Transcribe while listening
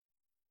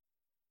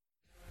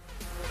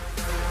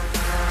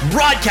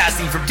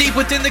Broadcasting from deep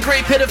within the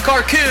great pit of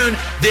Carcoon,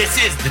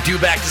 this is the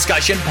Dewback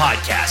Discussion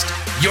Podcast,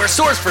 your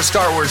source for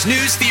Star Wars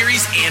news,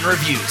 theories, and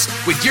reviews,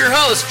 with your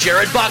hosts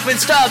Jared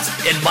Bachman-Stubbs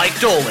and Mike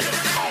Dolan.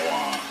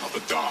 Power of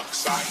the dark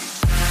side.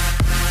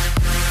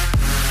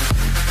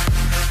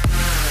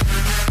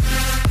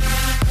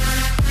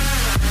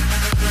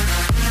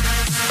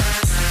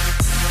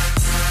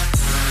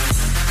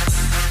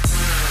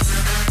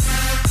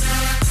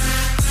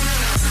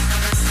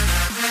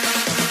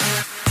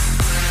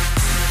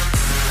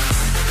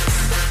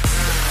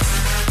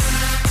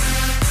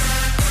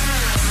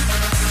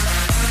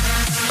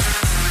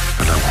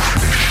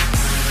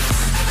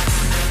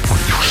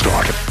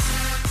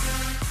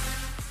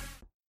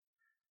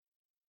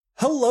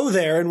 Hello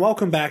there, and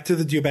welcome back to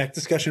the Dewback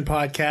Discussion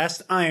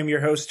Podcast. I am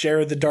your host,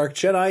 Jared the Dark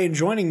Jedi, and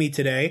joining me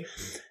today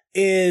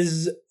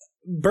is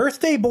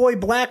birthday boy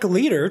black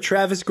leader,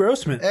 Travis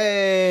Grossman.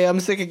 Hey, I'm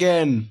sick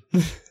again.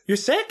 You're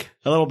sick?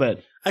 A little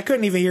bit. I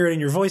couldn't even hear it in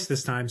your voice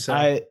this time,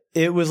 so.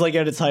 It was like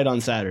at its height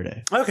on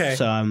Saturday. Okay.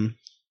 So I'm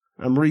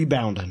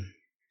rebounding.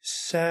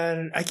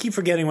 I keep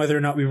forgetting whether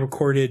or not we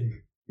recorded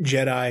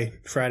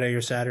Jedi Friday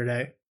or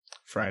Saturday.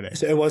 Friday.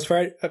 So it was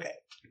Friday? Okay.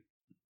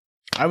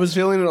 I was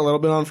feeling it a little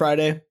bit on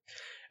Friday.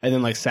 And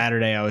then, like,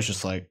 Saturday, I was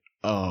just like,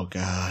 oh,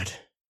 God.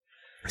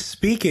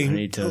 Speaking... I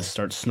need to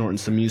start snorting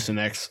some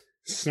Mucinex.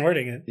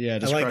 Snorting it? Yeah,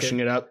 just like crushing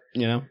it up,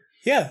 you know?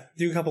 Yeah,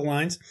 do a couple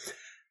lines.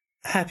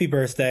 Happy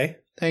birthday.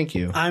 Thank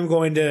you. I'm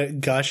going to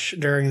gush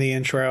during the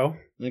intro.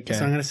 Okay. So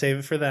I'm going to save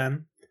it for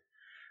then.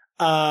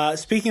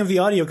 Speaking of the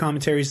audio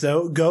commentaries,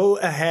 though, go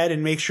ahead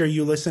and make sure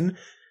you listen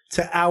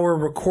to our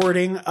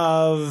recording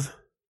of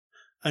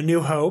A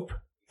New Hope.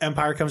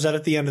 Empire comes out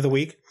at the end of the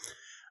week.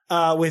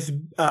 With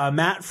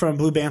Matt from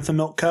Blue Bantha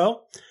Milk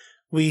Co.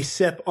 We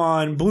sip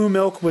on blue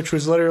milk, which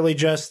was literally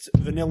just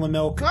vanilla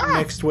milk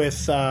mixed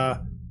with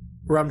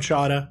rum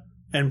chata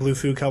and blue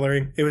food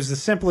coloring. It was the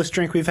simplest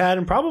drink we've had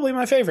and probably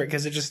my favorite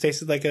because it just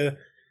tasted like a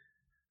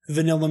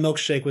vanilla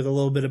milkshake with a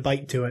little bit of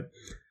bite to it.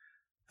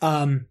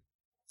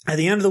 At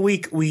the end of the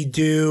week, we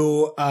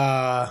do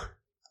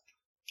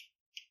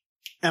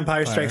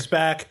Empire Strikes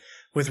Back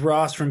with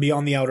Ross from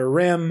Beyond the Outer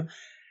Rim.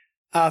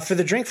 For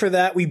the drink for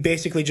that, we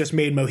basically just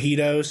made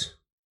mojitos.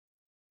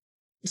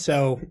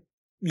 So,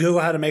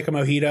 Google how to make a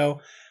mojito.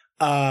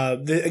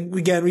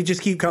 Again, we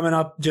just keep coming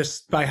up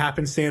just by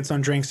happenstance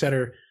on drinks that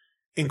are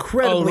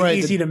incredibly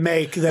easy to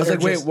make. I was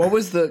like, wait, what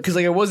was the... Because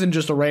like, it wasn't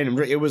just a random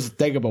drink. It was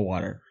Dagobah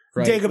water,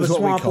 right? Dagobah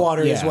swamp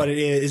water is what it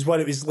is what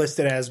it was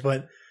listed as.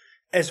 But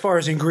as far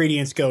as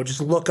ingredients go,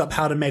 just look up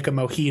how to make a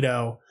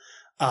mojito,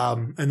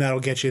 and that'll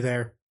get you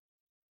there.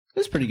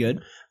 It's pretty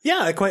good. Yeah,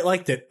 I quite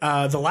liked it.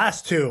 The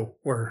last two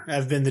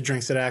have been the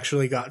drinks that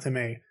actually got to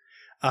me.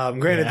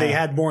 Granted, they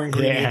had more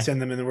ingredients in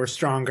them and they were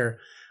stronger.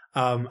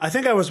 I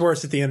think I was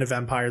worse at the end of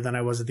Empire than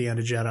I was at the end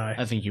of Jedi.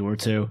 I think you were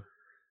too.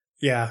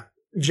 Yeah.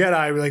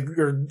 Jedi,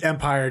 or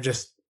Empire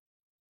just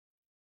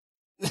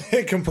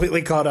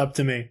completely caught up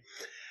to me.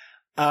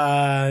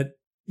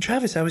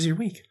 Travis, how was your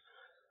week?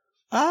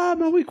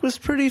 My week was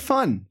pretty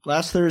fun.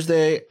 Last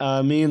Thursday,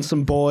 me and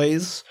some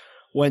boys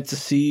went to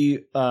see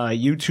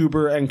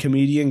YouTuber and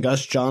comedian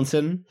Gus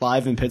Johnson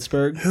live in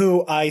Pittsburgh.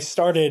 Who I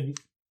started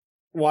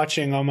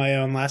watching on my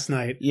own last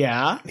night.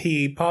 Yeah.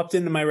 He popped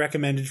into my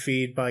recommended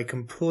feed by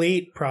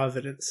complete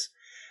providence.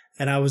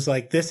 And I was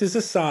like, this is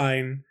a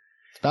sign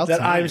that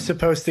I'm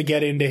supposed to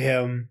get into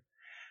him.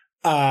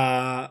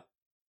 I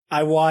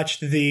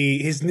watched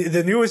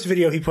the newest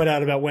video he put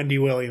out about Wendy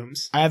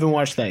Williams. I haven't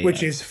watched that yet.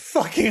 Which is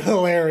fucking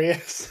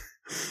hilarious.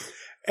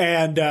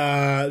 And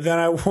then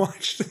I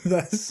watched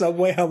the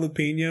Subway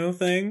jalapeno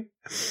thing.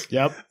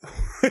 Yep.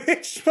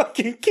 Which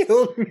fucking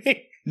killed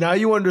me. Now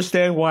you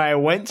understand why I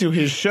went to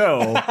his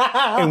show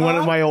in one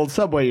of my old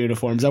Subway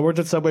uniforms. I worked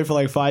at Subway for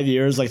like 5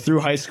 years, like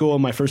through high school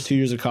and my first 2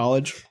 years of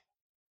college.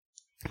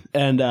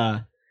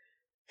 And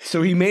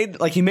so he made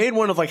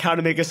one of like how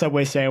to make a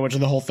Subway sandwich,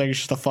 and the whole thing is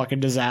just a fucking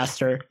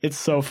disaster. It's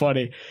so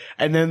funny.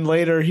 And then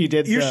later he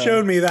did You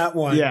showed me that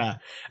one. Yeah.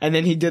 And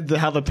then he did the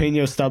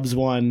jalapeno stubs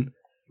one.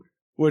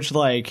 Which,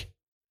 like,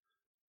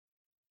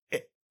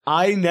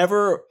 I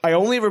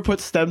only ever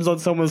put stems on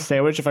someone's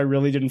sandwich if I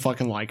really didn't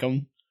fucking like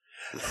them.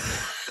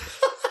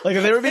 Like,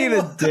 if they were being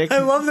a dick. I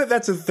love that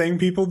that's a thing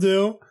people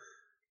do.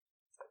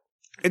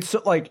 It's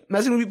so, like,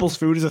 messing with people's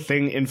food is a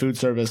thing in food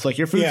service. Like,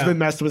 your food's been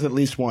messed with at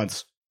least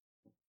once.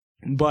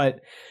 But,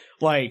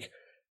 like,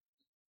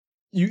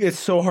 it's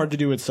so hard to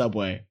do at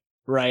Subway,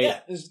 right? Yeah,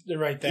 they're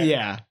right there.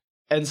 Yeah.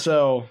 And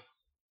so,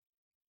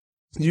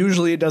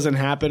 usually it doesn't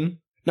happen.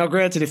 Now,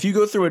 granted, if you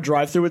go through a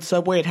drive-thru at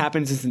Subway, it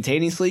happens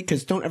instantaneously,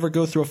 because don't ever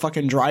go through a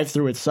fucking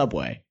drive-thru at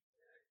Subway.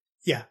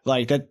 Yeah.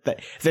 Like, that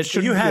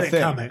shouldn't you had be a it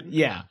thing. coming.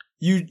 Yeah.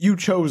 You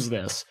chose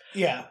this.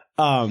 Yeah.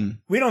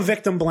 We don't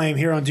victim blame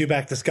here on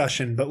Dewback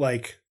Discussion, but,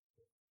 like,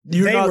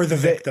 they were the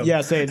victim.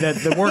 Yeah, say that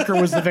the worker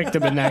was the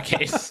victim in that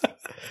case.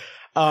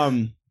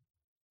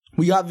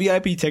 We got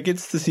VIP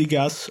tickets to see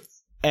Gus,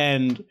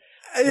 and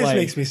this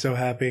makes me so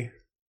happy.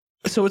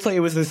 So it's like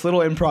it was this little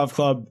improv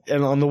club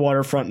on the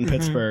waterfront in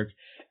Pittsburgh,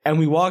 And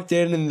we walked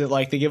in and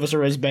like they give us a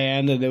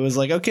wristband and it was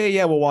like, okay,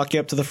 yeah, we'll walk you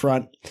up to the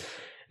front.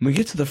 And we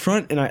get to the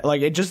front and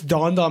it just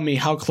dawned on me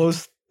how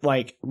close,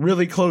 like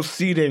really close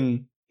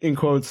seating in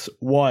quotes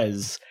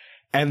was.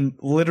 And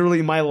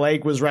literally my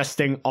leg was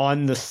resting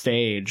on the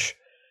stage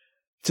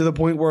to the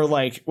point where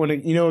like when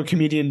a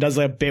comedian does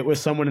like a bit with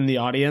someone in the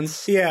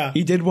audience. Yeah.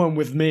 He did one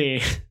with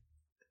me.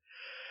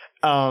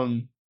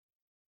 And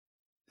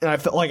I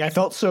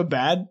felt so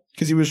bad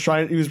because he was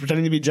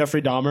pretending to be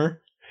Jeffrey Dahmer.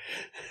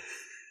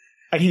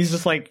 And he's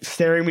just like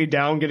staring me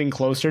down, getting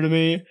closer to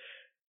me.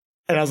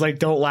 And I was like,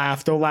 don't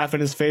laugh in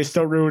his face,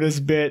 don't ruin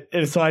his bit.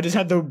 And so I just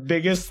had the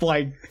biggest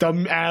like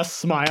dumb ass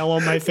smile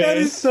on my face. That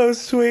is so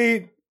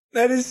sweet.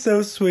 That is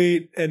so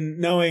sweet. And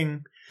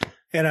knowing,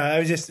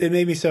 it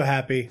made me so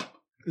happy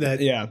that.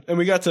 Yeah. And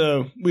we got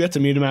to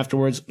meet him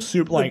afterwards.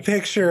 Super like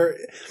picture.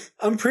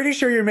 I'm pretty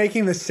sure you're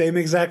making the same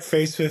exact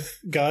face with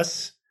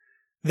Gus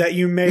that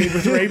you made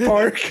with Ray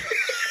Park.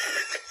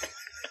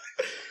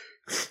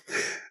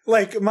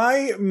 Like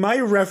my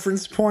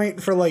reference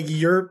point for like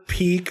your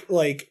peak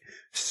like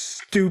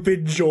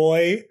stupid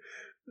joy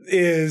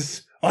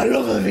is I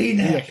love a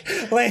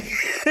V-neck. Like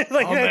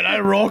oh man, I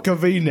rock a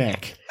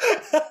V-neck.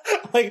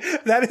 Like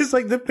that is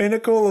like the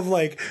pinnacle of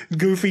like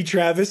goofy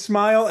Travis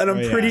smile, and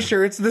I'm pretty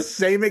sure it's the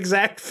same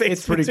exact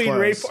face between close.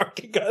 Ray Park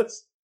and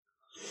Gus.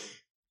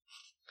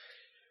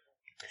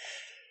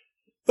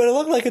 But it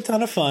looked like a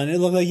ton of fun. It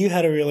looked like you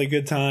had a really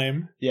good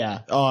time.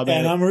 Yeah. Oh man.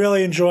 And I'm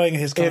really enjoying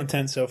his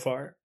content so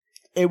far.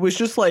 It was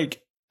just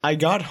like, I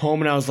got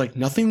home and I was like,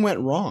 nothing went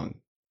wrong.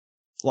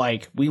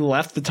 Like, we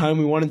left the time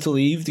we wanted to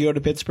leave to go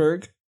to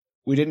Pittsburgh.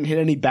 We didn't hit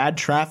any bad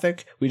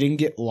traffic. We didn't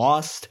get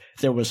lost.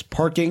 There was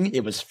parking.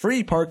 It was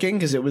free parking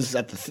because it was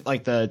at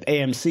the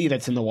AMC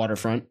that's in the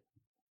waterfront.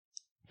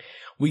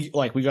 We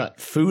got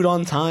food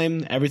on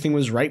time. Everything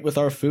was right with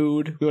our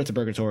food. We went to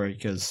Burgatory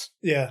because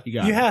you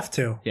have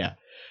to. Yeah.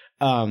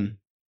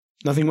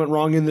 Nothing went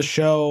wrong in the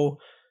show.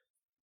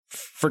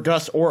 For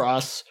Gus or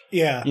us,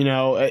 yeah,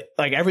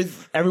 like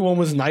everyone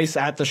was nice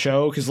at the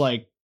show because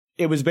like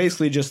it was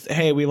basically just,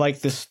 hey, we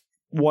like this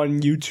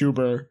one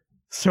YouTuber,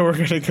 so we're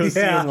gonna go see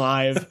him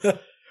live.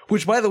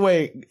 Which, by the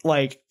way,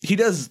 like he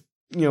does,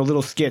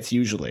 little skits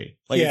usually,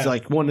 like it's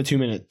like 1 to 2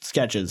 minute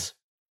sketches,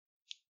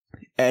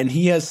 and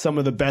he has some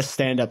of the best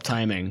stand up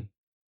timing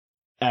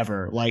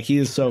ever. Like he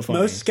is so funny.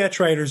 Most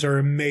sketch writers are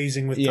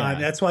amazing with time.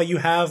 That's why you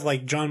have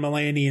like John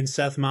Mulaney and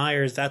Seth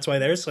Meyers. That's why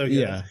they're so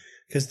good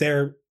because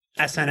they're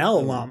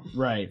SNL alum.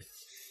 Right.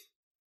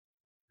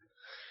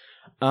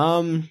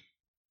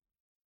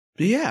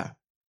 Yeah.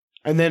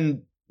 And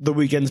then the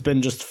weekend's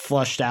been just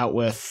flushed out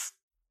with,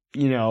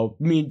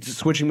 me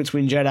switching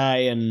between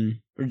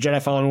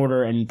Jedi Fallen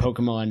Order and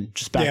Pokemon,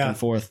 just back and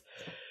forth.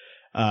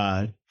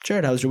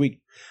 Jared, how was your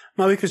week?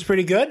 My week was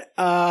pretty good.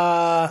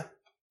 What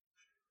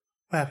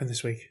happened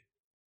this week?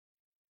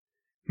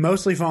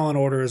 Mostly Fallen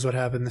Order is what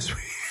happened this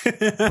week.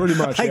 Pretty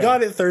much. I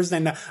got it Thursday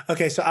night.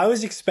 Okay, so I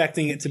was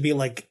expecting it to be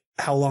like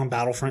how long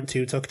Battlefront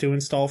 2 took to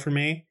install for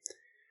me,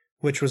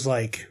 which was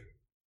like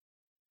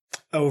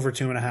over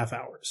 2.5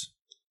 hours.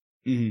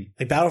 Mm-hmm.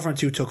 Like Battlefront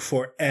 2 took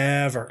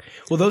forever.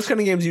 Well, those kind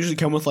of games usually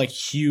come with like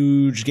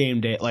huge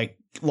game day, like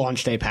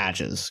launch day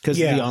patches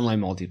because of the online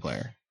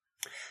multiplayer.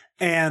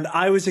 And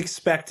I was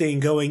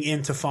expecting going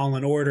into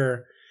Fallen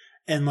Order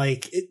and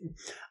like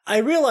I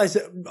realized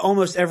that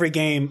almost every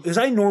game, because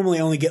I normally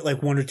only get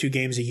like 1 or 2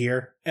 games a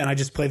year and I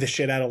just play the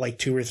shit out of like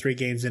 2 or 3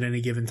 games at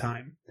any given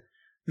time.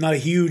 Not a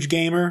huge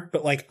gamer,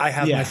 but like I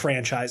have my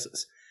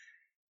franchises.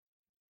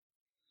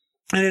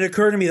 And it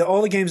occurred to me that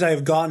all the games I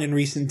have gotten in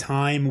recent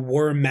time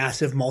were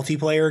massive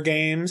multiplayer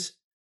games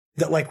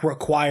that like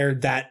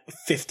required that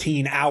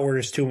 15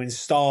 hours to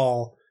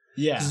install.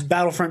 Yeah.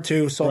 Battlefront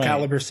 2, Soul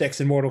Calibur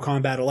 6, and Mortal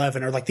Kombat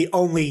 11 are like the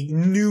only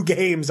new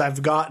games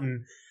I've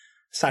gotten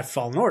aside from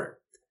Fallen Order.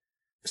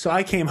 So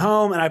I came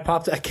home and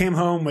I came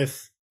home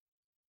with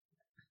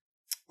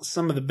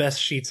some of the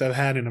best sheets I've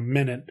had in a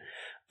minute.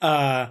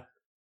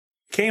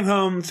 Came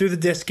home, threw the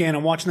disc in.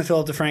 I'm watching the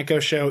Philip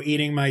DeFranco show,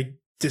 eating my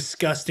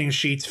disgusting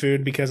Sheets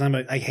food because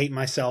I hate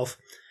myself.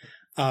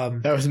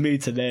 That was me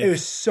today. It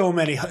was so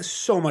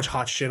much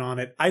hot shit on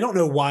it. I don't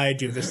know why I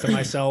do this to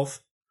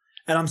myself,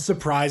 and I'm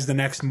surprised the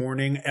next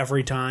morning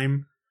every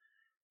time.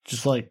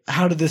 Just like,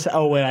 how did this?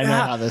 Oh wait, I know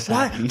how this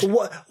happened.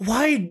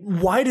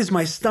 Why does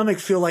my stomach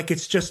feel like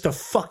it's just a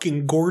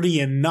fucking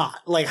Gordian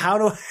knot? Like, how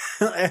do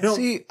I don't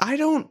see? I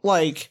don't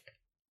like.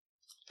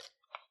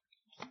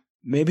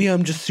 Maybe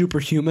I'm just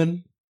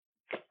superhuman.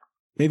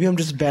 Maybe I'm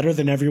just better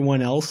than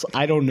everyone else.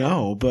 I don't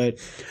know, but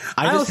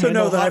I also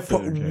know that I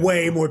put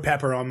way more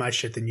pepper on my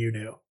shit than you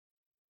do.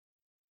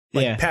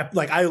 Like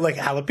I like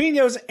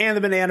jalapenos and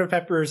the banana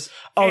peppers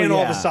and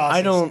all the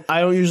sauces.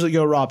 I don't usually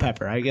go raw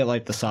pepper. I get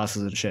like the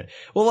sauces and shit.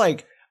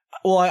 I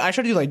try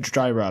to do like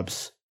dry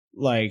rubs.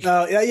 Like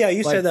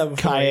you said that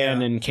before.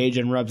 Cayenne and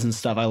Cajun rubs and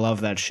stuff. I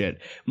love that shit.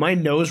 My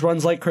nose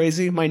runs like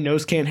crazy. My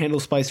nose can't handle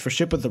spice for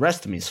shit, but the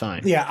rest of me is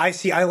fine. Yeah,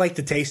 I like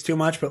the taste too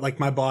much, but like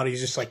my body's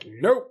just like,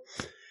 nope.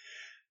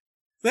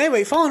 But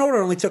anyway, Fallen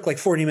Order only took like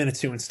 40 minutes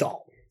to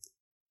install.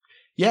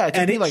 Yeah, it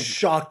took And me it like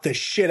shocked the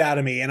shit out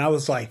of me. And I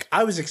was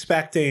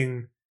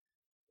expecting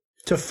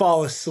to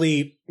fall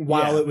asleep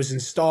while Yeah. it was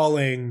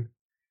installing.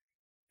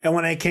 And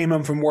when I came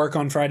home from work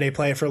on Friday,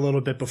 play it for a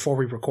little bit before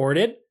we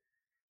recorded.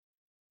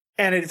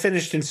 And it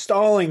finished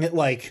installing at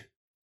like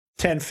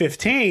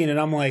 10:15. And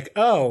I'm like,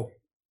 oh,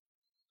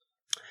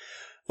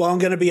 well, I'm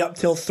going to be up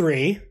till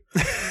 3.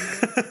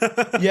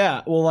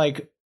 yeah. Well,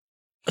 like,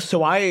 so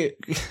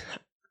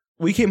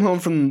we came home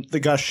from the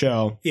Gus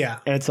show, Yeah.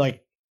 and it's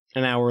like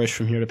an hour-ish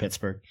from here to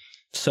Pittsburgh.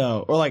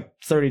 So, or like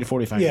 30 to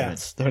 45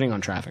 minutes, depending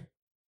on traffic.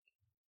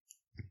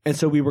 And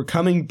so we were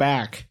coming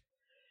back,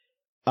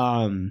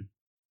 and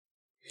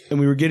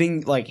we were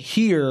getting like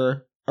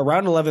here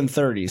around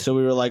 11:30. So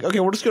we were like, okay,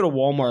 we'll just go to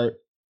Walmart,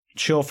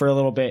 chill for a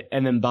little bit,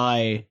 and then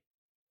buy,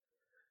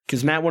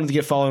 because Matt wanted to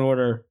get Fallen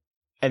Order,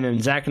 and then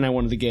Zach and I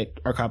wanted to get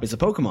our copies of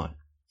Pokemon.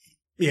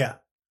 Yeah.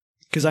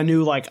 Because I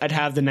knew like I'd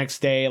have the next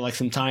day like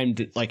some time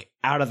to like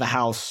out of the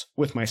house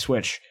with my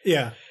Switch.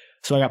 Yeah.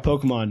 So I got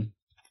Pokemon,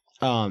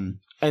 and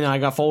then I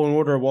got Fallen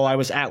Order while I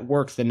was at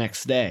work the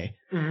next day.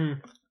 Mm-hmm.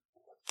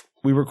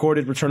 We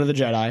recorded Return of the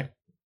Jedi.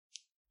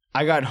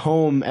 I got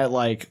home at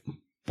like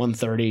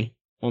 1:30,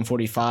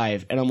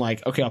 1:45, and I'm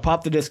like, okay, I'll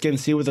pop the disc in,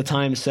 see what the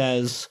time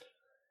says,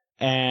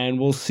 and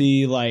we'll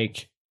see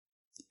like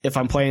if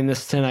I'm playing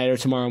this tonight or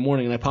tomorrow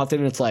morning. And I popped it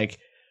in, and it's like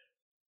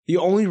the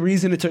only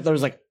reason it took, there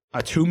was like a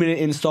 2-minute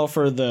install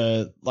for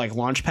the like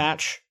launch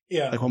patch,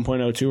 Yeah. like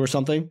 1.02 or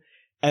something,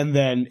 and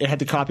then it had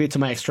to copy it to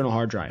my external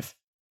hard drive,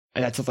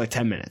 and that took like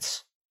 10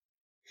 minutes.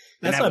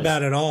 That's that not was-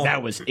 bad at all.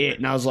 That was it,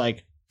 and I was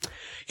like,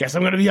 guess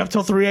I'm gonna be up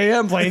till 3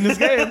 a.m. playing this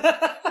game.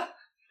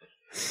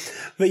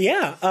 But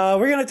yeah,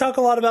 we're going to talk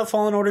a lot about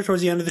Fallen Order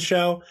towards the end of the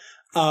show.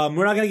 We're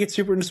not going to get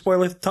super into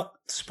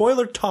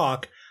spoiler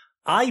talk.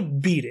 I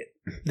beat it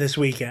this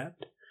weekend.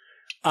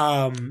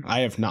 I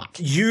have not.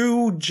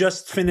 You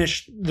just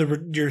finished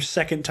your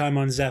second time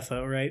on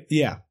Zepho, right?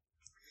 Yeah.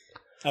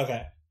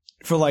 Okay.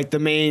 For like the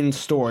main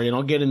story, and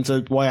I'll get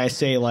into why I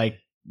say like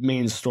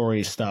main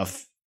story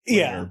stuff later,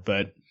 Yeah.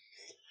 but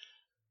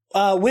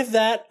With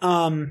that,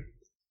 do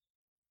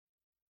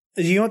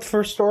you know what the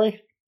first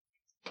story?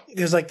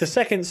 Because like the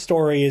second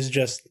story is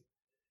just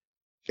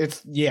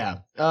it's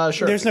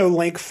sure. there's no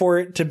link for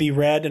it to be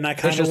read, and I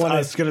It's kind of just want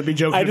us gonna be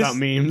joking I just- about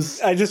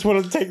memes. I just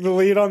want to take the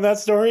lead on that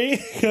story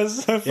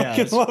because I fucking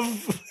that's-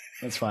 love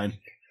That's fine.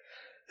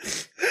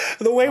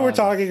 the way we're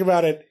talking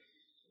about it.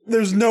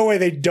 There's no way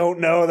they don't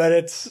know that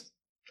it's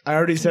I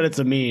already said it's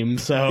a meme,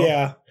 so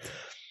yeah.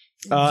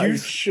 Uh, You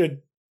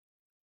should.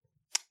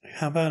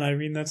 How about I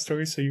read that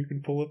story so you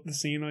can pull up the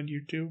scene on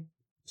YouTube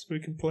so we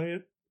can play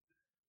it?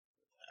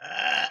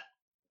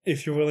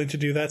 If you're willing to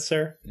do that,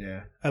 sir.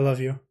 yeah. I love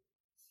you.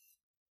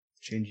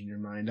 Changing your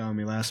mind on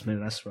me last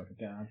minute, I swear to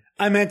God.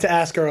 I meant to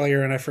ask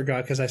earlier and I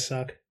forgot because I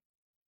suck.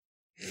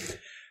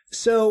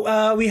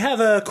 So we have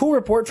a cool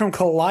report from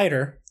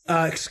Collider.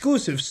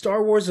 Exclusive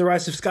Star Wars The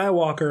Rise of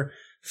Skywalker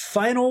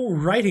final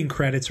writing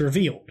credits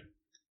revealed.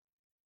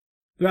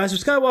 The Rise of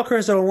Skywalker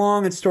has a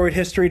long and storied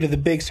history to the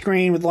big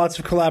screen with lots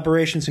of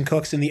collaborations and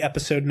cooks in the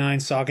Episode 9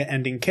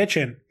 saga-ending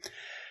kitchen.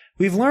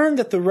 We've learned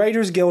that the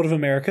Writers Guild of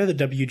America, the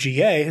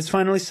WGA, has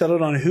finally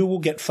settled on who will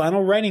get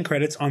final writing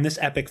credits on this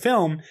epic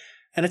film,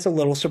 and it's a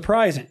little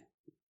surprising.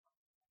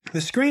 The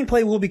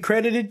screenplay will be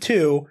credited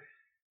to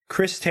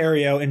Chris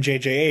Terrio and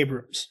J.J.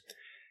 Abrams,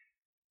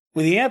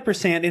 with the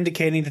ampersand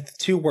indicating that the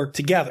two work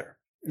together.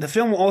 The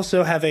film will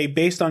also have a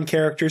based on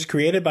characters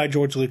created by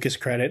George Lucas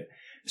credit.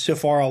 So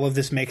far, all of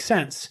this makes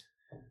sense.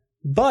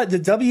 But the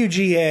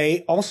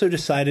WGA also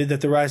decided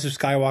that The Rise of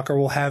Skywalker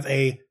will have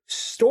a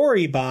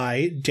story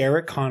by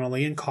Derek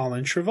Connolly and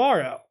Colin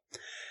Trevorrow.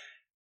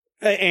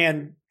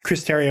 And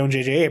Chris Terrio and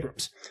J.J.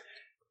 Abrams.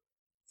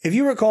 If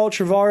you recall,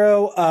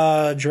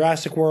 Trevorrow,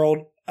 Jurassic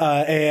World,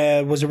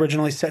 was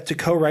originally set to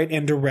co-write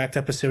and direct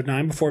Episode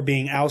 9 before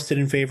being ousted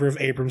in favor of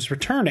Abrams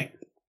returning.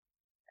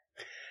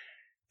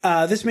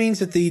 This means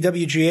that the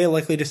WGA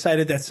likely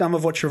decided that some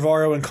of what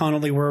Trevorrow and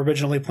Connolly were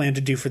originally planned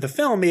to do for the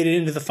film made it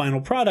into the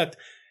final product,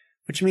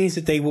 which means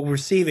that they will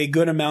receive a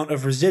good amount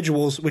of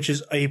residuals, which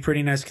is a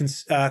pretty nice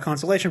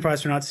consolation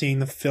prize for not seeing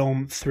the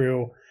film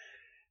through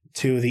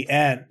to the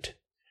end.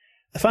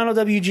 The final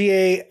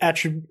WGA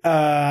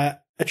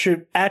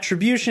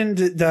attribution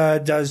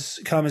does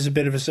come as a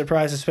bit of a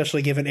surprise,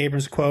 especially given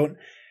Abrams' quote.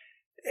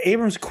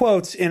 Abrams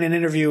quotes in an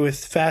interview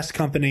with Fast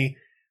Company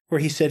where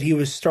he said he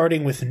was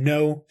starting with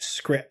no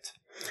script.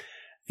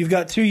 You've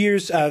got 2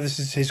 years, this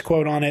is his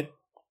quote on it.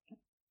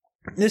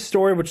 This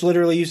story, which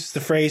literally uses the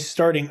phrase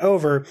starting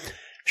over,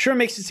 sure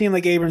makes it seem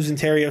like Abrams and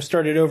Terrio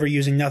started over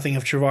using nothing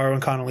of Trevorrow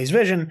and Connolly's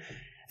vision,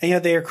 and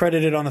yet they are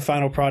credited on the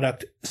final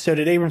product. So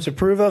did Abrams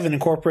approve of and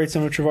incorporate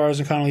some of Trevorrow's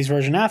and Connolly's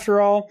version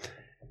after all?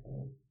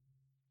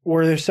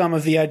 Were there some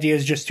of the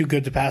ideas just too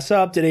good to pass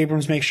up? Did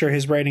Abrams make sure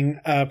his writing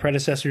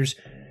predecessors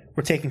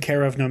were taken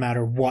care of no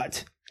matter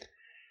what?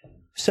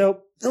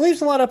 So it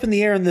leaves a lot up in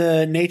the air in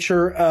the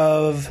nature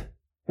of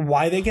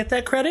why they get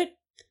that credit.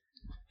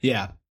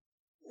 Yeah.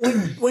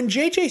 When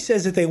JJ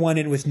says that they went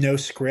in with no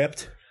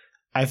script,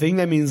 I think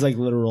that means like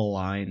literal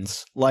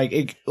lines.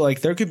 Like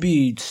there could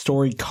be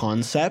story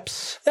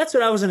concepts. That's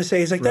what I was going to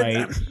say. Is like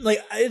Right.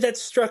 that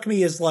struck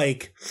me as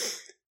like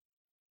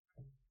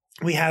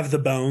we have the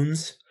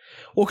bones.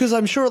 Well, because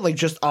I'm sure like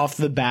just off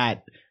the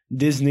bat,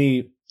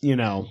 Disney, you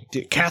know,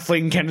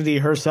 Kathleen Kennedy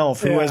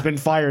herself, who has been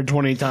fired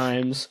 20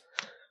 times,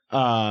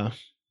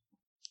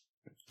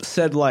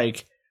 said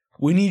like,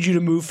 we need you to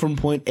move from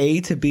point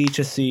A to B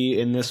to C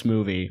in this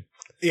movie.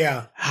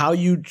 Yeah. How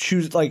you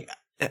choose, like,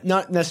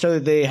 not necessarily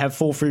that they have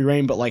full free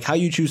reign, but like how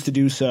you choose to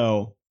do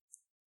so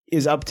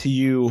is up to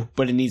you,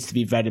 but it needs to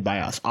be vetted by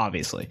us,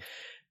 obviously.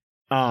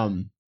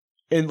 In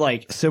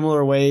like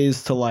similar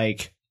ways to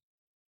like,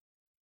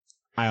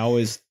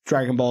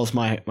 Dragon Ball is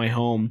my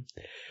home.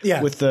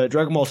 Yeah. With the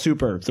Dragon Ball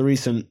Super, the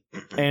recent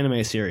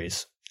anime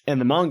series,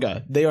 and the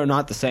manga, they are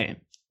not the same.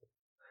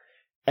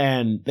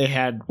 And they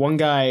had one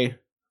guy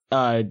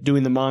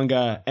doing the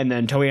manga and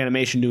then Toei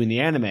Animation doing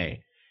the anime.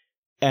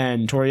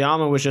 And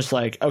Toriyama was just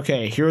like,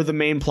 okay, here are the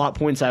main plot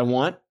points I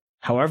want.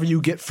 However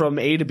you get from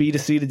A to B to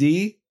C to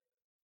D,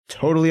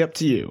 totally up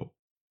to you.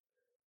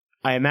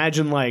 I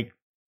imagine like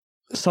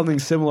something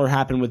similar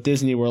happened with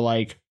Disney where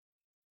like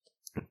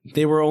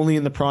they were only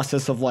in the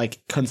process of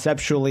like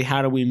conceptually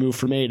how do we move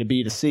from A to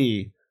B to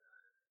C.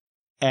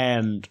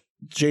 And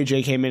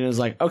JJ came in and was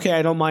like, okay,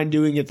 I don't mind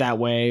doing it that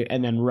way,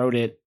 and then wrote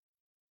it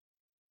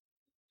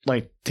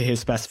like to his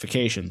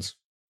specifications.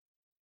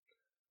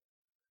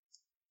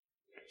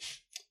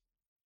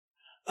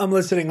 I'm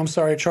listening. I'm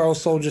sorry.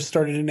 Charles Soule just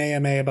started an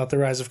AMA about the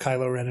rise of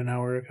Kylo Ren an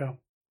hour ago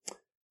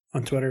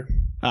on Twitter.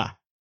 And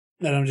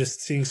I'm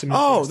just seeing some.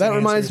 Oh, that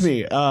reminds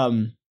me.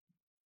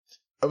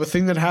 Of a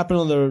thing that happened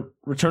on the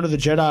Return of the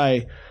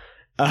Jedi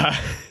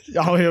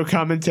audio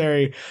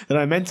commentary that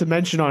I meant to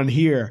mention on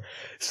here.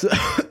 So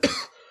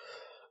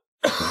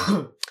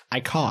I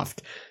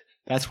coughed.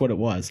 That's what it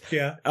was.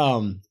 Yeah.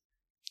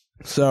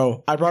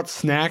 So I brought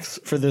snacks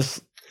for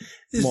this.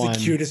 This is the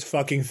cutest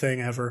fucking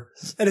thing ever.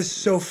 That is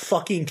so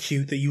fucking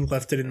cute that you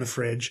left it in the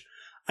fridge.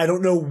 I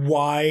don't know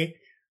why.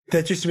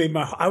 That just made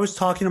I was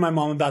talking to my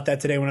mom about that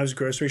today when I was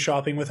grocery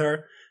shopping with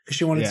her because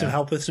she wanted some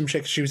help with some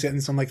shit. She was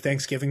getting some like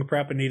Thanksgiving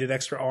prep and needed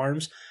extra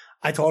arms.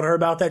 I told her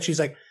about that. She's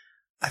like,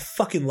 I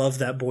fucking love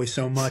that boy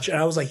so much. And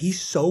I was like,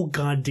 he's so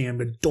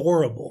goddamn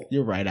adorable.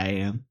 You're right, I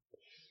am.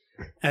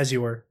 As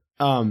you were.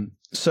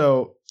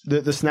 So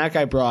the snack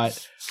I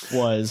brought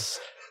was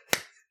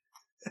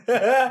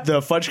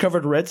the fudge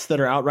covered Ritz that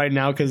are out right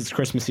now because it's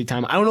Christmassy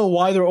time. I don't know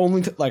why they're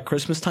only like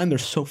Christmas time. They're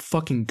so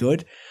fucking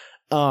good.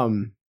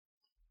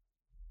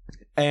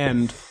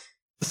 And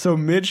so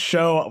mid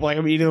show, like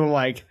I'm eating them,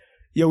 like,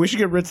 yo, we should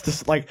get Ritz.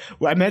 This like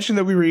I mentioned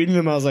that we were eating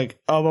them. I was like,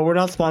 oh, but we're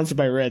not sponsored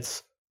by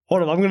Ritz.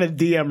 Hold on, I'm gonna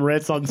DM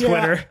Ritz on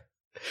Twitter. Yeah.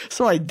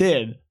 So I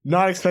did,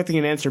 not expecting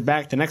an answer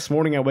back. The next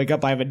morning, I wake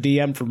up, I have a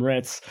DM from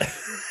Ritz.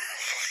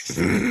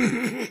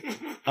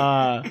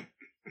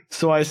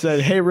 So I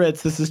said, hey,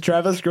 Ritz, this is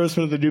Travis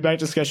Grossman of the New Back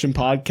Discussion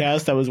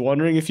podcast. I was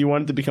wondering if you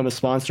wanted to become a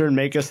sponsor and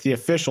make us the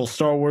official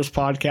Star Wars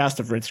podcast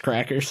of Ritz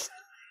Crackers.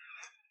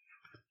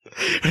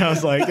 And I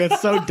was like,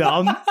 that's so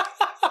dumb.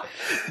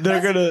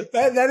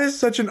 That is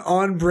such an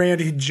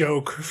on-brand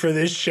joke for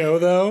this show,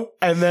 though.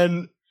 And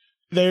then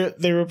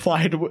they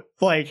replied,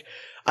 like,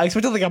 I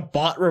expected like a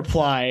bot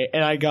reply,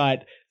 and I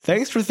got,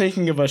 thanks for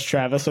thinking of us,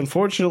 Travis.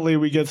 Unfortunately,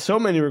 we get so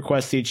many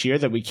requests each year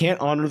that we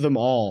can't honor them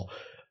all.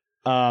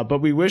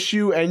 But we wish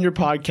you and your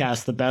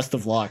podcast the best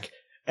of luck.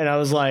 And I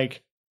was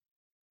like,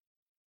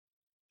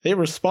 they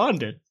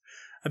responded.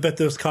 I bet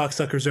those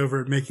cocksuckers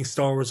over at Making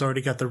Star Wars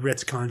already got the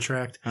Ritz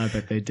contract. I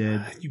bet they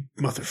did. You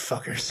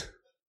motherfuckers.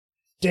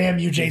 Damn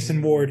you,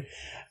 Jason Ward.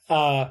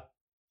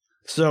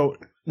 So,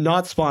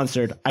 not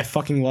sponsored. I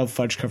fucking love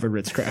fudge covered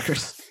Ritz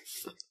crackers.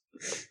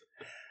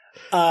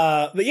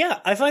 But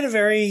yeah, I find it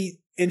very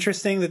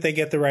interesting that they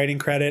get the writing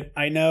credit.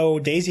 I know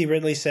Daisy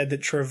Ridley said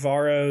that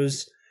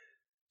Trevorrow's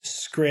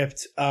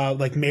script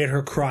like made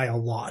her cry a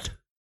lot.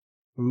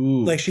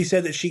 Ooh. Like she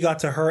said that she got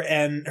to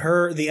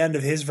the end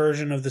of his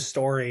version of the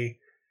story,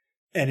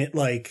 and it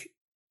like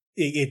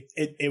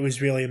it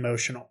was really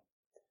emotional.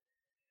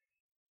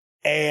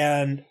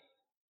 And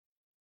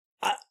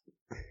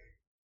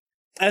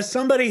as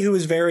somebody who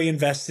is very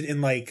invested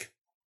in like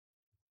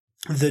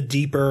the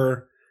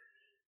deeper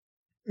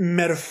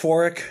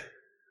metaphoric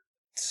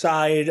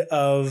side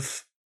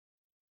of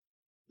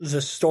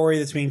the story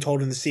that's being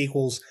told in the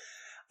sequels,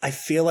 I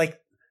feel like,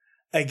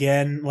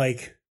 again,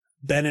 like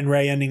Ben and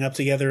Rey ending up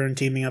together and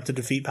teaming up to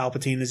defeat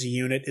Palpatine as a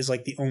unit is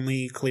like the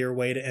only clear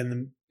way to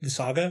end the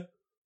saga.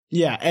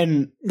 Yeah,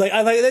 and like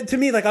I like to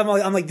me, like I'm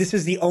like this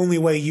is the only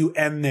way you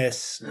end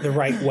this the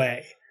right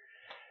way.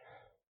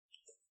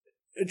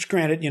 Which,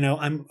 granted, you know,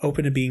 I'm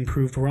open to being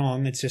proved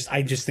wrong. It's just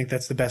I just think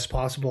that's the best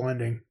possible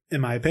ending, in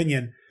my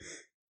opinion.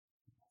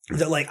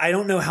 That like I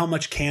don't know how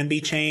much can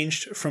be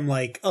changed from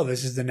like, oh,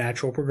 this is the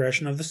natural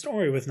progression of the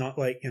story with not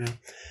like, you know.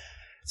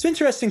 It's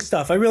interesting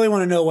stuff. I really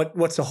want to know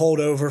what's a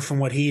holdover from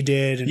what he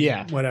did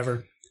and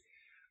whatever.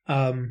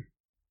 So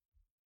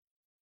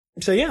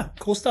yeah,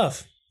 cool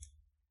stuff.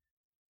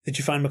 Did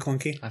you find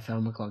McClunky? I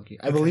found McClunky.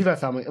 I believe I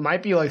found it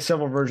might be like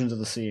several versions of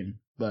the scene,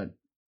 but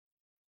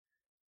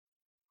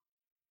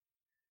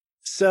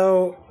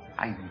So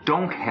I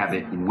don't have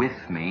it with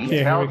me.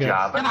 here Tell we go.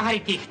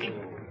 Jabba.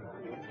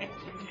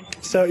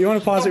 So you want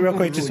to pause it real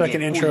quick just so I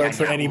can intro it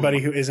for anybody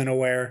who isn't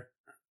aware?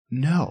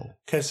 no.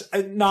 Because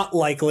not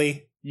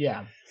likely.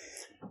 Yeah.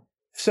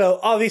 So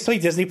obviously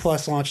Disney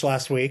Plus launched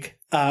last week.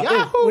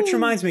 Yahoo! Which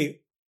reminds me,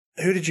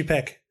 who did you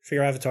pick for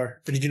your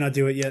avatar? Or did you not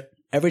do it yet?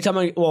 Every time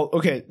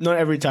not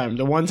every time.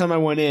 The one time I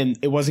went in,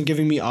 it wasn't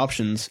giving me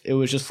options. It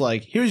was just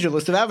like, here's your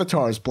list of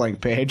avatars,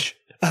 blank page.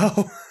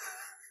 Oh,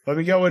 Let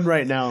me go in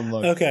right now and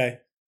look. okay.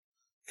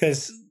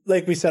 Because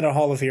like we said on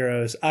Hall of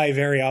Heroes, I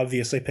very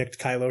obviously picked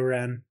Kylo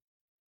Ren.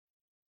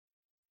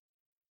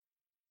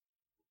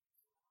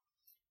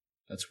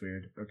 That's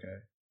weird. Okay.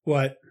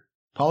 What?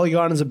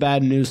 Polygon is a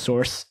bad news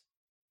source.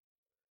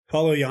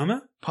 Paulo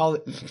Yama?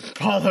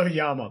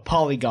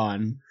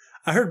 Polygon.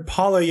 I heard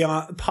Paulo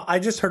Yama. I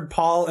just heard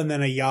Paul and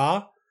then a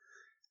Ya.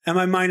 And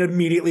my mind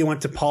immediately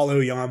went to Paulo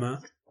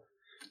Yama.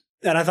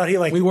 And I thought he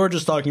like... We were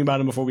just talking about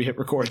him before we hit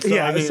record. So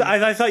yeah, I mean,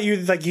 I thought you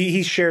like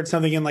he shared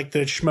something in like the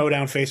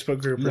Schmodown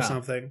Facebook group or No.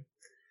 something.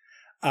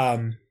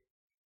 in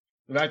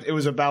fact, it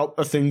was about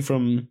a thing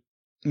from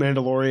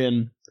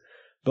Mandalorian,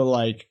 but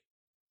like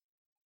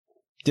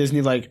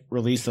Disney like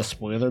released a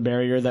spoiler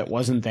barrier that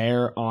wasn't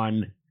there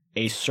on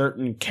a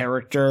certain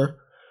character,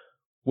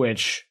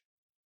 which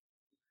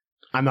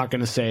I'm not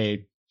going to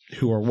say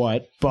who or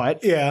what,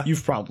 but Yeah.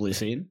 you've probably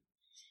seen.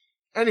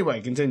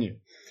 Anyway, continue.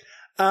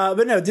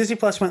 But no, Disney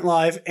Plus went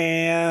live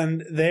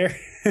and there.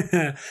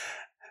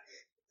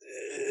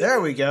 There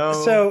we go.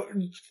 So,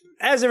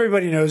 as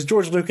everybody knows,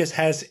 George Lucas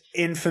has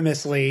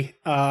infamously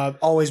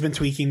always been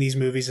tweaking these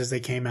movies as they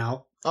came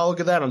out. Oh, look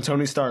at that. I'm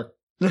Tony Stark.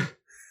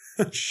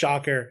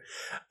 Shocker.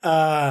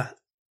 Now,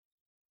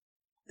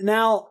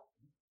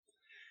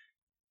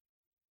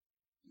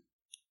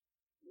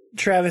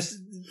 Travis,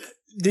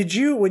 did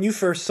you, when you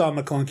first saw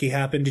McClunky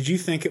happen, did you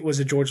think it was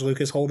a George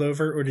Lucas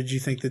holdover, or did you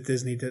think that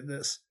Disney did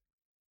this?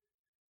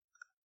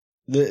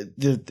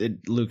 The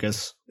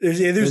Lucas.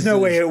 There's no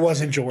way it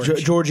wasn't George.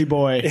 Georgie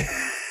boy.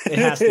 It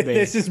has to be.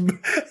 This is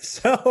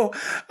so.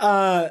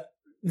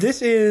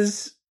 This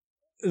is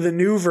the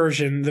new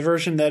version, the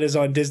version that is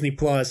on Disney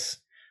Plus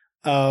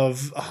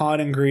of Han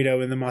and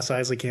Greedo in the Mos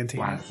Eisley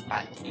Canteen.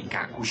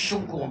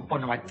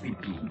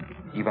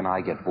 Even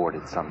I get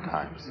bored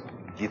sometimes.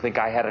 Do you think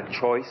I had a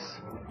choice?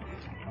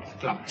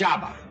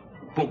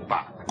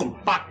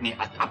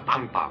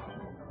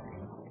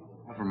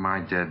 Over my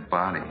dead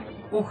body.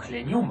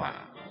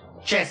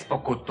 Yes,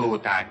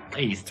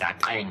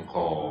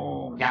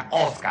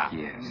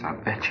 I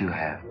bet you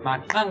have. I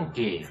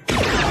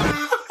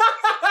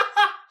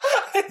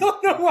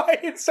don't know why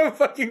it's so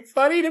fucking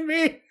funny to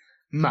me.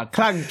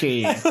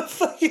 McClunky. I don't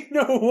fucking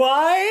know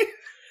why.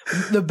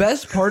 The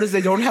best part is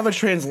they don't have a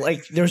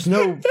there's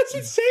no. That's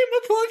insane,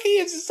 McClunky.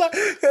 It's just like,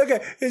 okay,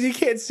 because you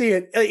can't see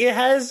it.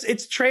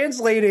 It's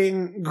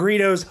translating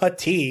Greedo's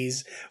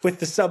Huttese with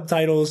the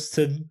subtitles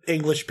to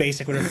English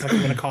Basic, whatever the fuck you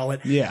want to call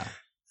it, Yeah.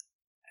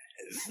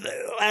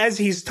 as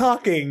he's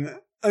talking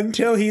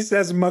until he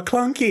says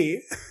McClunky.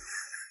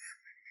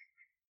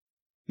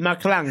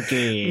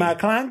 McClunky.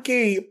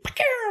 McClunky.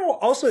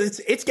 Also,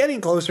 it's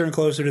getting closer and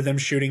closer to them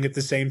shooting at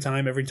the same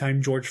time every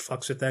time George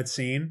fucks with that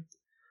scene.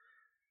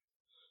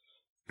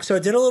 So I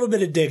did a little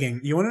bit of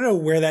digging. You want to know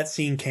where that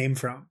scene came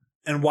from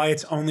and why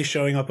it's only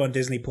showing up on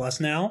Disney Plus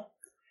now?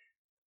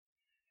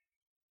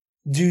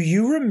 Do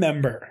you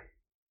remember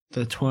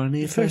The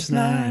 21st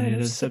night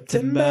of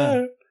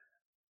September.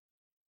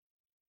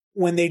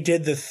 when they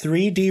did the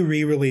 3D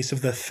re-release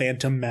of The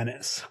Phantom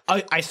Menace?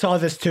 I saw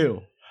this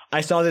too. I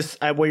saw this.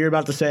 What you're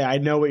about to say. I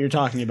know what you're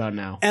talking about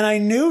now. And I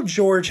knew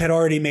George had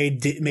already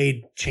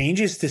made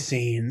changes to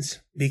scenes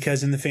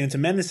because in The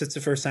Phantom Menace, it's the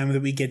first time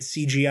that we get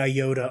CGI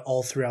Yoda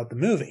all throughout the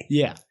movie.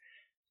 Yeah.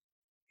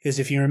 Because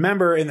if you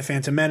remember, in The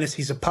Phantom Menace,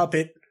 he's a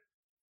puppet,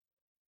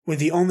 with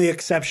the only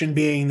exception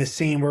being the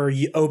scene where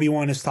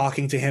Obi-Wan is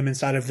talking to him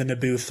inside of the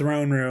Naboo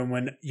throne room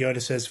when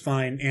Yoda says,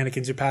 "Fine,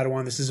 Anakin's your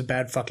Padawan, this is a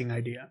bad fucking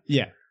idea."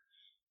 Yeah.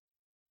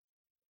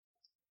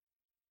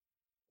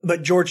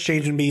 But George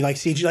changed and be like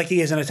CG, like he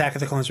is in Attack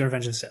of the Clones and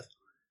Revenge of the Sith.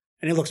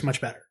 And he looks much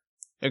better.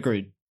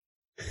 Agreed.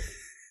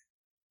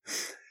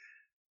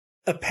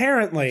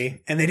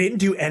 Apparently, and they didn't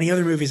do any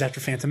other movies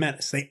after Phantom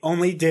Menace. They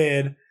only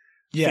did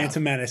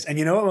Phantom Menace. And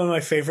you know what one of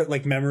my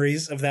favorite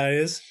memories of that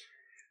is?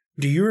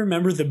 Do you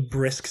remember the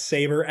Brisk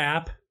Saber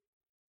app?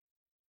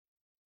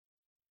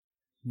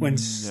 When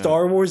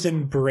Star Wars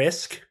and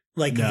Brisk,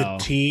 the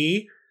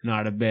T,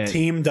 Not a bit.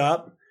 teamed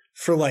up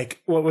for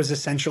what was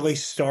essentially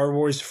Star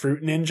Wars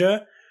Fruit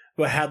Ninja,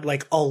 but had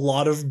a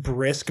lot of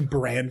Brisk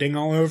branding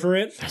all over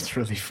it. That's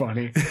really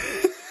funny.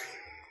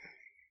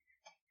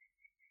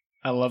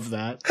 I love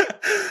that.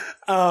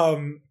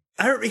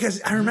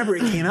 Because I remember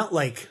it came out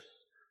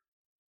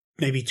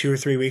maybe 2 or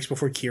 3 weeks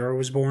before Kira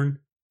was born.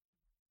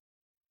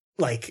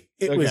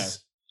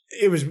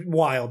 It was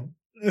wild.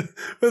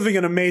 Living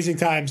in amazing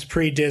times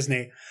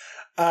pre-Disney.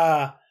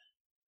 But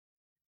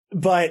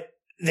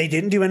they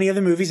didn't do any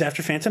other movies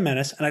after Phantom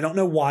Menace, and I don't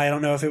know why. I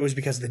don't know if it was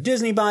because of the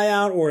Disney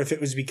buyout or if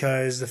it was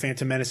because the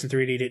Phantom Menace in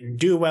 3D didn't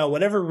do well.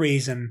 Whatever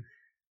reason,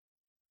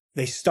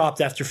 they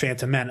stopped after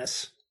Phantom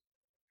Menace.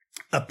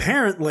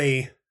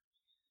 Apparently,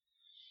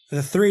 the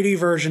 3D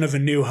version of A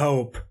New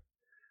Hope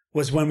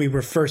was when we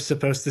were first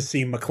supposed to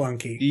see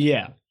McClunky.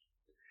 Yeah.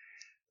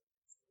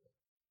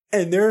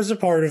 And there's a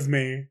part of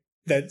me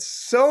that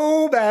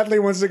so badly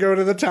wants to go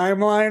to the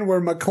timeline where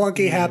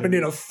McClunky happened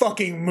in a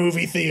fucking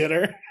movie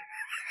theater.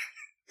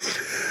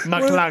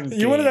 McClunky.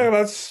 You want to talk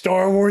about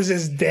Star Wars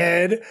is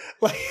dead?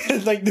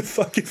 Like the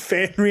fucking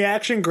fan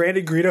reaction.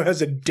 Granted, Greedo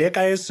has a dick,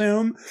 I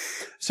assume,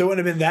 so it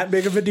wouldn't have been that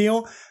big of a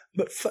deal.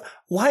 But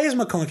why is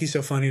McClunky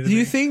so funny to me? Do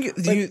you think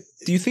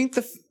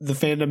the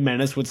Phantom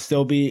Menace would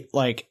still be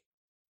like,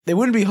 they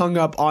wouldn't be hung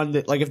up on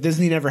the, like, if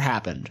Disney never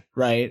happened,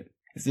 right?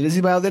 If the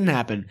Disney buyout didn't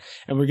happen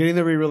and we're getting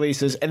the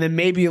re-releases, and then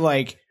maybe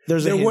like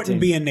there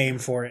wouldn't be a name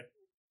for it.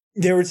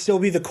 There would still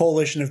be the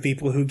coalition of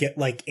people who get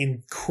like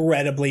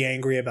incredibly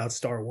angry about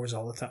Star Wars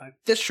all the time.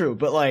 That's true,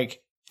 but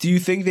like, do you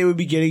think they would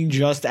be getting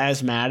just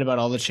as mad about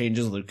all the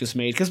changes Lucas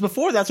made? Because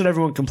before, that's what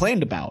everyone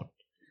complained about.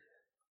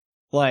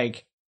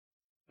 Like,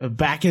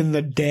 back in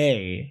the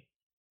day,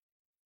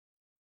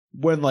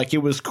 when like it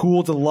was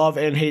cool to love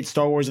and hate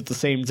Star Wars at the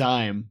same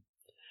time.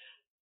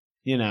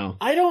 You know,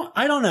 I don't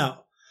know.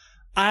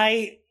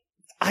 I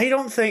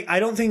don't think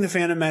the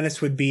Phantom Menace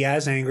would be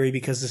as angry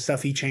because the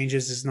stuff he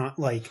changes is not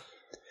like,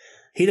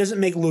 he doesn't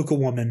make Luke a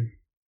woman.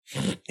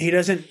 He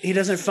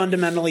doesn't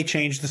fundamentally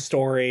change the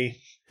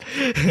story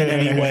in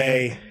any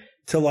way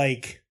to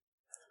like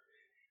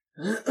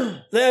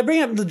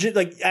bring up legit,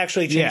 like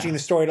actually changing the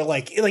story to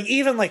like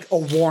even like a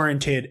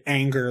warranted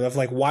anger of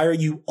like, why are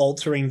you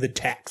altering the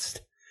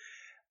text?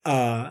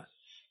 The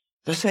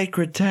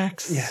sacred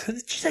text. Yeah,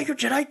 the sacred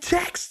Jedi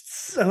texts.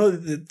 So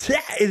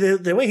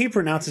the way he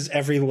pronounces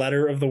every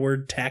letter of the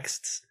word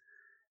texts.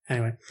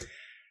 Anyway,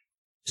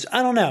 so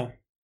I don't know.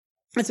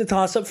 It's a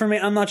toss-up for me.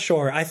 I'm not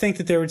sure. I think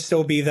that there would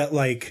still be that,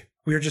 like,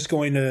 we're just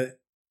going to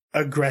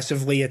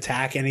aggressively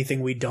attack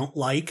anything we don't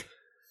like.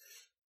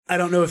 I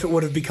don't know if it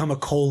would have become a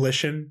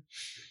coalition.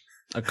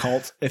 A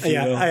cult, if you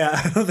will.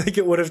 I don't think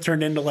it would have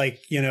turned into,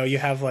 like, you know, you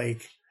have,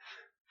 like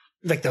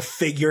the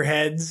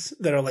figureheads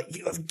that are like,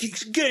 you have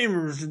Geeks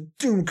Gamers and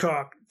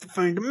Doomcock, the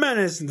Phantom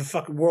Menace, and the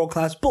fucking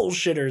world-class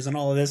bullshitters and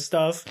all of this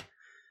stuff.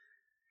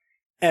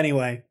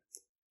 Anyway,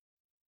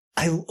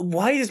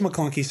 why is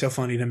McClunky so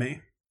funny to me?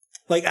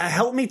 Like,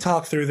 help me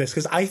talk through this,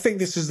 because I think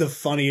this is the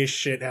funniest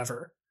shit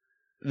ever.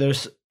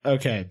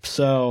 Okay,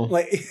 so,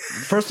 like,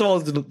 first of all,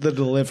 the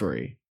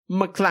delivery.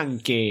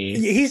 McClunky.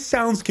 He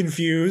sounds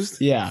confused.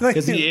 Yeah,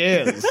 because he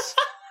is.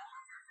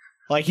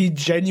 Like, he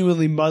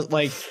genuinely must,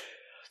 like,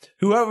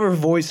 whoever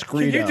voiced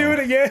Greedo. Can you do it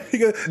again?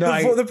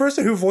 Because the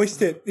person who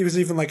voiced it, he was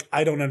even like,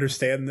 I don't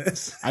understand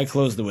this. I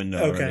closed the window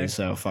already,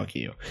 so fuck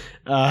you.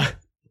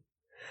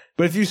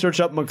 But if you search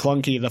up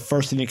McClunky, the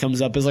first thing that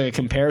comes up is like a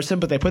comparison,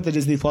 but they put the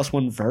Disney Plus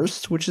one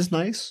first, which is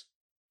nice.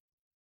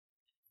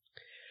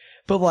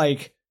 But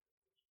like,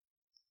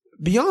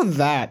 beyond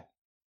that,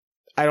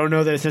 I don't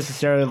know that it's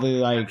necessarily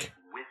like,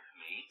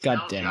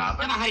 God damn it.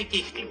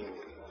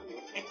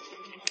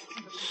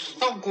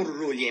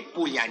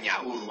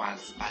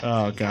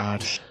 Oh,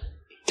 God.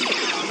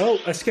 Oh,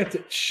 I skipped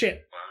it.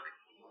 Shit.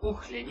 I'm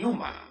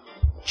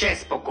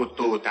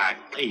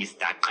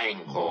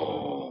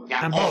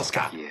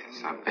Oscar.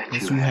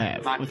 Yes, you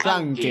have.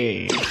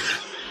 McClunky.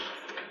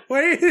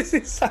 Why is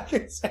it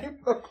fucking say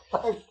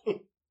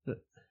McClunky?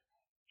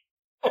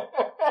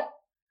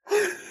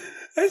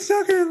 I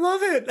fucking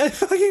love it. I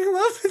fucking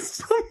love it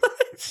so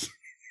much.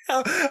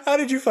 How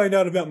did you find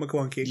out about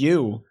McClunky?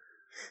 You.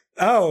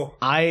 Oh.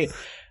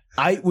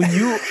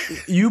 When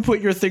you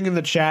put your thing in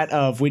the chat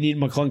of, we need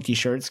McClunky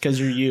shirts because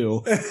you're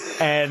you.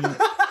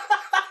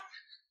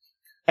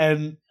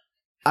 And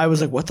I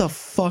was like, what the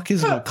fuck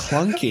is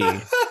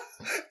McClunky?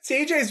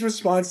 TJ's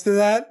response to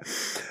that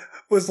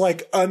was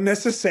like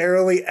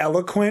unnecessarily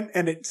eloquent,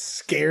 and it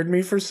scared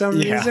me for some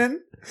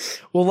reason.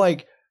 Well,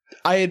 like,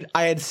 I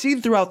had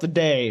seen throughout the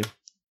day,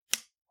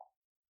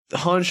 the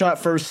Han Shot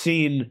first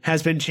scene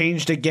has been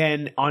changed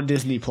again on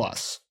Disney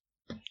Plus.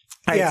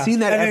 I had seen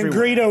that everywhere. And then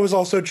Greedo was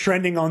also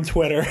trending on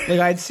Twitter. Like,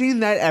 I'd seen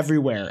that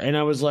everywhere, and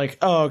I was like,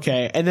 oh,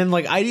 okay. And then,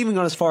 like, I'd even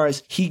gone as far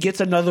as he gets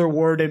another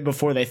word in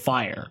before they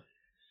fire.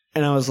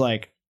 And I was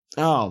like,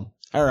 oh,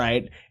 all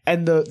right.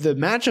 And the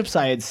matchups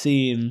I had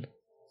seen,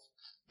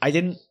 I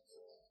didn't...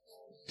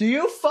 Do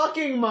you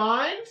fucking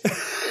mind?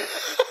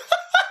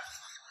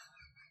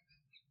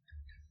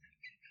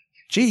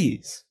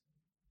 Jeez.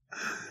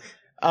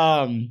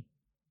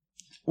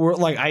 Were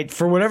like, I,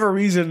 for whatever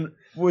reason,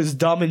 was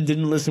dumb and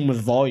didn't listen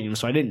with volume,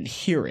 so I didn't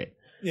hear it.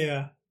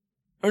 Yeah.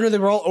 Or no, they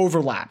were all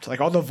overlapped.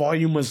 Like, all the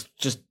volume was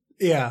just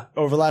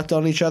overlapped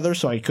on each other,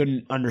 so I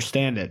couldn't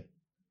understand it.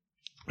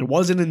 It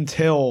wasn't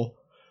until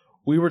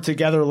we were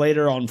together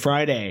later on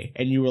Friday,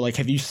 and you were like,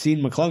 have you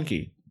seen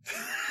McClunky?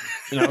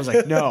 And I was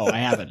like, no, I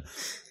haven't.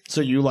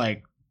 So you,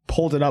 like,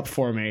 pulled it up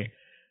for me.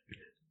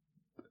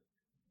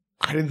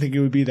 I didn't think it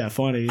would be that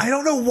funny. I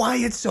don't know why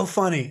it's so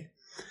funny.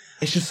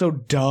 It's just so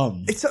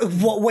dumb. It's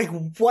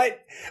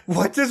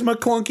what does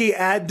McClunky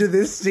add to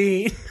this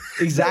scene?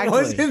 Exactly. That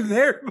wasn't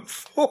there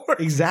before.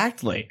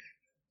 Exactly.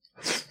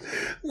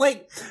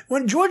 Like,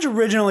 when George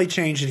originally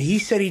changed it, he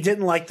said he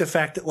didn't like the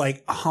fact that,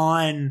 like,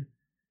 Han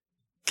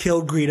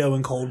killed Greedo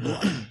in cold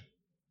blood.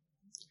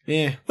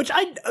 Yeah. Which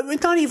I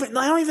don't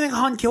even think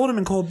Han killed him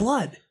in cold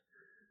blood.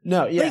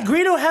 No, yeah. Like,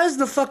 Greedo has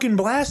the fucking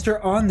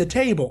blaster on the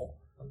table.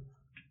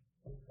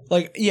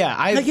 Like, yeah,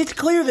 Like, it's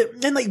clear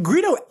that, and like,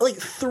 Greedo, like,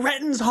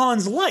 threatens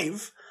Han's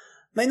life.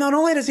 Like, not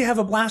only does he have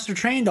a blaster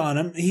trained on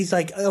him, he's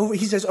like,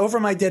 he says, over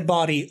my dead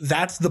body,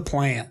 that's the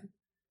plan.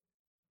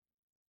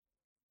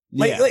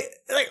 Like, yeah.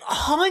 like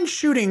Han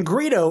shooting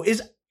Greedo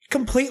is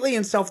completely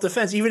in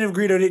self-defense, even if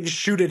Greedo didn't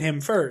shoot at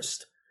him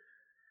first.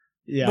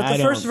 Yeah, But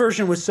the first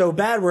version was so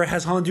bad where it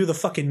has Han do the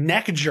fucking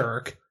neck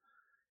jerk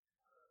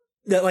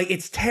that, like,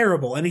 it's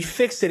terrible. And he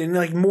fixed it, and,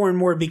 like, more and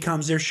more it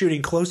becomes they're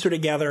shooting closer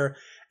together,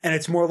 and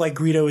it's more like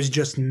Greedo is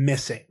just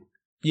missing.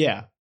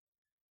 Yeah.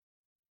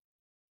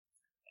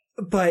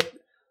 But,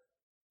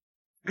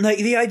 like,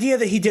 the idea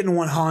that he didn't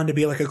want Han to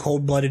be, like, a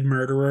cold-blooded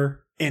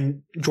murderer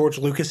in George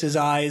Lucas's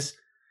eyes,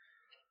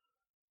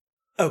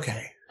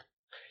 okay.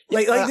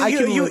 Like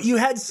you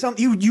had some,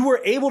 you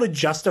were able to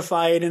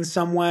justify it in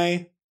some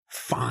way,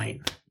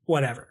 fine,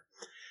 whatever.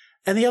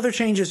 And the other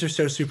changes are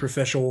so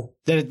superficial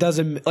that it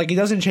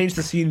doesn't change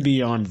the scene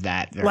beyond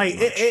that. Like,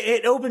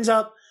 it opens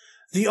up.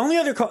 The only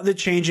other the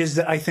changes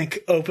that I think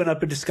open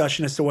up a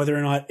discussion as to whether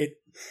or not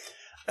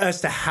as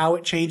to how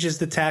it changes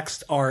the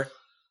text are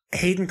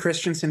Hayden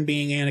Christensen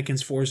being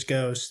Anakin's Force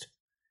ghost.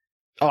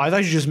 Oh, I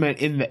thought you just meant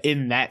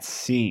in that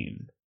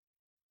scene.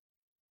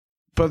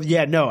 But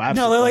yeah, no,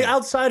 absolutely. No, like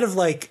outside of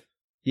like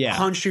yeah.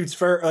 Han shoots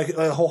first, like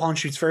the whole Han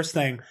shoots first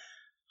thing.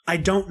 I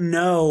don't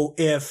know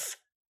if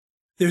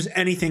there's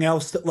anything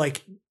else that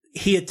like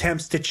he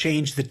attempts to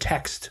change the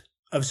text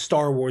of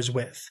Star Wars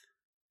with.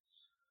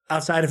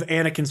 Outside of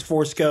Anakin's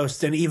Force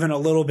ghost, and even a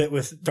little bit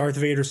with Darth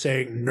Vader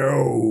saying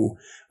no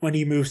when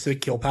he moves to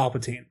kill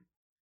Palpatine.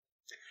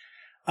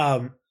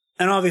 And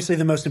obviously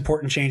the most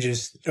important change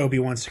is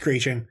Obi-Wan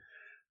screeching,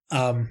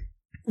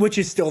 which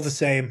is still the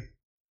same.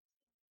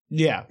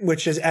 Yeah.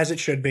 Which is as it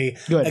should be.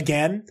 Good.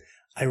 Again,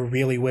 I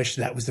really wish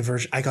that was the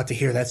version. I got to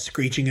hear that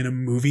screeching in a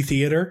movie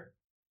theater.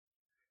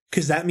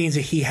 Because that means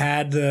that he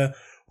had the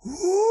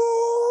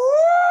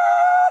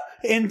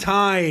in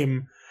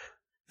time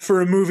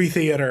for a movie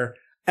theater.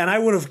 And I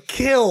would have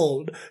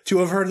killed to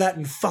have heard that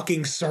in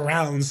fucking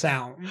surround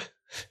sound.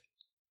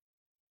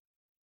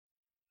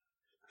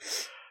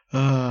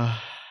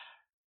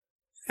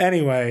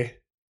 Anyway,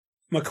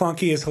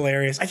 McClunky is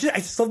hilarious. I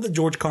just love that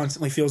George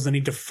constantly feels the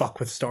need to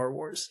fuck with Star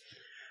Wars.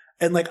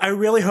 And like, I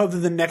really hope that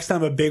the next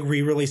time a big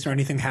re-release or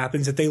anything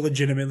happens, that they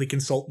legitimately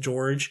consult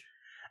George,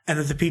 and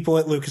that the people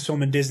at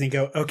Lucasfilm and Disney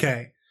go,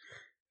 okay,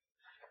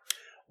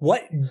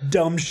 what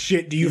dumb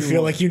shit do you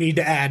feel like you need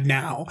to add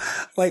now?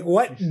 Like,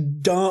 what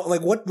dumb,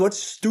 like, what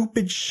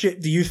stupid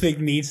shit do you think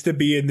needs to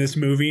be in this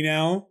movie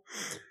now?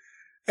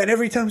 And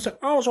every time it's like,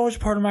 oh, it's always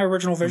part of my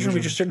original vision. We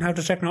just didn't have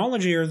the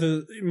technology or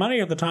the money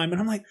at the time. And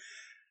I'm like,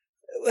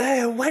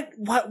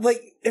 what,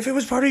 like, if it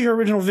was part of your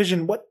original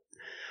vision,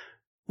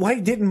 why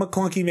didn't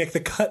McClunky make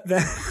the cut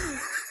then?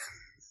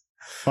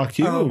 Fuck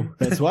you.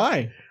 That's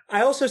why.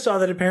 I also saw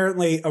that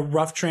apparently a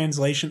rough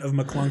translation of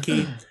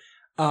McClunky,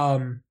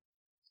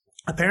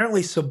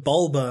 apparently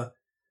Sebulba,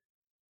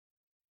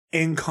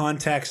 in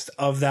context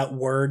of that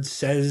word,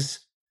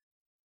 says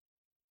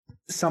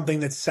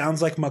something that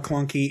sounds like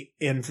McClunky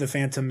in The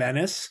Phantom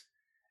Menace,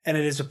 and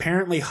it is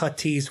apparently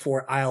Huttese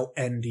for "I'll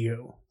end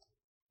you."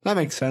 That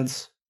makes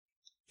sense.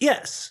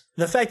 Yes,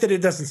 the fact that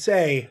it doesn't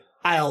say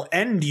 "I'll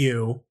end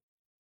you,"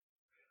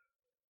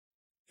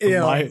 you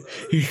know,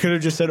 you could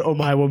have just said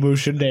 "Omae wa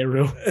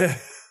Mushinderu."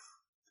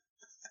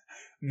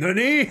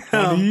 Nani?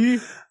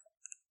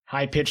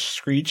 High pitched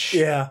screech.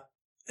 Yeah.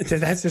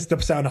 That's just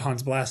the sound of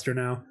Han's blaster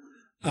now.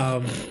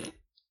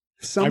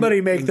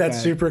 Somebody make that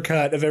super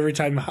cut of every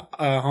time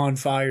Han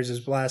fires his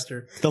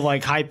blaster. The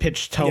like high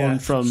pitched tone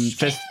from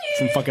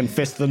fucking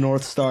Fist of the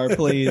North Star,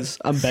 please.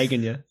 I'm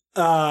begging you.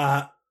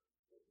 But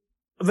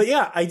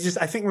yeah, I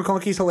think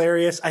McClunky's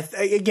hilarious.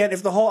 Again,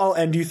 if the whole "I'll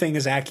end you" thing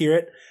is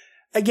accurate,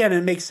 again,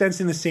 it makes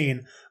sense in the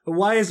scene. But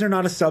why is there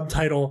not a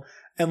subtitle?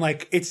 And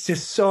like, it's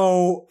just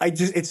so,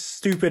 it's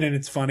stupid and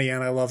it's funny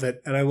and I love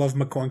it. And I love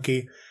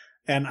McClunky.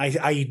 And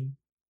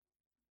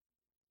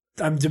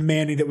I'm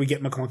demanding that we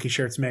get McClunky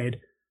shirts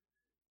made.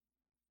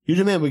 You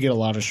demand we get a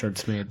lot of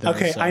shirts made, though.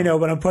 Okay, so. I know,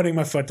 but I'm putting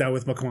my foot down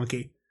with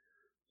McClunky.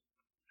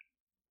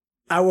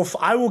 I will get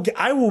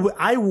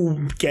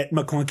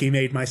McClunky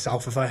made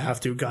myself if I have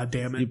to. God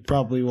damn it! You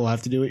probably will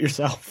have to do it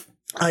yourself.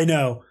 I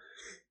know.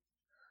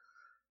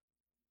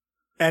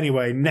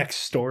 Anyway, next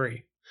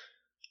story.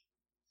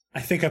 I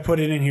think I put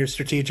it in here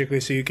strategically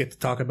so you get to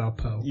talk about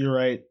Poe. You're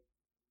right.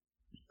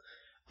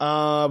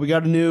 We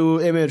got a new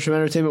image from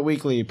Entertainment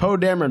Weekly. Poe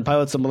Dameron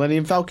pilots the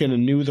Millennium Falcon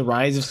and new The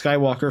Rise of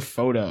Skywalker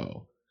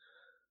photo.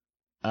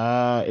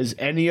 Is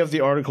any of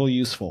the article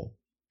useful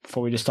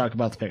before we just talk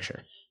about the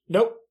picture?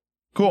 Nope.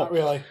 Cool. Not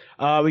really.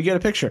 We get a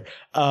picture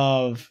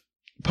of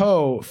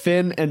Poe,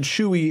 Finn, and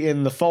Chewie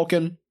in the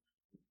Falcon.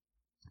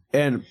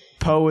 And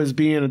Poe is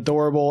being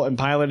adorable and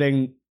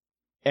piloting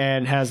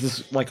and has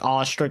this like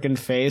awe-stricken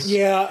face.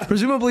 Yeah.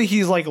 Presumably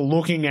he's like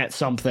looking at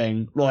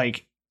something,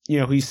 like,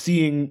 he's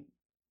seeing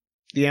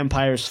the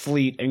Empire's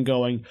fleet and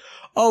going,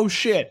 oh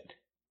shit,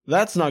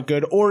 that's not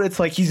good. Or it's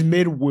like he's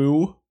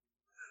mid-woo,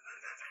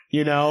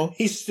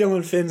 He's still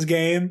in Finn's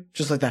game.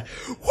 just like that.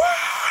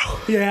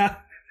 Wow! Yeah.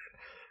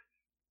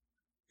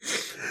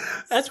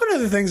 That's one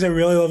of the things I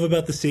really love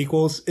about the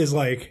sequels is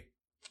like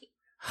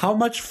how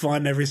much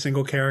fun every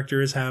single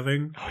character is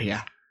having. Oh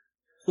yeah.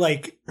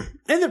 Like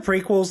in the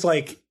prequels,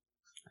 like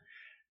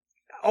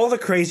all the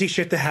crazy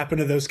shit that happened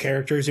to those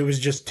characters, it was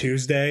just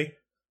Tuesday.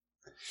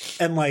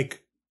 And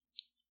like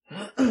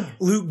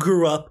Luke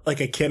grew up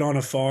like a kid on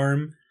a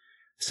farm.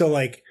 So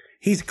like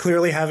he's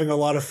clearly having a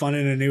lot of fun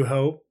in A New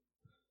Hope,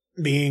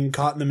 being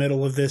caught in the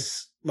middle of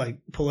this like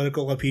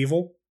political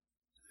upheaval.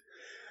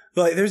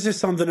 But like there's just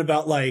something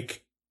about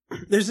like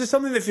there's just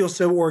something that feels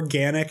so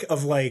organic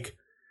of like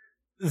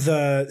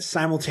the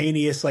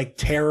simultaneous like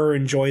terror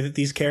and joy that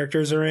these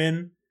characters are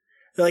in.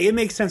 Like it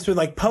makes sense for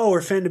like Poe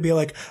or Finn to be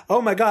like,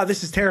 oh my god,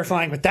 this is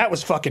terrifying, but that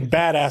was fucking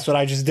badass what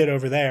I just did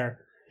over there.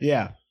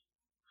 Yeah.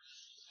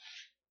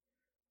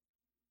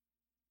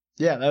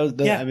 Yeah,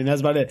 I mean,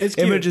 that's about it. It's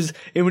cute.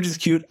 Image is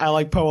cute. I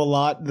like Poe a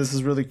lot. This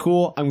is really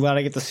cool. I'm glad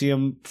I get to see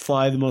him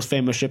fly the most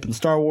famous ship in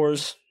Star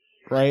Wars,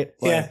 right?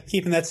 Yeah,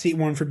 keeping that seat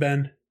warm for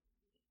Ben.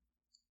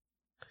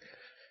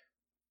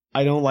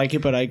 I don't like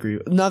it, but I agree.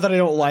 Not that I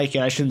don't like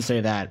it. I shouldn't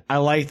say that. I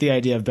like the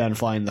idea of Ben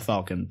flying the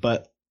Falcon,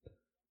 but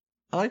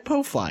I like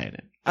Poe flying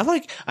it.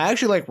 I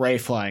actually like Rey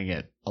flying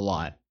it a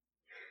lot.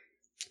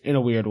 In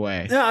a weird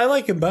way. Yeah, I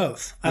like them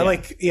both.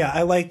 Yeah.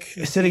 I like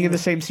sitting in the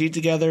same seat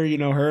together,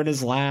 her in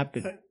his lap.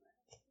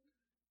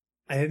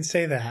 I didn't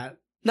say that.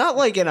 Not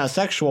like in a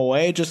sexual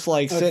way, just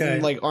like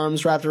sitting like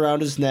arms wrapped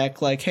around his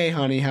neck, like, hey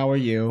honey, how are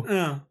you?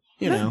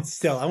 Oh.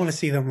 Still, I want to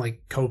see them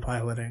like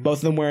co-piloting. Both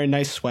of them wearing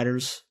nice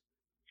sweaters.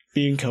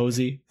 Being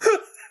cozy.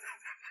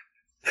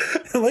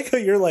 I like how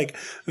you're like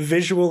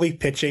visually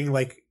pitching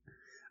like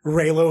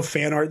Reylo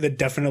fan art that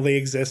definitely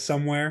exists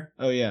somewhere.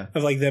 Oh yeah.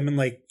 Of like them in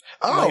like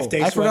Life Day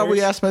sweaters. Forgot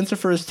we asked Spencer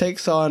for his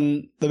takes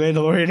on the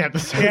Mandalorian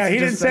episode. Yeah, he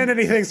didn't send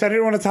anything, so I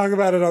didn't want to talk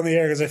about it on the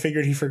air because I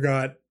figured he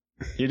forgot.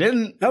 You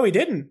didn't? No, he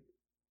didn't.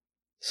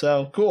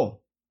 So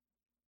cool.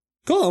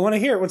 Cool, I want to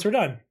hear it once we're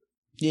done.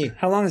 Yeah.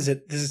 How long is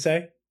it? Does it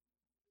say?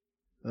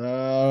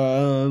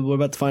 We're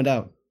about to find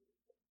out.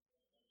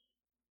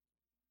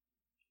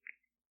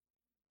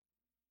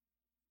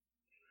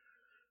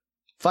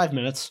 5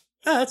 minutes.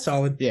 Oh, that's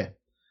solid. Yeah.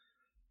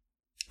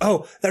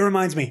 Oh, that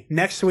reminds me.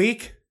 Next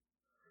week,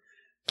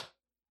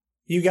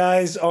 you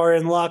guys are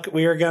in luck.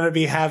 We are going to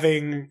be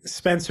having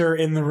Spencer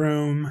in the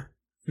room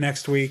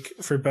next week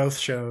for both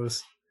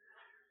shows.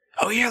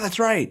 Oh, yeah, that's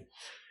right.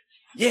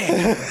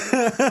 Yeah.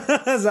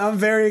 So I'm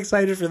very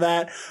excited for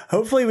that.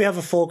 Hopefully we have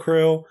a full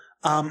crew.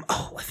 I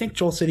think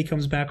Joel City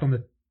comes back on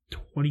the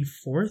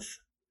 24th.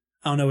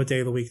 I don't know what day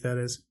of the week that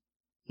is.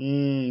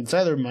 It's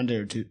either Monday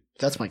or Tuesday.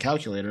 That's my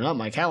calculator, not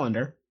my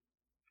calendar.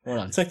 Hold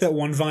on. It's like that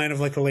one vine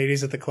of like the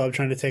ladies at the club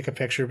trying to take a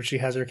picture, but she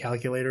has her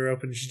calculator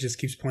open and she just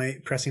keeps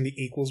pressing the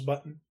equals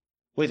button.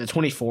 Wait, the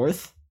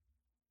 24th?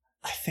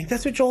 I think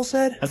that's what Joel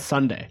said. That's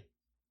Sunday.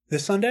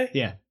 This Sunday?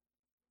 Yeah.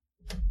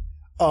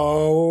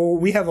 Oh,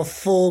 we have a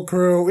full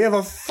crew. We have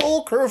a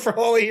full crew for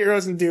Holy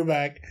Heroes and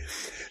Dewback.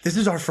 This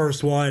is our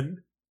first one.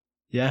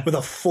 Yeah. With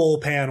a full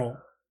panel.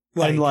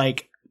 And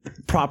like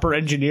proper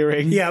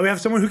engineering. Yeah, we have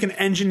someone who can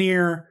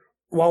engineer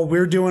while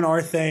we're doing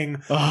our thing.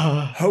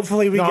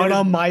 Hopefully we not get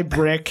on my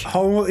brick.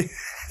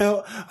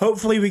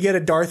 Hopefully we get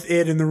a Darth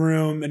Id in the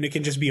room and it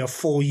can just be a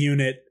full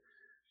unit.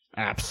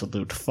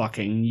 Absolute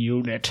fucking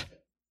unit.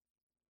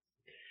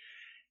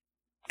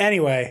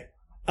 Anyway,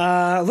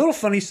 a little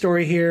funny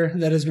story here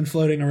that has been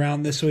floating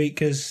around this week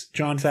because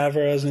Jon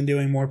Favreau has been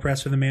doing more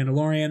press for The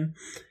Mandalorian.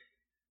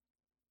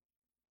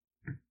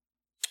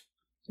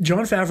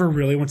 Jon Favreau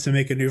really wants to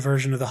make a new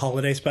version of the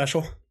holiday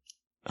special.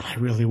 I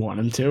really want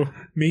him to.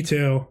 Me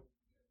too.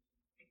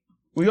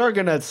 We are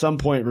going to at some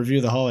point review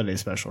the holiday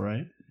special,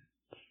 right?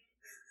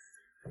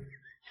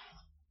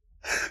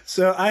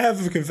 So I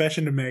have a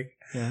confession to make.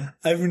 Yeah.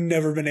 I've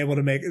never been able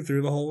to make it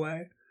through the whole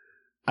way.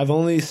 I've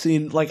only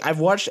seen, like, I've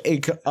watched I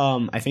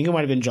think it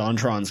might have been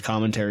JonTron's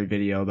commentary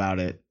video about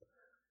it.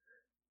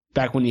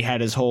 Back when he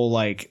had his whole,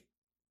 like,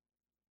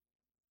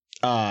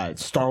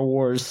 Star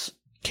Wars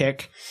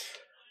kick.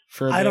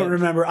 I don't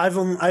remember.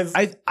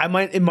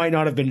 It might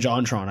not have been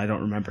JonTron. I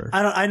don't remember.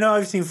 I know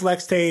I've seen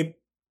Flex Tape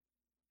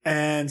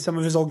and some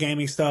of his old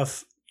gaming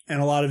stuff and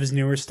a lot of his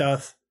newer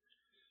stuff.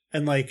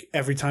 And like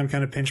every time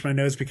kind of pinch my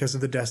nose because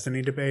of the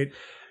Destiny debate.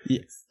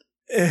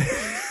 Yeah.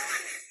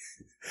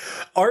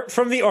 Art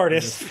from the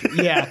artist.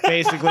 Yeah,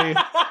 basically.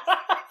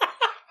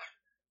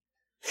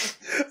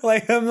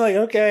 Like I'm like,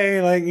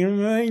 okay, like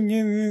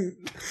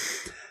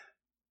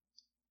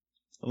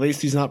at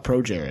least he's not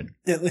pro Jared.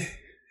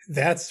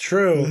 That's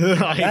true.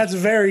 That's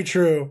very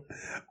true.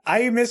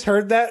 I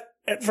misheard that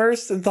at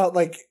first and thought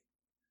like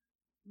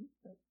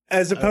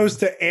as opposed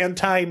to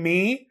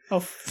anti-me.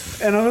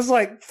 And I was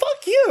like,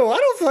 fuck you. I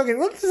don't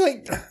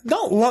fucking,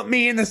 don't lump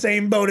me in the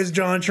same boat as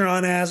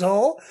JonTron,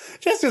 asshole.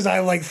 Just as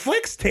I like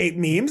flex tape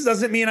memes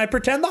doesn't mean I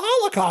pretend the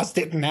Holocaust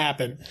didn't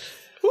happen.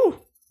 Whew.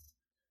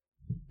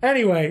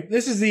 Anyway,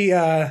 this is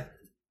the,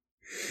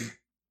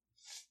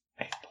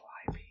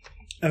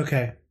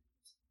 okay.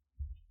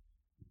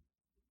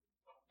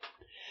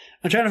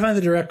 I'm trying to find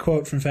the direct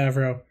quote from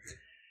Favreau.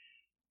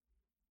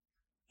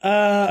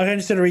 I'm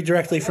just going to read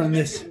directly from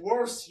this.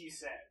 Worse, he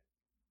said.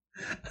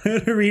 I'm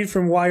going to read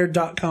from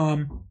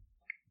Wired.com.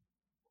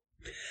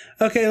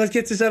 Okay, let's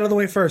get this out of the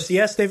way first.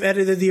 Yes, they've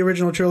edited the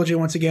original trilogy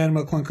once again,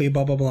 but clunky,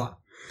 blah, blah, blah.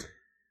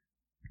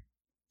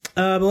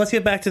 But let's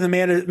get back to the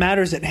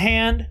matters at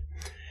hand.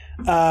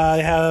 They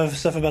have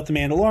stuff about The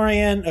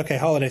Mandalorian. Okay,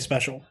 holiday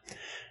special.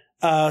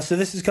 So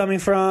this is coming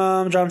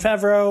from Jon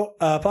Favreau.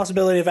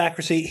 Possibility of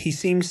accuracy. He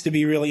seems to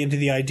be really into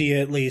the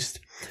idea, at least.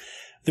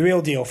 The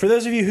real deal. For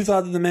those of you who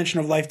thought that the mention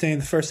of Life Day in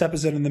the first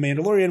episode of The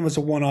Mandalorian was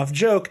a one-off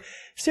joke,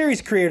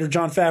 series creator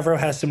Jon Favreau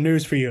has some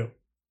news for you.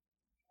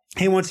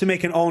 He wants to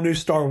make an all-new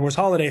Star Wars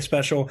holiday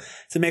special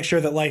to make sure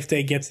that Life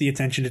Day gets the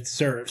attention it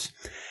deserves.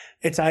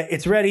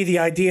 It's ready. The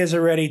ideas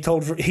are ready.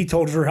 He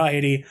told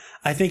Variety.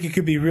 I think it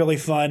could be really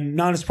fun.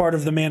 Not as part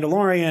of The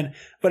Mandalorian,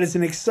 but it's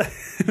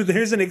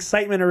there's an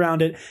excitement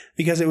around it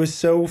because it was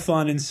so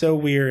fun and so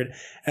weird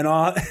and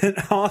often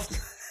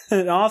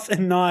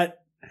not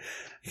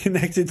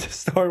connected to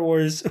Star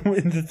Wars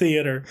in the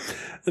theater.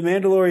 The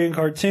Mandalorian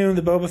cartoon,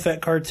 the Boba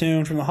Fett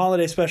cartoon from the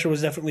holiday special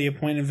was definitely a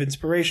point of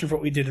inspiration for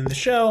what we did in the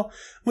show,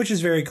 which is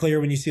very clear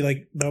when you see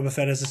like Boba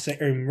Fett as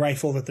a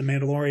rifle that the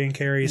Mandalorian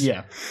carries.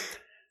 Yeah.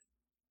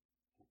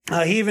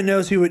 He even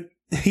knows who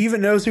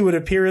would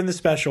appear in the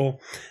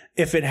special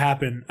if it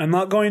happened. I'm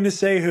not going to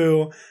say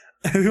who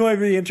I'm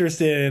really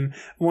interested in.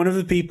 One of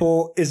the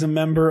people is a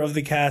member of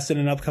the cast in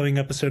an upcoming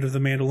episode of The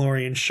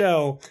Mandalorian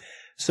show.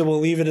 So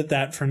we'll leave it at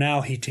that for now,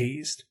 he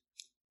teased.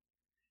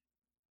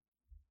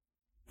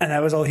 And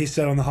that was all he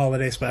said on the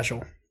holiday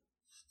special.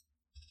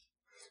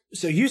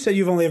 So you said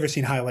you've only ever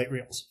seen highlight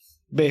reels.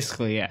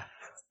 Basically, yeah.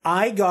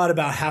 I got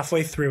about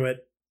halfway through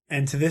it,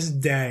 and to this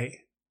day,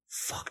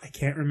 I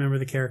can't remember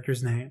the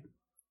character's name.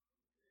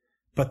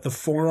 But the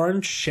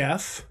four-armed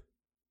chef.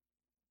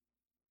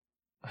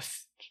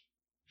 It's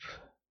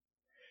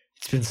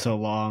been so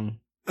long.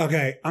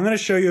 Okay, I'm going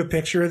to show you a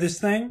picture of this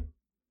thing.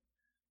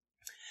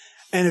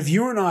 And if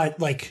you are not,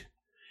 like,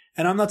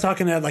 and I'm not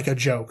talking at like a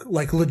joke,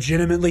 like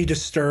legitimately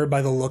disturbed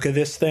by the look of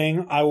this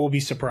thing, I will be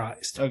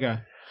surprised. Okay.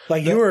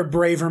 Like, you are a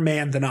braver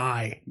man than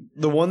I.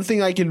 The one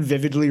thing I can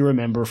vividly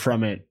remember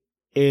from it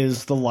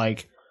is the,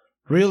 like,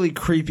 really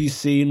creepy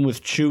scene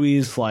with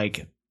Chewie's,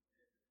 like,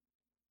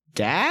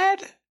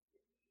 dad?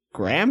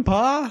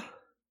 Grandpa?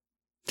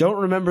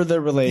 Don't remember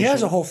their relation. He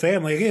has a whole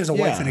family. He has a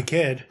wife Yeah. and a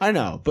kid. I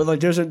know, but, like,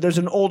 there's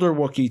an older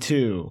Wookiee,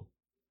 too.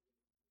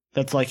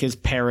 That's, like, his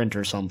parent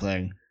or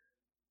something.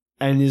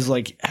 And he's,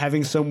 like,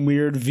 having some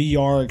weird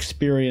VR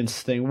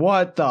experience thing.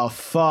 What the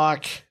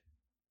fuck?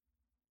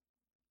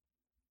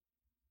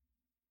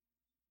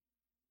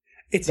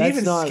 It's That's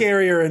even not-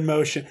 scarier in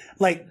motion.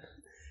 Like,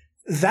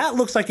 that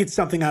looks like it's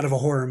something out of a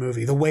horror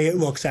movie, the way it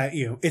looks at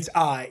you. Its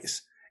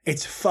eyes.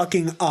 Its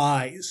fucking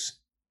eyes.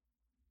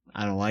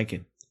 I don't like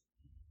it.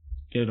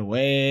 Get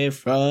away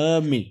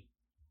from me.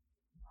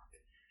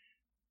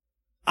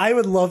 I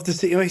would love to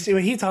see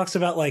when he talks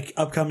about, like,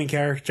 upcoming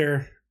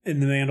character in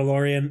The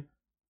Mandalorian.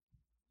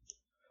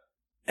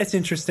 It's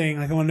interesting.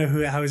 Like, I want to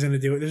know how he's going to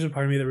do it. There's a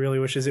part of me that really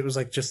wishes it was,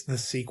 like, just the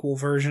sequel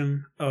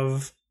version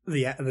of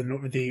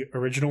the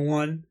original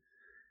one.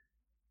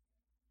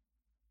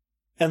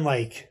 And,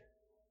 like,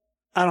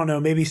 I don't know,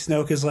 maybe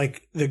Snoke is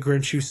like the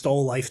Grinch who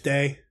stole Life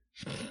Day.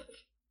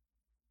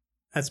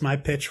 That's my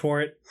pitch for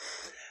it.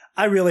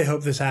 I really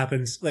hope this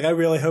happens. Like, I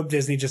really hope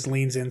Disney just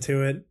leans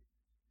into it.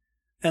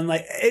 And,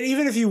 like, and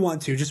even if you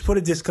want to, just put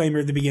a disclaimer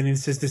at the beginning that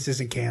says this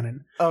isn't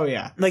canon. Oh,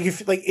 yeah. Like,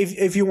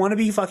 if you want to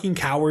be fucking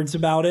cowards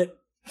about it,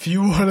 If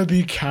you want to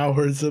be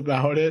cowards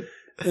about it,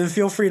 then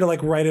feel free to,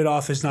 like, write it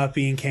off as not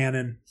being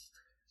canon.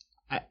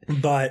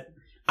 But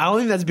I don't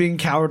think that's being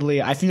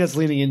cowardly. I think that's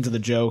leaning into the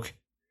joke.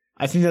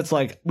 I think that's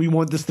like, we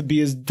want this to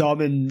be as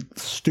dumb and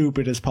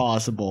stupid as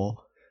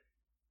possible.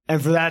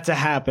 And for that to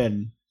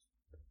happen,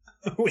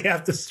 we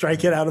have to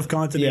strike it out of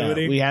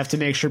continuity. yeah, we have to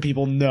make sure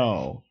people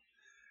know.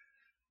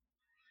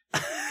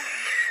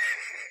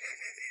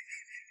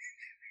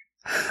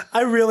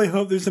 I really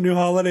hope there's a new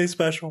holiday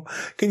special.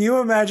 Can you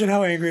imagine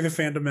how angry the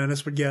Phantom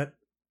Menace would get?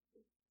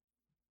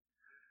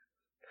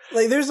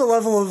 Like, there's a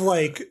level of,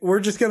 like, we're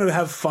just going to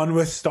have fun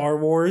with Star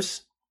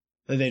Wars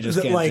That they just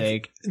that, can't like,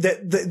 take.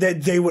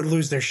 that they would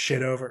lose their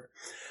shit over.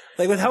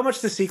 Like, with how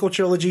much the sequel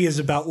trilogy is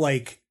about,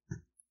 like,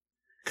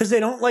 because they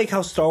don't like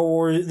how Star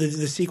Wars,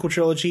 the sequel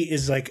trilogy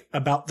is, like,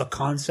 about the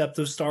concept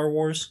of Star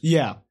Wars.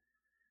 Yeah.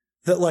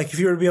 That, like, if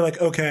you were to be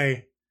like,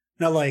 okay,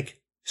 now, like,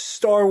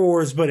 Star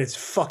Wars, but it's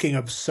fucking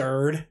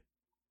absurd,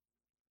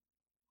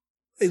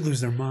 they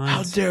lose their How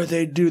minds. dare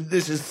they do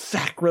this? Is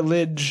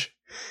sacrilege.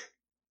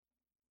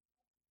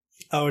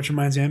 Oh, which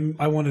reminds me,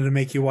 I wanted to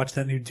make you watch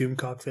that new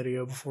Doomcock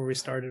video before we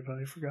started, but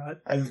I forgot.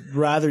 I'd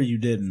rather you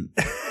didn't.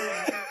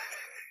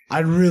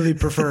 I'd really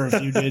prefer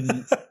if you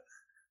didn't.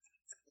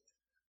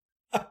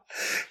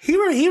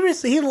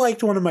 He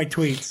liked one of my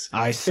tweets.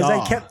 I saw. Because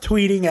I kept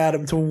tweeting at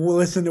him to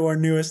listen to our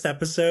newest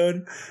episode,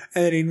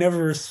 and then he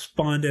never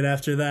responded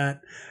after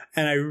that.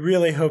 And I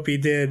really hope he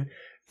did,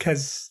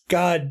 because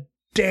god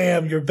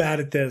damn, you're bad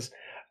at this.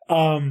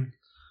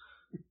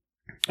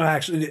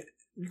 Actually,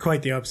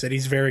 quite the opposite.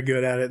 He's very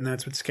good at it, and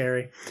that's what's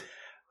scary.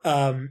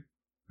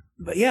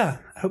 But yeah,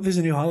 I hope there's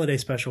a new holiday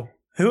special.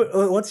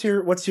 What's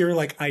your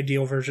like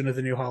ideal version of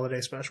the new holiday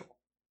special?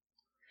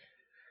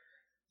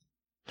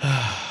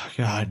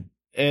 God,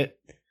 it's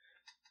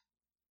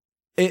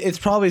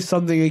probably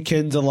something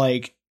akin to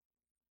like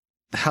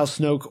how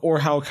Snoke or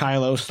how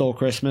Kylo stole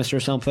Christmas or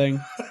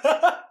something.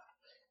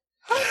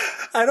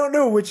 I don't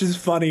know which is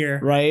funnier,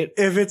 right?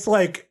 If it's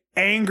like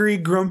angry,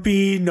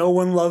 grumpy, no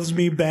one loves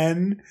me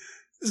Ben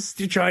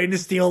trying to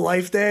steal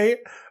Life Day,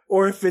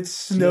 or if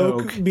it's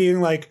Snoke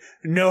being like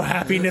no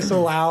happiness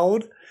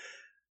allowed.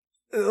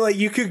 Like,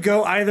 you could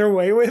go either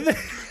way with it.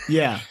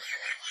 Yeah.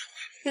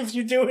 If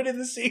you do it in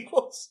the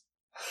sequels.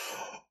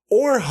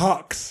 Or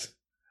Hux.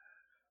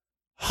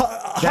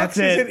 Hux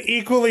is an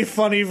equally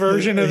funny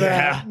version of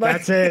that.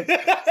 That's it.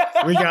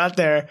 We got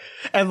there.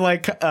 And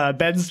like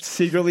Ben's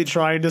secretly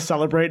trying to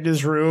celebrate in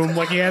his room.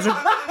 Like he has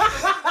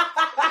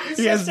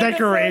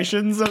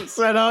decorations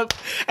set up.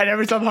 And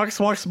every time Hux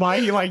walks by,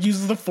 he like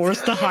uses the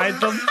Force to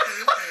hide them.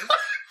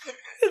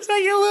 It's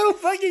like a little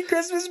fucking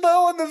Christmas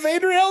bow on the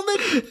Vader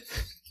helmet.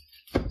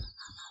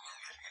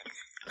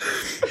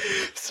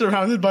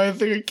 Surrounded by a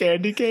thing of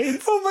candy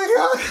canes. Oh my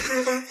god.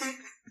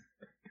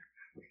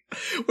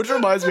 Which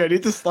reminds me, I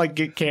need to like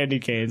get candy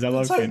canes. I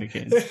love candy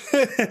canes.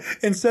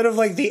 Instead of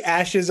like the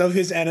ashes of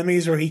his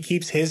enemies where he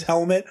keeps his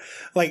helmet,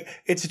 like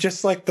it's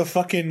just like the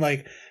fucking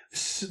like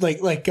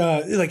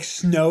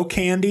snow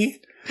candy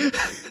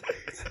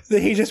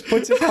that he just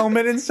puts his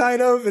helmet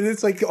inside of, and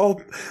it's like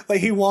all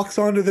like he walks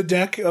onto the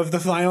deck of the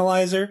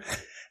finalizer,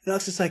 and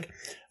it's just like,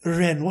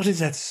 Ren, what is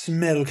that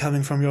smell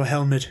coming from your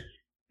helmet?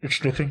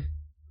 It's nothing.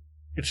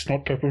 It's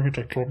not peppermint,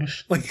 I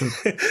promise. Like,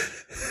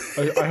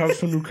 I have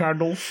some new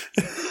candles.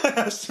 I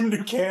have some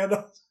new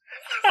candles.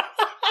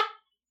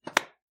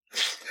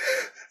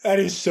 That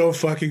is so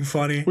fucking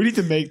funny. We need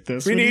to make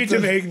this. We need to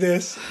make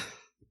this.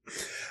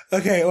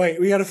 Okay,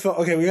 wait. We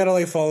gotta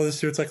like follow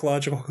this to its like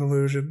logical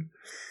conclusion.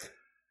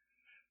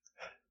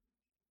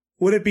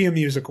 Would it be a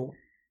musical?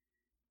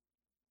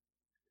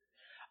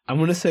 I'm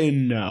gonna say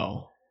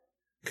no.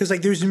 Because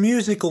like there's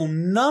musical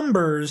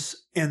numbers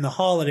in the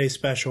holiday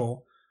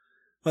special.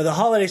 But the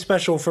holiday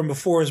special from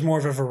before is more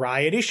of a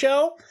variety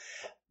show.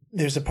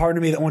 There's a part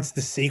of me that wants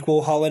the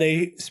sequel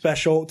holiday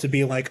special to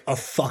be like a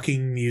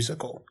fucking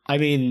musical. I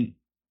mean,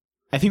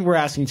 I think we're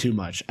asking too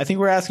much. I think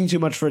we're asking too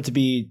much for it to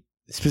be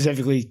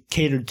specifically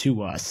catered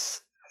to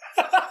us.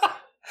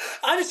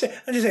 I'm just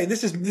saying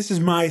this is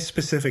my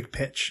specific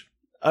pitch.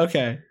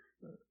 Okay.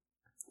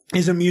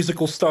 Is a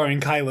musical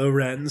starring Kylo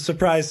Ren.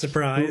 Surprise,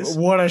 surprise.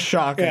 What a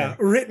shocker. Yeah.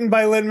 Written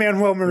by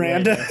Lin-Manuel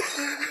Miranda.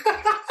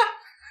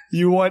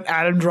 You want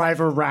Adam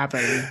Driver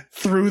rapping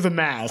through the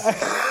mask.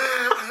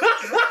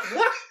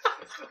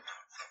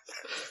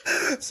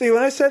 See,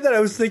 when I said that, I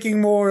was thinking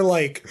more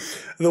like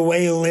the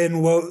way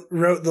Lin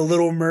wrote the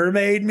Little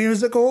Mermaid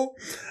musical.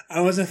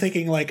 I wasn't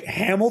thinking like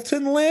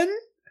Hamilton Lin.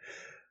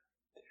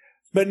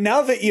 But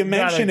now that you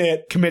mention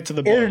it, commit to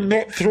the ball. I'm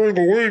not throwing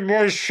away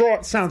my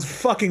shot. Sounds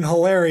fucking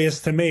hilarious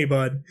to me,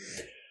 bud.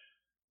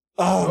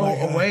 Oh, my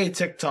God. Away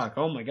TikTok.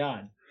 Oh my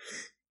God.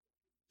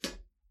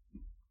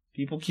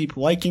 People keep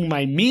liking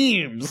my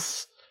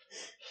memes.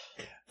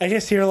 I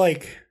just hear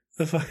like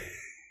the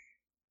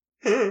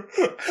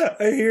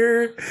I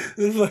hear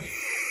the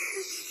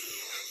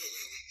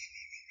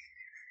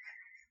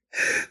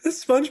the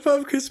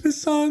SpongeBob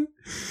Christmas song.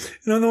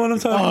 You know the one I'm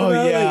talking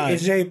about? Yeah. Like,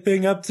 it's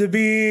shaping up to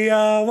be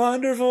a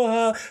wonderful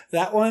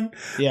that one?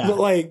 Yeah. But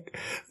like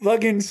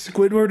fucking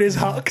Squidward is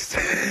Hux.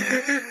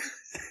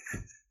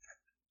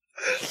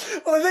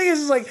 Well, the thing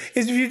is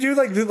if you do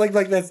like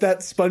that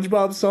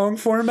SpongeBob song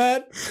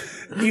format,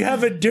 you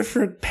have a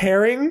different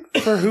pairing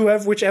for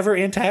whichever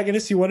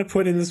antagonist you want to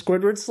put in the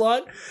Squidward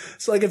slot.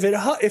 So like if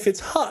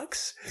it's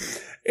Hux,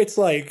 it's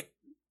like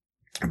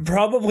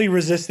probably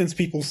Resistance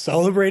people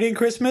celebrating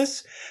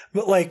Christmas,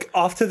 but like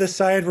off to the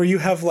side where you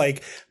have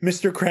like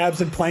Mr. Krabs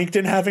and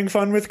Plankton having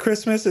fun with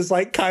Christmas is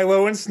like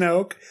Kylo and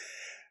Snoke.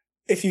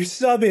 If you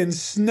sub in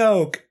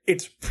Snoke,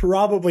 it's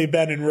probably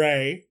Ben and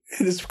Ray.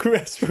 It's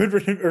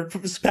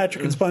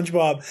Patrick and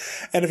SpongeBob.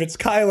 And if it's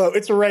Kylo,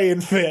 it's Ray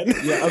and Finn.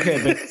 Yeah,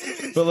 okay,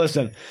 but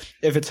listen,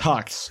 if it's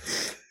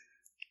Hux,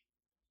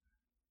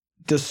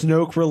 does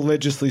Snoke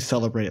religiously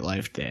celebrate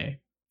Life Day?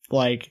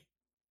 Like,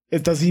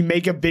 does he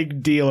make a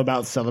big deal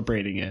about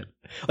celebrating it?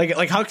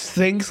 Like Hux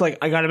thinks, like,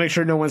 I gotta make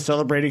sure no one's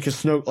celebrating because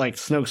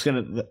Snoke's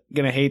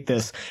gonna hate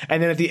this.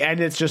 And then at the end,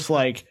 it's just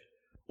like,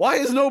 why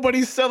is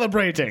nobody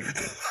celebrating?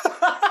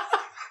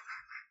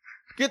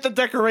 Get the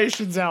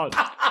decorations out.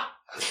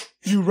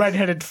 You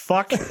redheaded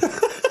fuck.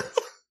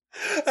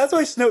 That's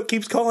why Snoke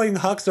keeps calling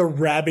Hux a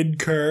rabid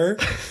cur.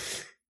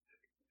 So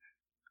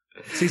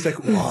he's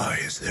like, why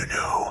is there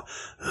no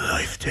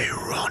Life Day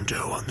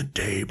Rondo on the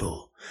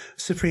table?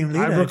 Supreme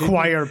Leader, I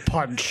require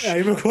punch. I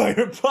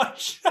require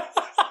punch.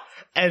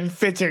 And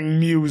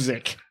fitting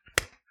music.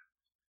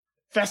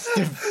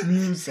 Festive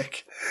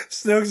music.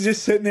 Snoke's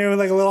just sitting there with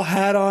like a little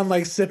hat on,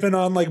 like sipping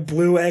on like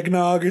blue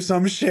eggnog or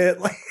some shit.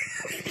 Like,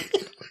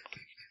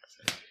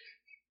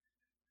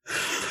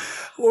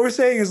 what we're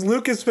saying is,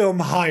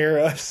 Lucasfilm, hire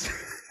us.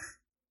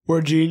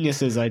 We're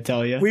geniuses, I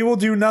tell you. We will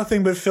do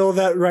nothing but fill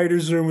that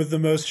writer's room with the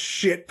most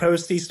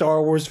shit-posty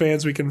Star Wars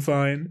fans we can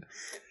find.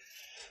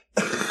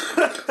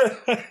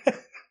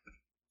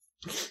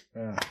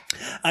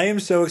 I am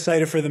so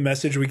excited for the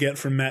message we get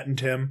from Matt and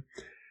Tim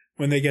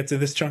when they get to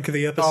this chunk of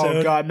the episode.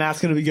 Oh, God,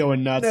 Matt's going to be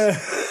going nuts.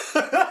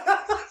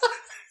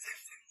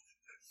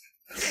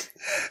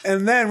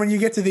 And then when you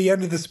get to the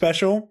end of the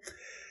special,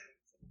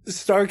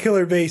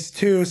 Starkiller Base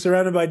 2,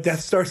 surrounded by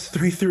Death Stars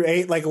 3 through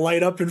 8, like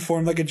light up and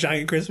form like a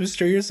giant Christmas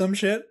tree or some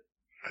shit.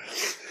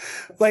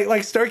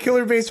 Like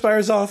Starkiller Base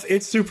fires off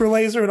its super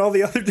laser and all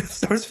the other Death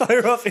Stars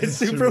fire off its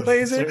super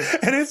laser,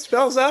 and it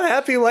spells out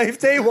Happy Life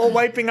Day while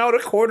wiping out a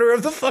quarter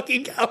of the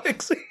fucking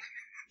galaxy.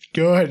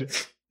 Good.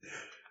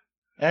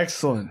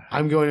 Excellent.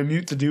 I'm going to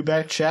mute the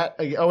Do-Back chat.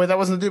 Oh, wait, that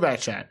wasn't the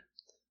Do-Back chat.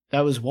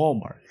 That was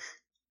Walmart.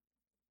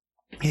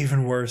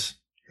 Even worse.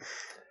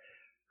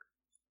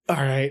 All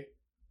right.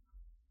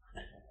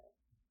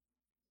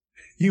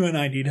 You and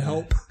I need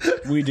help.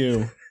 We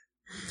do.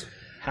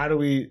 How do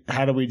we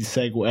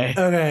segue?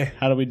 Okay.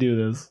 How do we do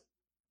this?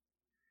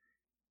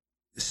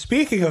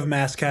 Speaking of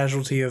mass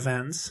casualty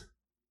events,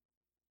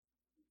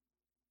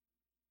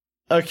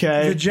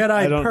 Okay. the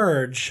Jedi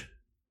Purge.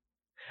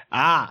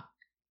 Ah,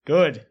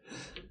 good.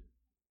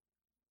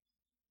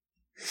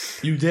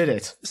 You did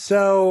it.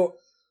 So,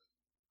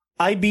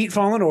 I beat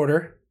Fallen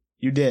Order,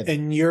 You did.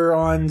 and you're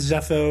on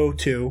Zepho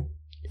 2.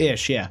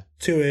 Ish, yeah.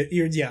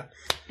 Yeah.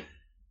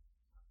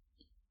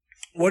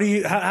 What do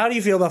you? How do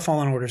you feel about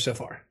Fallen Order so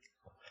far?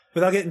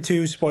 Without getting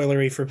too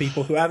spoilery for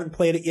people who haven't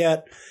played it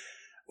yet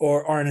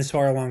or aren't as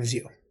far along as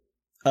you.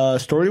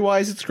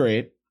 Story-wise, it's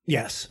great.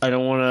 Yes. I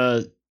don't want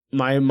to...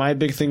 My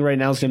big thing right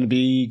now is going to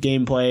be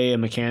gameplay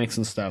and mechanics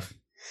and stuff.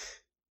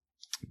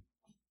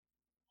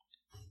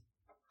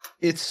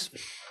 It's...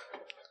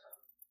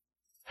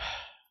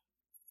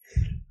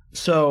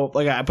 So,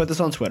 like, I put this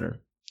on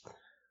Twitter.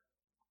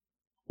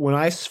 When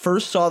I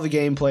first saw the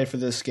gameplay for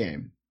this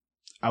game,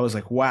 I was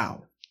like,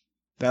 wow,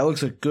 that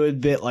looks a good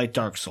bit like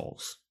Dark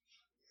Souls.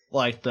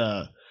 Like,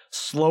 the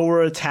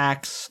slower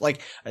attacks,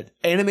 like,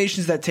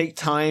 animations that take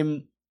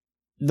time,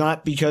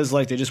 not because,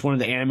 like, they just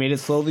wanted to animate it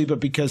slowly, but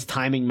because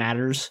timing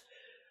matters.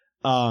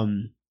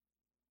 Dodging,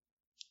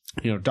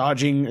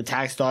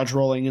 attacks, dodge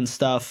rolling and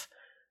stuff.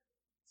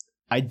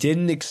 I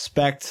didn't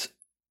expect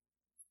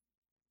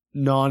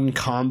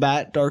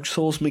non-combat Dark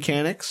Souls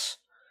mechanics.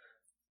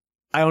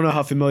 I don't know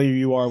how familiar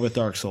you are with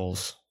Dark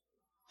Souls.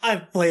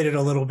 I've played it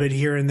a little bit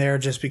here and there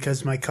just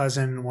because my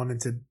cousin wanted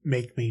to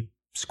make me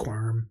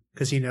squirm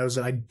because he knows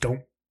that I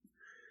don't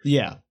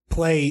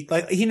play.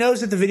 Like, he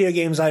knows that the video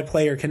games I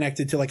play are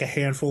connected to like a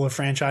handful of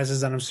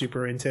franchises that I'm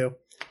super into.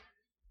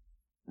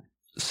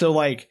 So,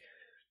 like,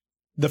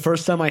 the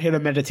first time I hit a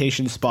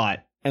meditation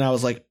spot and I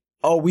was like,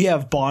 oh, we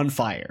have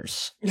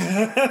bonfires.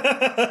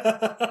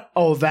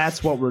 Oh,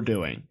 that's what we're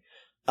doing.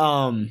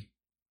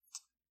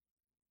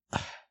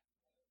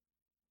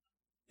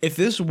 If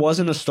this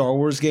wasn't a Star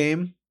Wars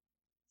game,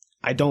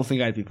 I don't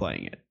think I'd be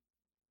playing it.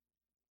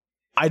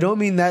 I don't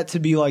mean that to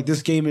be like,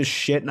 this game is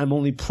shit and I'm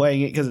only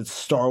playing it because it's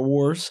Star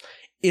Wars.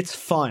 It's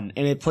fun,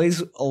 and it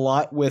plays a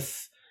lot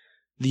with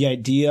the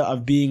idea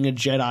of being a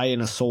Jedi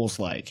in a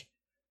Souls-like.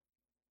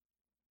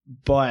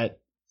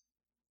 But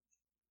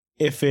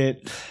if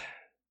it's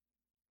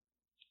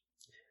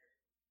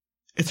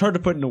hard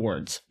to put into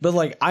words, but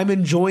like, I'm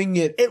enjoying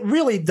it. It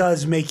really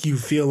does make you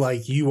feel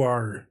like you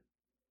are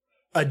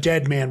a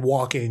dead man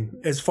walking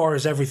as far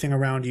as everything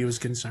around you is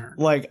concerned.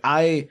 Like,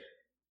 I've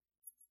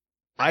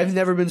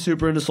never been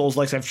super into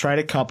Souls-likes. I've tried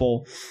a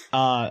couple.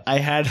 I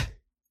had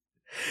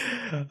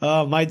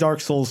my Dark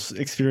Souls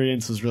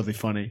experience was really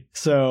funny.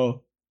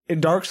 So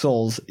in Dark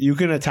Souls, you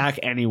can attack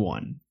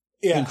anyone,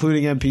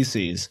 including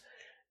NPCs.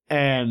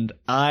 And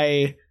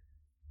I,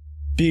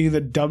 being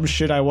the dumb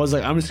shit I was,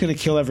 like, I'm just gonna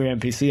kill every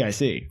NPC I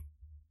see.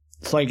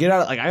 So I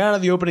got out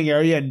of the opening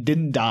area and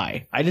didn't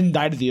die. I didn't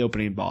die to the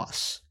opening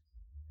boss,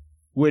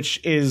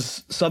 which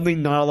is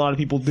something not a lot of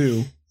people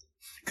do.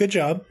 Good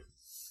job.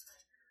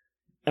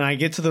 And I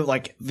get to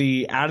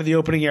the out of the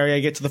opening area,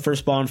 I get to the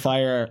first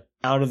bonfire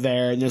out of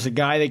there, and there's a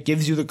guy that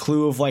gives you the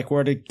clue of like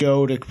where to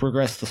go to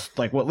progress the,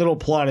 like, what little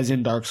plot is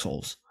in Dark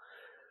Souls.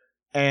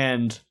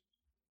 And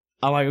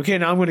I'm like, okay,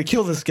 now I'm going to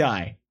kill this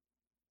guy.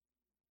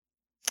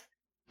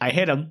 I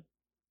hit him.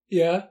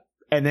 Yeah.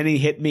 And then he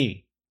hit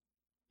me.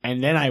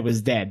 And then I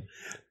was dead.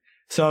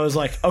 So I was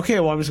like, okay,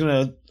 well, I'm just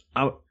going to...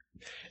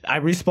 I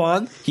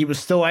respawned. He was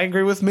still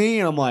angry with me,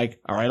 and I'm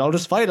like, all right, I'll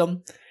just fight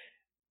him.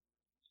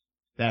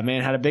 That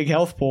man had a big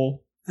health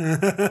pool.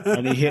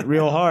 And he hit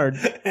real hard.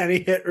 And he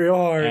hit real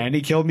hard. And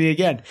he killed me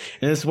again.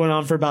 And this went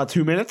on for about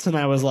 2 minutes, and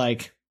I was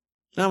like,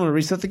 I'm going to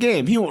reset the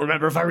game. He won't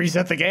remember if I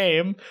reset the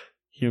game.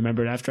 He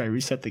remembered after I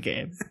reset the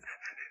game.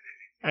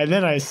 And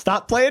then I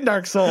stopped playing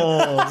Dark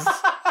Souls.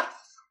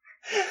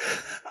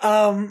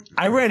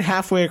 I ran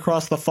halfway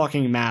across the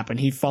fucking map, and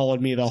he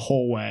followed me the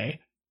whole way.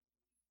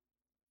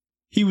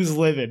 He was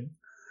livid.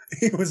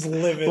 He was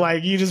livid.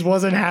 Like, he just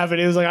wasn't having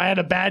it. He was like, I had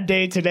a bad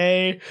day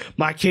today.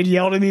 My kid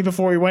yelled at me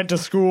before he went to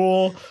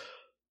school.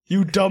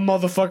 You dumb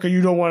motherfucker,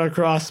 you don't want to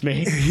cross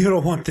me. You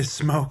don't want this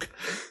smoke.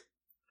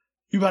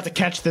 You about to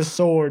catch this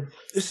sword.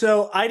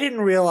 So I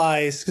didn't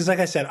realize, because like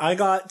I said, I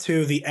got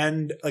to the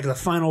end, like the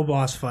final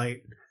boss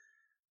fight.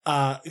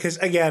 Because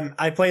again,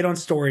 I played on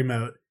story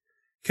mode.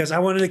 Because I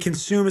wanted to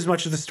consume as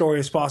much of the story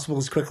as possible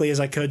as quickly as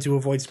I could to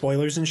avoid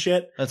spoilers and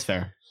shit. That's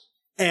fair.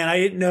 And I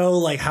didn't know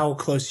like how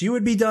close you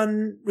would be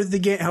done with the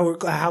game,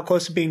 how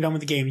close to being done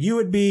with the game you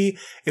would be,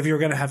 if you were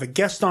going to have a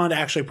guest on to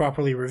actually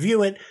properly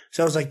review it.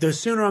 So I was like, the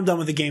sooner I'm done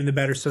with the game, the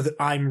better, so that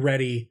I'm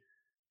ready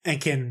and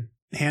can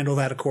handle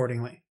that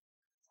accordingly.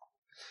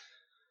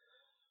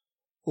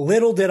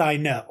 Little did I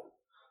know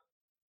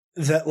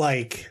that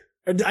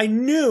I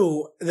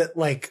knew that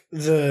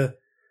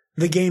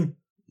the game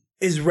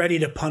is ready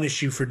to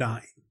punish you for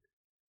dying.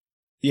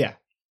 Yeah.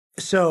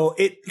 So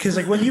because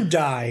when you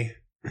die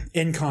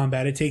in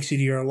combat, it takes you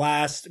to your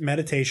last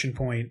meditation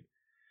point,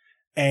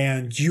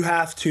 and you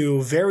have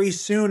to very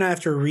soon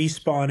after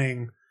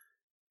respawning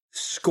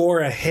score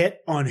a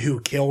hit on who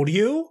killed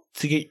you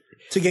to get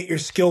your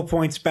skill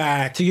points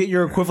back, to get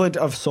your equivalent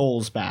of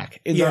souls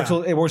back. In Dark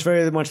Souls, it works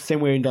very much the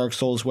same way in Dark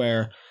Souls,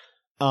 where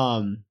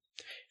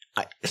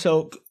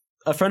so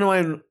a friend of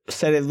mine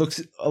said it looks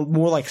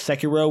more like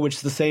Sekiro, which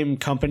is the same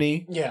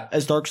company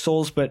as Dark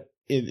Souls, but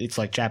it's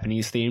like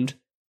Japanese themed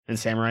and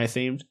samurai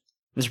themed.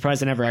 I'm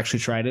surprised I never actually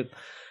tried it.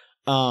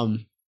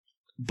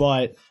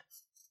 But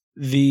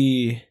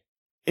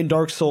in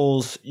Dark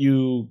Souls,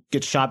 you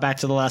get shot back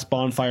to the last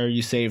bonfire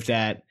you saved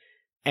at,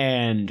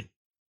 and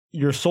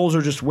your souls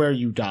are just where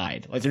you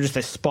died. Like, they're just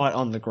a spot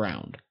on the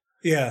ground.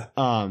 Yeah.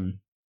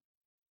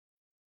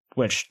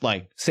 Which,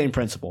 like, same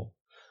principle.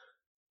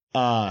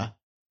 Where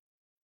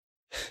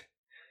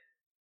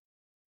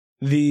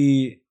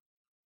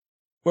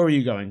were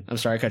you going? I'm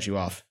sorry, I cut you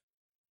off.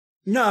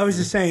 No, I was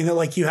just saying that,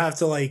 like, you have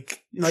to,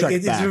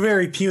 it's a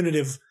very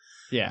punitive.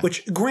 Yeah.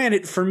 Which,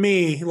 granted, for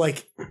me,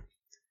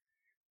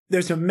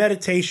 there's a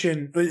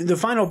meditation. The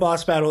final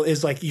boss battle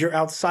is, you're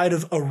outside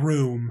of a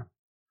room,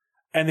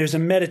 and there's a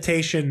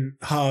meditation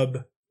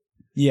hub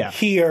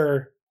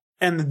here,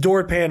 and the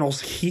door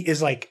panels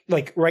is, right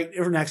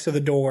next to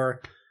the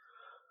door.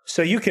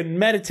 So you can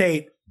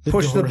meditate,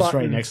 push the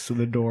button. Right next to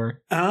the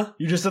door. Huh?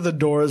 You just said the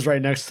door is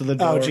right next to the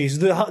door. Oh, geez.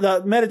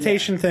 The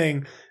meditation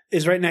thing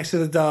is right next to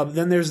the dub.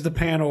 Then there's the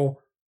panel,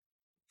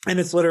 and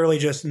it's literally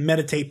just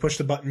meditate, push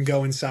the button,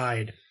 go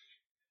inside,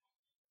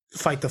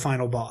 fight the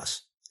final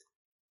boss.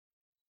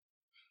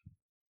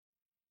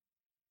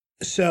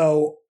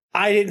 So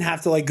I didn't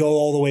have to go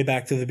all the way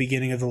back to the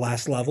beginning of the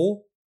last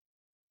level,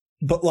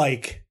 but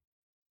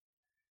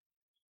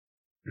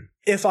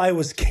if I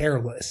was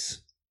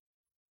careless,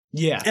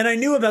 and I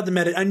knew about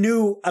I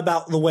knew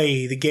about the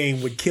way the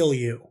game would kill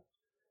you.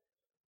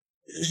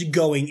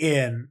 Going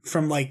in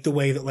from the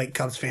way that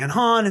Gus Van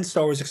Han and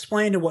Star Wars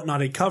Explained and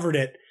whatnot had covered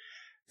it.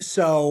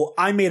 So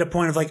I made a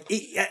point of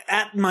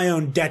at my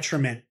own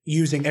detriment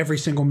using every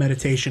single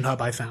meditation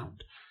hub I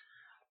found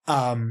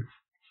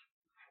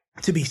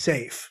to be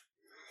safe.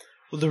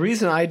 Well, the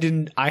reason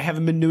I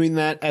haven't been doing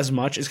that as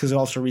much is because it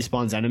also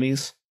respawns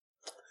enemies.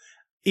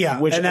 Yeah,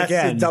 which and that's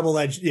again, the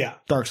double-edged,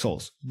 Dark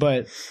Souls.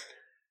 But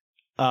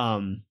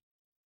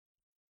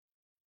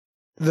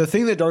the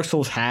thing that Dark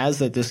Souls has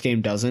that this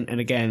game doesn't,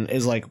 and again,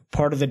 is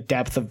part of the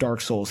depth of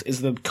Dark Souls,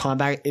 is the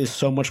combat is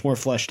so much more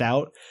fleshed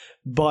out,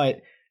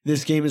 but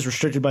this game is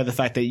restricted by the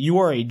fact that you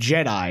are a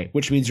Jedi,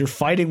 which means you're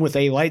fighting with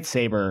a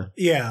lightsaber.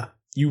 Yeah.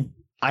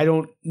 I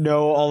don't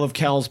know all of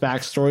Cal's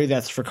backstory.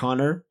 That's for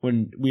Connor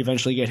when we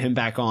eventually get him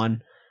back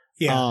on.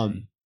 Yeah.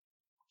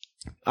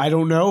 I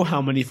don't know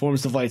how many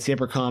forms of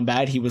lightsaber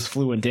combat he was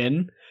fluent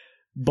in,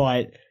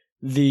 but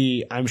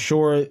I'm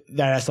sure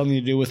that has something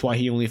to do with why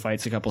he only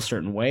fights a couple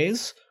certain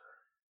ways.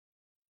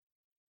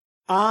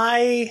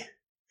 I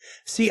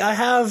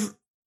have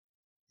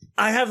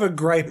a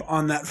gripe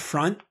on that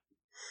front.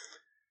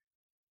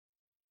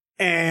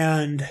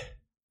 And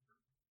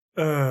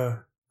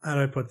how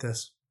do I put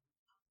this?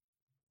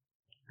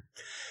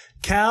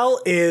 Cal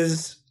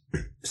is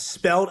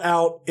spelled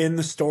out in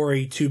the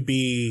story to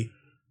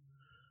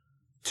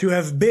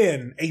have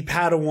been a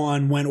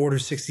Padawan when Order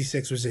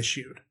 66 was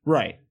issued.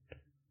 Right.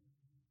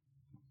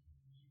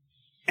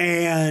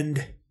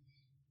 And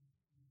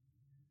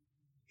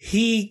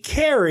he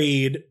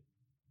carried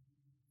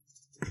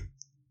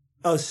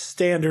a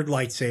standard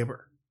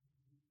lightsaber.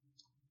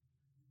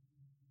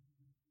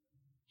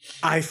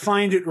 I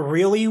find it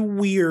really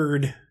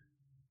weird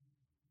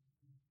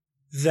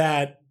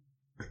that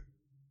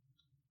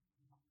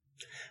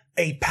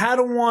a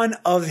Padawan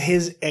of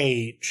his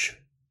age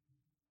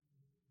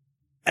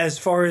as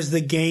far as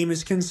the game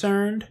is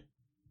concerned,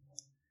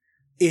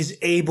 is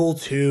able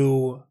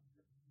to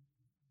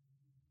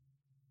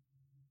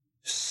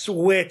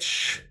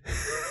switch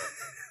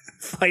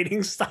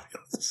fighting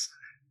styles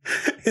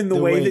in the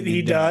way that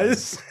he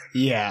does.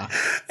 Yeah.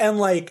 And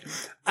like,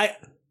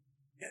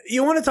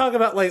 you want to talk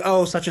about like,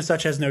 oh, such and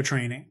such has no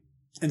training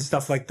and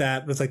stuff like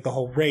that with like the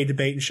whole Rey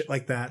debate and shit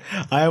like that.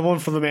 I have one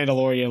for the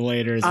Mandalorian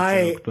later as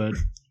a joke, but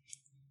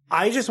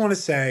I just want to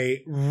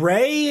say,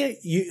 Rey,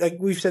 like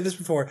we've said this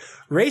before,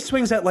 Rey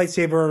swings that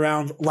lightsaber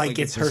around like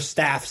it's her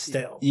staff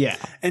still. yeah.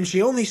 And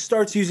she only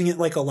starts using it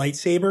like a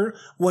lightsaber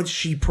once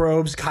she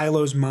probes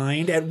Kylo's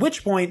mind, at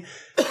which point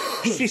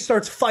she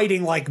starts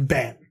fighting like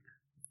Ben.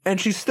 And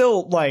she's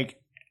still, like,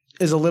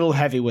 is a little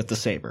heavy with the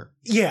saber.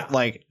 Yeah.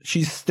 Like,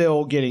 she's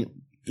still getting...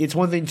 It's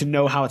one thing to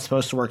know how it's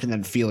supposed to work and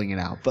then feeling it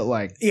out, but,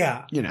 like,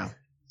 Yeah. you know.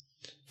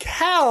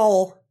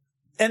 Cal,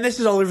 and this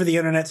is all over the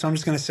internet, so I'm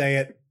just going to say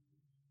it.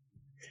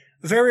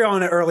 Very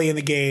early in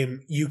the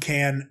game, you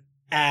can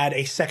add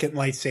a second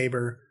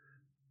lightsaber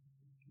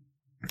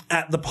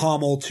at the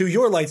pommel to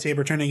your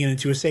lightsaber, turning it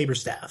into a saber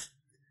staff.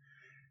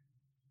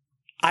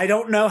 I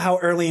don't know how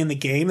early in the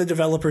game the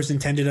developers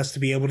intended us to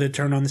be able to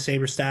turn on the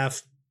saber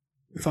staff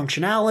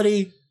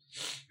functionality.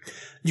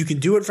 You can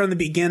do it from the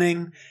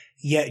beginning,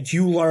 yet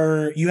you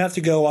have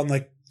to go on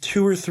like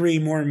 2 or 3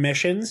 more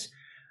missions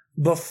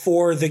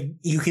before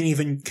you can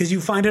even, because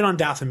you find it on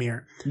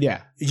Dathomir.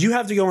 Yeah. You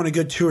have to go on a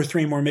good 2 or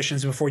 3 more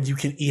missions before you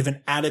can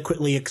even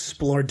adequately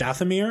explore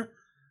Dathomir,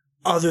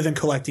 other than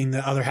collecting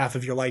the other half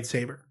of your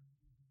lightsaber.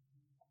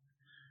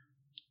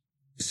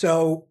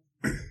 So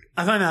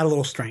I find that a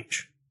little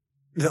strange.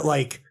 That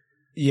like,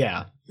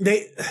 Yeah.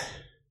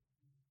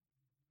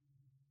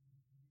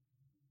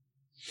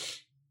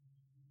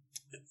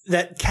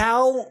 That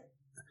Cal,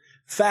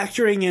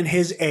 factoring in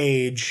his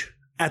age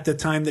at the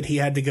time that he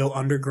had to go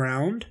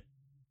underground,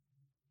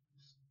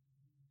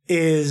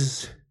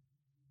 is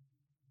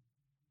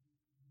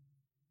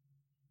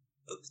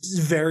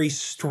very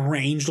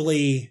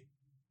strangely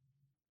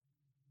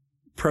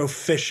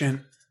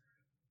proficient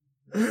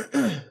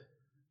And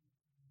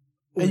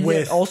with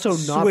yet also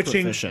not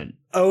switching proficient.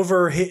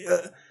 over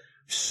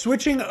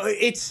switching.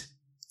 It's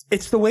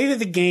the way that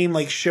the game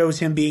like shows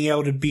him being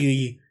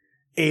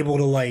able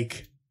to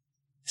like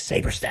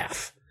saber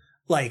staff,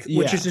 like,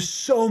 which is just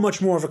so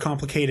much more of a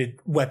complicated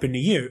weapon to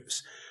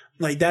use.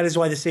 Like, that is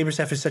why the saber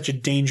staff is such a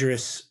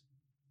dangerous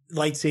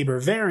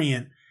lightsaber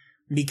variant,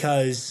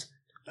 because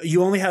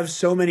you only have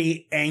so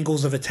many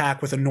angles of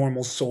attack with a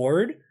normal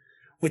sword.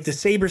 With the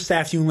saber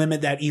staff, you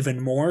limit that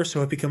even more,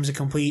 so it becomes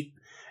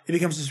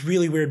this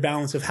really weird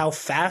balance of how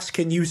fast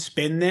can you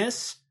spin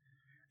this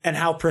and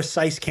how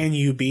precise can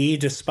you be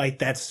despite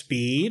that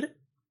speed,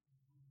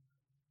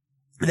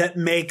 that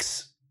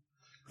makes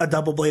a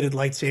double-bladed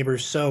lightsaber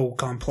so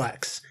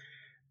complex.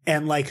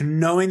 And like,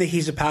 knowing that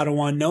he's a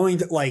Padawan, knowing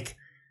that like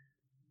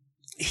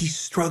he's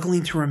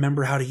struggling to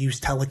remember how to use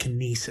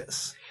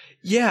telekinesis.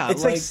 Yeah.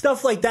 It's like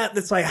stuff like that.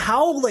 That's like,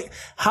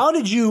 how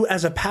did you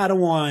as a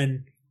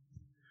Padawan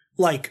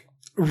like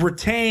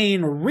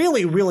retain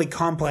really, really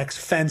complex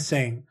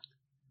fencing,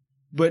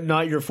 but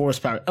not your force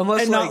power.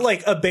 Unless, and not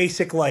like a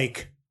basic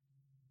like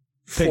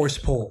force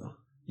pull.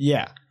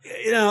 Yeah.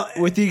 You know,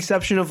 with the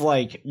exception of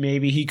like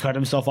maybe he cut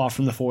himself off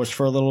from the force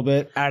for a little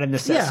bit out of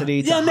necessity.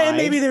 Yeah, to hide.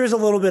 maybe there was a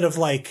little bit of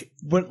like,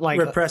 but like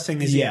repressing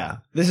his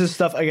This is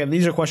stuff, again,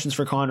 these are questions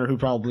for Connor, who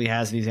probably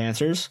has these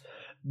answers.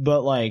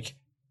 But like,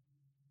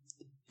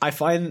 I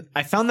found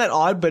that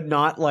odd, but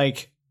not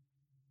like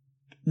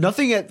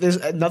nothing at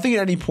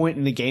any point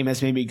in the game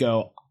has made me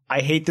go, I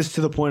hate this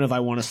to the point of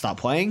I want to stop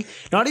playing.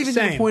 Not even to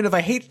the point of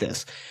I hate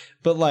this,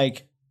 but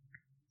like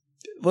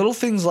little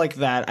things like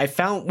that. I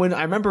found when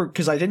I remember,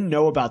 because I didn't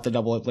know about the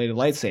double-bladed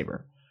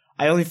lightsaber.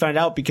 I only found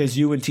out because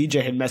you and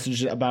TJ had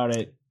messaged about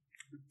it.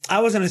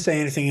 I wasn't going to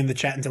say anything in the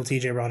chat until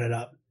TJ brought it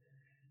up.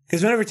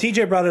 Because whenever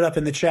TJ brought it up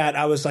in the chat,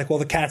 I was like, well,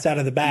 the cat's out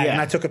of the bag. Yeah.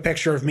 And I took a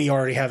picture of me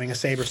already having a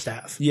saber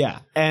staff. Yeah.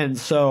 And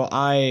so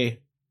I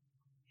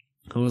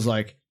was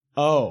like,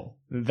 oh,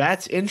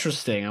 that's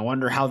interesting. I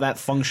wonder how that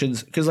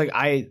functions. Because like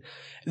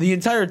the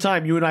entire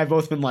time you and I have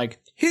both been like,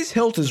 his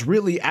hilt is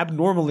really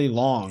abnormally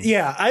long.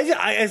 Yeah,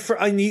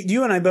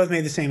 you and I both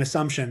made the same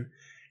assumption.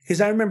 Because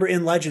I remember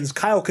in Legends,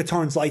 Kyle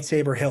Katarn's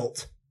lightsaber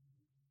hilt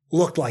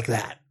looked like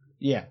that.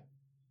 Yeah.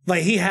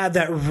 Like, he had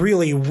that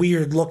really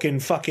weird looking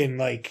fucking,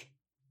 like,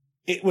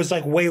 it was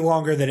like way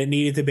longer than it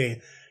needed to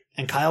be.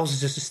 And Kyle's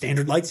is just a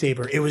standard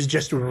lightsaber. It was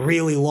just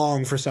really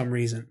long for some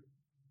reason.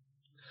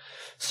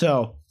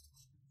 So,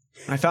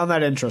 I found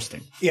that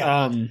interesting.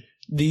 Yeah.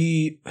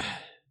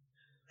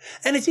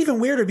 And it's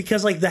even weirder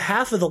because, like, the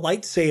half of the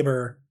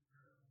lightsaber,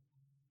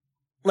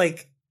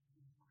 like,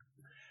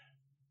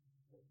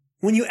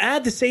 when you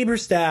add the saber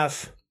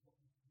staff,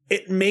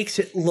 it makes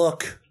it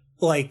look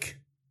like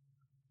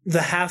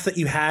the half that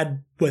you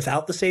had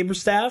without the saber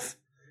staff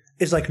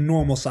is, like,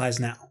 normal size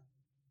now.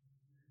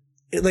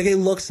 It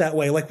looks that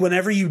way. Like,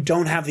 whenever you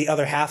don't have the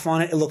other half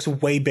on it, it looks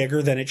way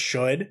bigger than it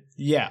should.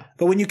 Yeah.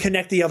 But when you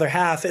connect the other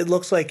half, it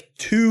looks like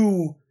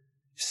 2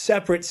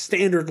 separate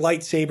standard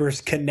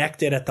lightsabers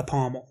connected at the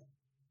pommel.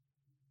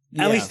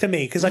 At Yeah. least to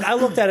me, because like I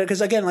looked at it,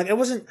 because again, like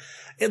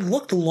it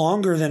looked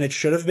longer than it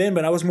should have been,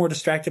 but I was more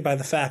distracted by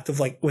the fact of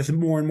like with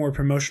more and more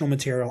promotional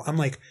material. I'm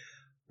like,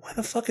 why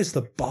the fuck is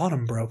the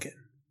bottom broken?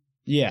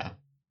 Yeah.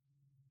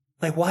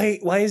 Like why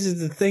is it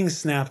the thing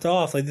snapped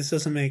off? Like this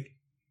doesn't make.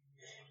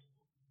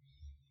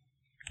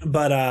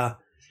 But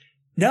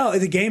no,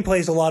 the gameplay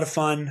is a lot of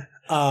fun.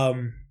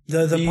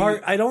 The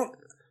part I don't.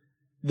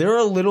 There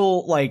are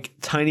little like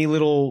tiny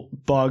little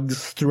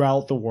bugs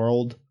throughout the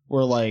world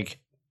where like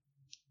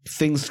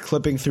things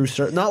clipping through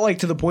not like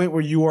to the point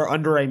where you are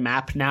under a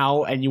map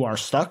now and you are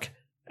stuck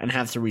and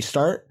have to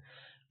restart,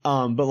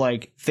 but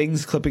like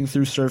things clipping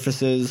through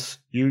surfaces,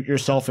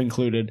 yourself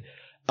included.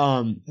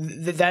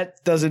 That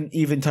doesn't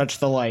even touch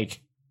the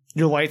like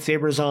your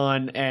lightsaber's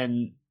on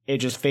and it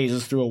just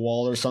phases through a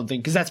wall or something,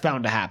 because that's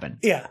bound to happen.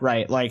 Yeah.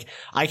 Right. Like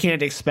I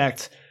can't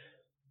expect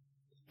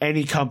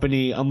any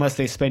company, unless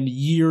they spend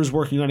years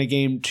working on a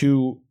game,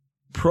 to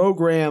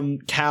program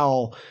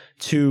Cal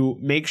to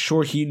make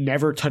sure he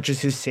never touches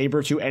his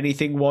saber to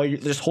anything while you're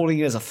just holding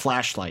it as a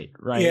flashlight,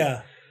 right?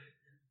 Yeah.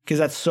 Because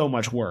that's so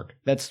much work.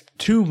 That's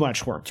too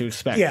much work to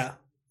expect. Yeah.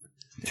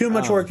 Too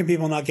much work and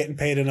people not getting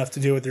paid enough to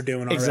do what they're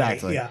doing already.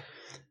 Exactly. Yeah.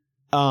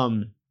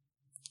 And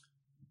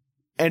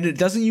it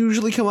doesn't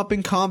usually come up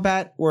in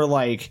combat where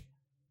like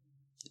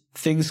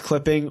things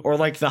clipping or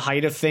like the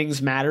height of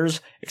things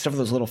matters, except for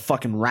those little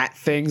fucking rat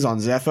things on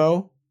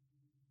Zepho.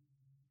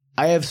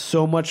 I have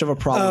so much of a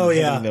problem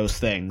hitting those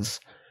things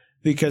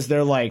because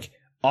they're like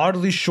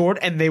oddly short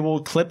and they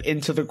will clip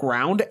into the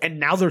ground, and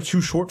now they're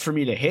too short for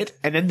me to hit,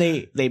 and then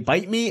they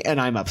bite me and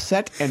I'm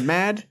upset and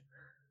mad.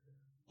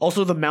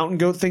 Also, the mountain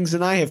goat things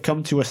and I have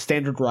come to a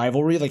standard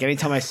rivalry. Like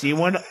anytime I see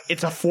one,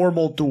 it's a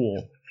formal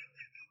duel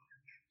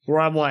where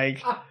I'm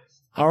like,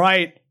 all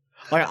right,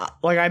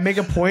 like I make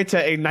a point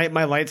to ignite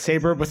my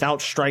lightsaber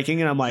without striking,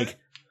 and I'm like,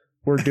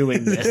 we're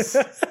doing this.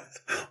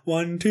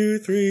 1, 2,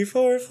 3,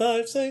 4,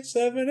 5, 6,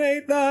 7,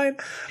 8, 9.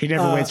 He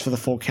never waits for the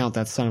full count,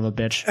 that son of a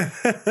bitch.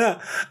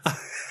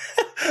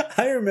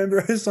 I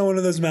remember I saw one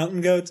of those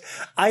mountain goats.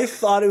 I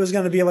thought it was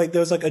going to be like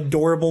those like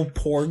adorable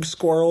porg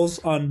squirrels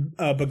on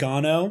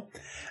Bogano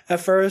at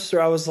first,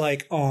 or I was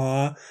like,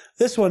 aw,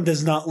 this one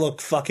does not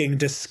look fucking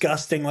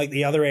disgusting like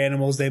the other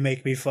animals they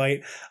make me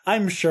fight.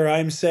 I'm sure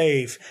I'm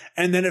safe.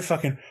 And then it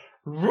fucking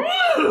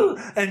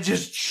and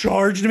just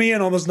charged me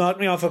and almost knocked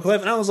me off a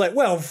cliff. And I was like,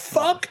 well,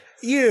 fuck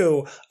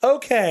you.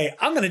 Okay,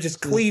 I'm going to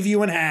just cleave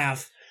you in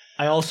half.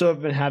 I also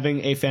have been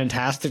having a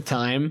fantastic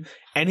time.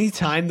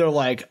 Anytime they're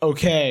like,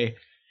 okay,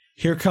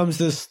 here comes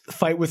this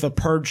fight with a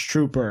purge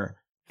trooper,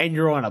 and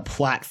you're on a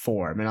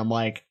platform, and I'm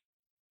like,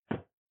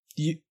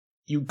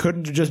 you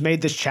couldn't have just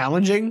made this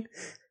challenging?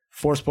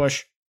 Force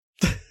push.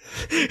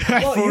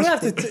 Well, you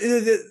have to.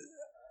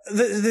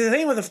 The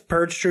thing with the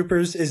purge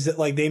troopers is that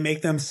like they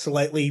make them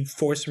slightly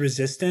force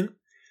resistant.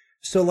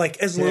 So like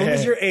as long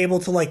as you're able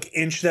to like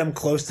inch them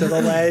close to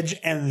the ledge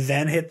and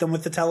then hit them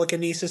with the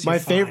telekinesis, my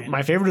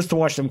fine. favorite is to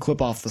watch them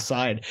clip off the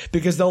side,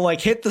 because they'll like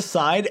hit the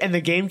side and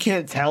the game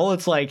can't tell.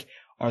 It's like,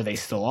 are they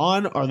still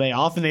on? Are they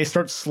off? And they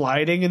start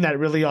sliding in that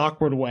really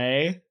awkward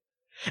way,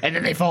 and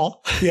then they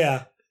fall.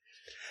 Yeah.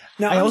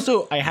 Now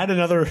I had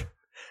another.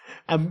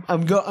 I'm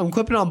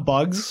clipping on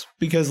bugs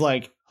because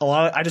like a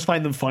lot. I just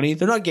find them funny.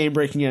 They're not game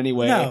breaking in any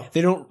way. No.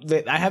 They don't.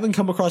 I haven't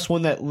come across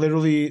one that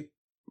literally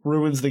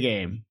ruins the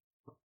game.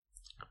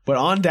 But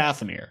on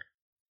Dathomir,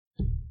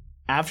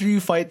 after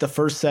you fight the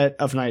first set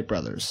of Night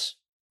Brothers,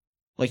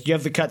 like you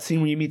have the cutscene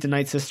when you meet the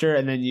Night Sister,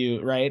 and then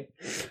right?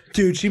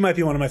 Dude, she might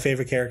be one of my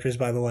favorite characters,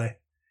 by the way.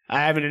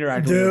 I haven't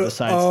interacted with her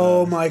besides.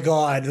 Oh my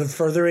god, the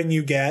further in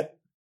you get,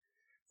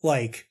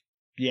 like,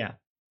 yeah.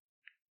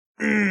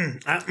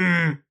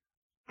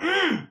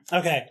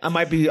 Okay, I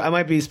might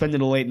be spending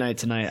a late night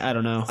tonight. I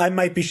don't know. I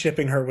might be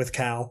shipping her with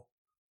Cal.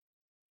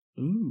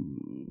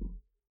 Ooh.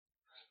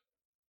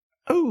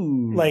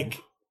 Like,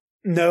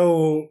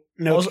 no,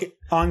 Also,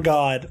 on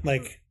God,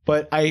 like.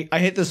 But I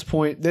hit this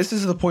point. This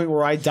is the point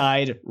where I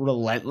died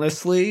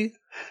relentlessly,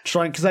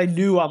 trying, because I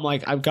knew I'm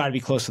like, I've got to be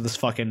close to this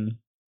fucking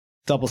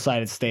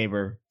double-sided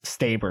saber.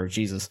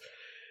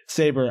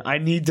 I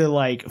need to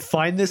like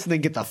find this and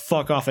then get the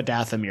fuck off of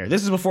Dathomir.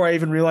 This is before I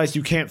even realized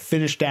you can't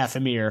finish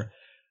Dathomir,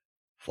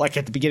 like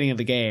at the beginning of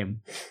the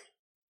game.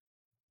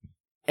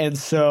 And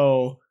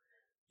so,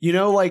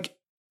 like,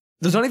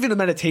 there's not even a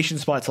meditation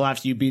spot till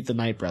after you beat the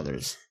Night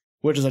Brothers,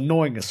 which is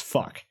annoying as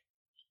fuck.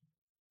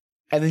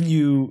 And then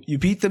you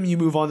beat them, you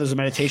move on, there's a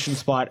meditation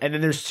spot, and then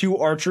there's 2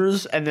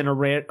 archers, and then a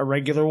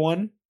regular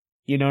one.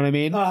 You know what I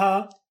mean?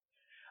 Uh-huh.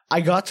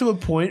 I got to a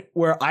point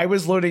where I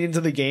was loading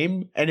into the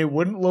game, and it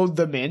wouldn't load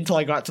them in until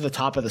I got to the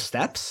top of the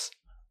steps.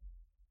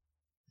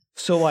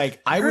 So, like,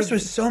 Hers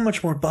was so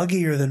much more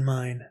buggier than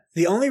mine.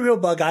 The only real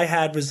bug I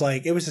had was,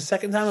 like, it was the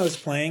second time I was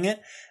playing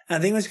it, and I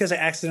think it was because I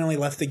accidentally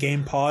left the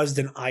game paused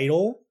and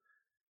idle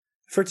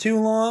for too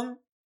long,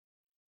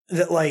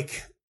 that,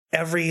 like,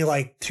 every,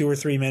 like, 2 or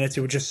 3 minutes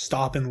it would just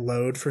stop and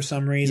load for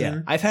some reason.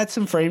 Yeah, I've had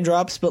some frame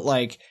drops, but,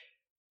 like,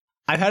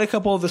 I've had a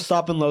couple of the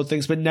stop and load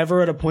things, but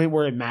never at a point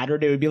where it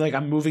mattered. It would be like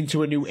I'm moving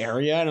to a new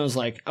area, and I was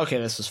like, okay,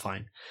 this is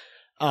fine.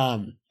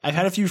 I've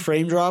had a few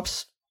frame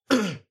drops,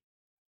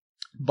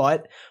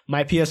 but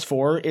my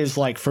PS4 is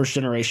like first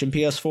generation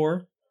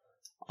PS4.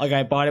 Like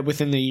I bought it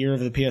within the year of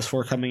the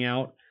PS4 coming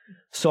out.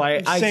 So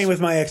Same with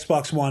my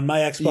Xbox One. My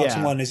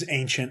Xbox One is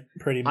ancient,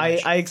 pretty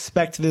much. I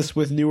expect this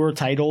with newer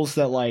titles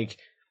that like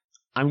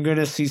I'm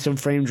gonna see some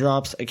frame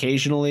drops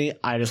occasionally.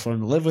 I just learn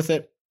to live with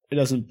it. It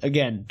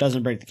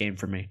doesn't break the game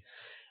for me.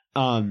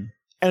 And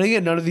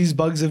again, none of these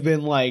bugs have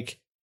been like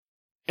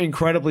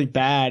incredibly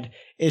bad.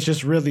 It's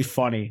just really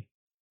funny.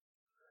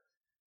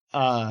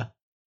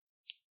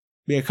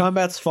 Yeah,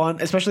 combat's fun,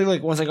 especially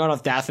like once I got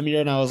off Dathomir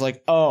and I was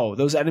like, oh,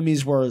 those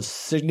enemies were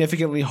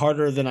significantly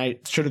harder than I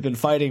should have been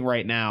fighting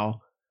right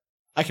now.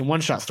 I can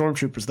one-shot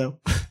stormtroopers though.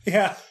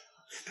 Yeah.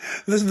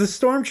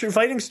 The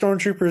fighting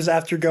stormtroopers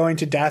after going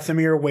to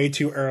Dathomir way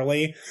too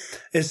early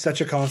is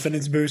such a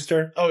confidence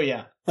booster. Oh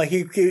yeah. Like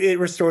it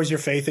restores your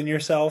faith in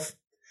yourself.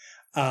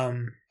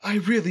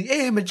 I really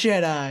am a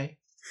Jedi.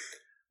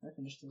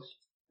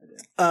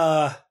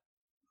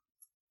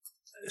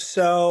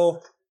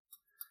 So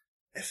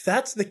if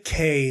that's the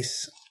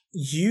case,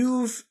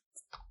 the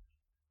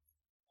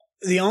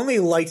only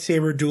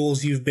lightsaber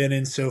duels you've been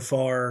in so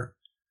far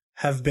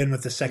have been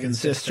with the second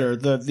sister.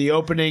 The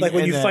opening, like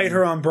when you fight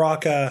her on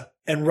Braca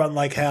and run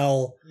like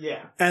hell.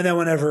 Yeah. And then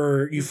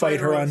whenever you fight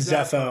her on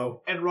Zepho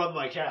and run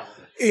like hell.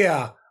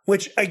 Yeah.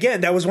 Which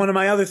again, that was one of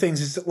my other things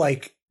is that,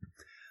 like,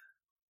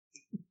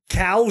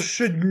 Cal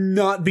should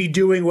not be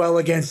doing well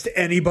against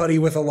anybody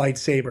with a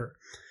lightsaber.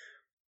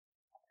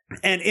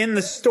 And in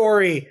the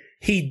story,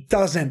 he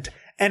doesn't.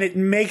 And it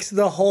makes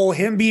the whole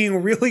him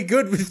being really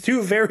good with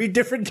two very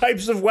different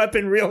types of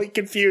weapon really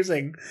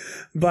confusing.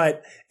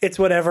 But it's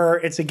whatever.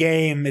 It's a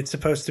game. It's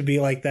supposed to be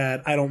like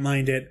that. I don't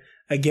mind it.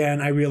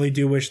 Again, I really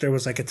do wish there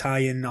was like a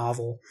tie-in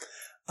novel.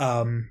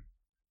 But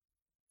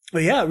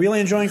yeah, really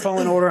enjoying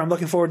Fallen Order. I'm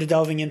looking forward to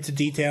delving into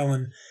detail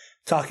and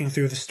talking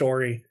through the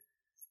story.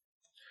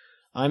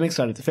 I'm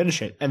excited to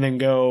finish it and then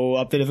go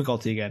up the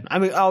difficulty again.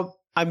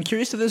 I'm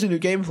curious if there's a new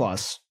game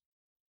plus.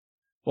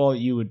 Well,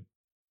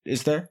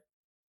 is there?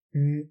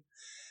 They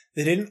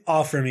didn't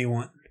offer me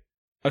one.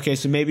 Okay,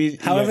 so maybe.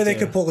 However, they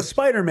could pull a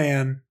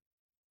Spider-Man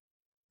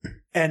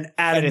and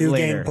add a new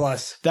game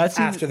plus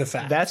after the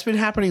fact. That's been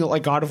happening.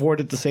 Like God of War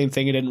did the same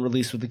thing. It didn't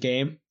release with the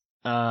game.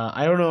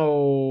 I don't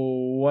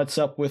know what's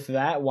up with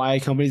that. Why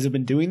companies have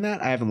been doing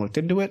that? I haven't looked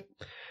into it,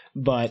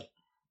 but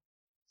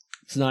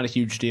it's not a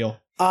huge deal.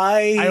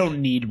 I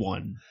don't need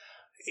one.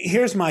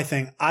 Here's my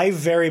thing. I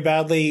very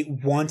badly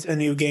want a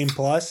new game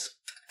plus.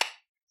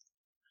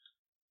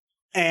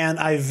 And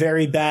I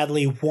very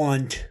badly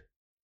want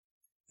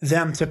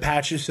them to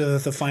patch it so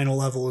that the final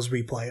level is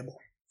replayable.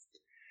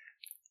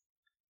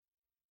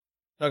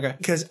 Okay.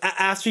 Because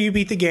after you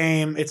beat the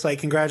game, it's like,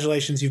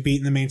 congratulations, you've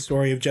beaten the main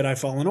story of Jedi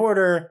Fallen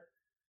Order.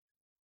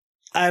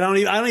 I don't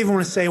even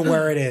want to say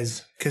where it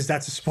is, because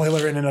that's a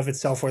spoiler in and of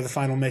itself where the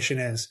final mission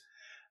is.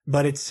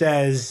 But it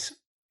says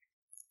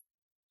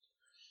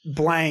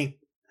blank,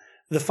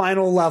 the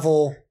final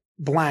level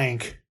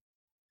blank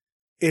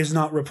is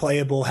not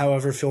replayable.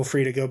 However, feel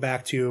free to go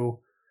back to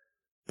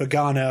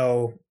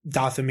Bogano,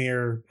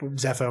 Dathomir,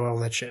 Zepho, all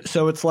that shit.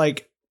 So it's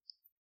like,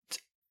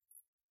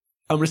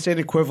 I'm going to say an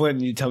equivalent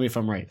and you tell me if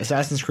I'm right.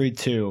 Assassin's Creed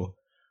 2,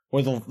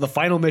 where the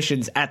final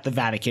mission's at the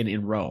Vatican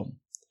in Rome,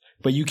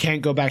 but you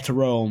can't go back to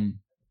Rome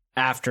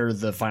after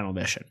the final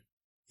mission.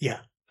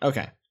 Yeah.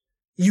 Okay.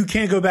 You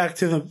can't go back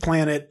to the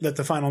planet that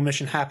the final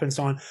mission happens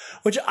on,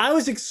 which I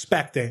was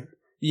expecting.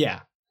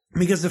 Yeah.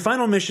 Because the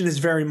final mission is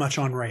very much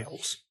on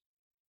rails.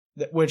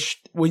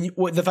 Which,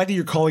 the fact that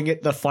you're calling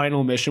it the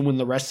final mission when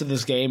the rest of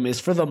this game is,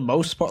 for the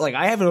most part, like,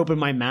 I haven't opened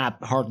my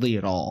map hardly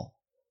at all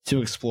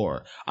to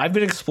explore. I've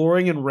been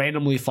exploring and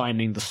randomly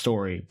finding the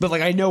story, but,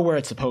 like, I know where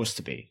it's supposed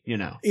to be, you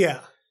know?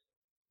 Yeah.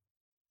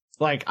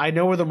 Like, I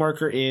know where the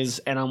marker is,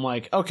 and I'm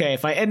like, okay,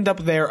 if I end up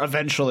there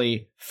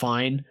eventually,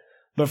 fine.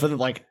 But for the,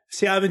 like...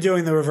 See, I've been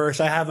doing the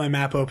reverse. I have my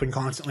map open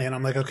constantly, and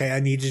I'm like, okay,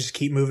 I need to just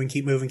keep moving.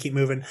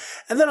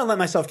 And then I'll let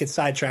myself get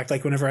sidetracked,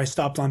 like whenever I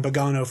stopped on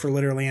Bogano for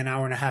literally an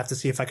hour and a half to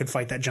see if I could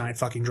fight that giant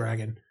fucking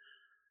dragon.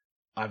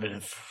 I've been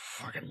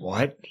fucking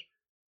what?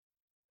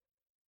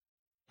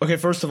 Okay,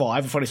 first of all, I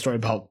have a funny story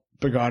about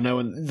Bogano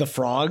and the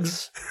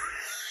frogs.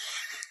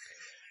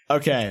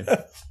 Okay.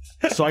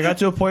 So I got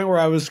to a point where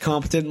I was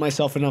competent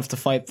myself enough to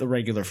fight the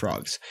regular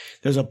frogs.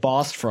 There's a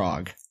boss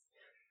frog.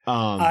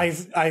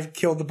 I've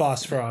killed the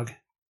boss frog.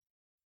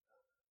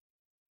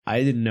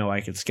 I didn't know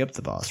I could skip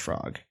the boss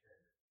frog.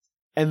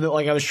 And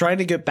I was trying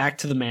to get back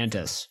to the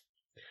mantis.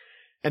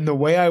 And the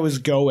way I was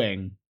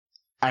going,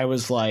 I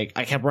was like,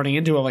 I kept running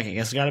into it. Like, I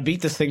guess I gotta beat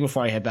this thing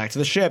before I head back to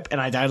the ship. And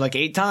I died like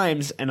 8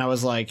 times. And I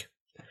was like,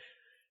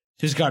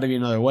 there's gotta be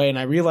another way. And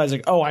I realized,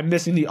 like, oh, I'm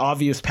missing the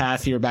obvious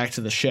path here back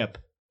to the ship.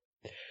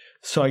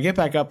 So I get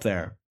back up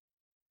there.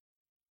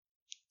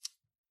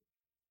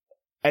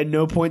 At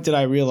no point did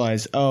I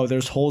realize, oh,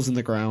 there's holes in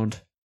the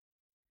ground.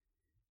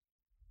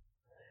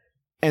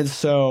 And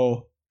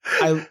so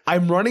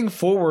I'm running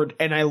forward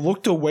and I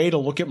looked away to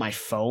look at my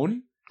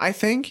phone, I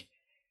think.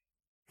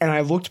 And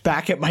I looked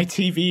back at my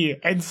TV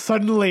and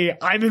suddenly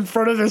I'm in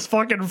front of this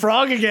fucking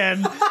frog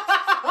again.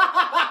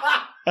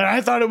 And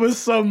I thought it was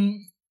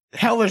some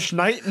hellish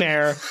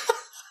nightmare.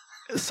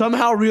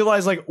 Somehow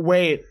realized, like,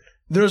 wait,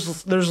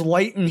 there's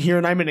light in here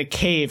and I'm in a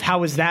cave.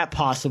 How is that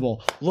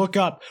possible? Look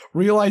up,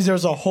 realize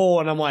there's a hole,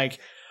 and I'm like,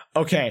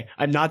 okay,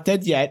 I'm not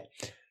dead yet.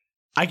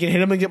 I can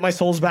hit him and get my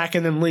souls back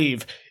and then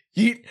leave.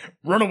 Yeet,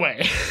 run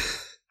away.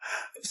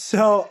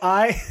 So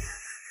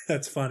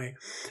that's funny.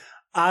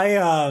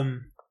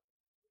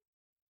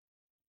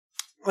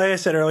 Like I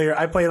said earlier,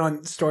 I played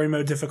on story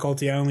mode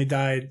difficulty. I only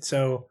died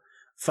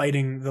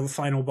fighting the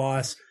final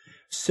boss.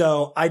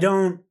 So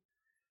You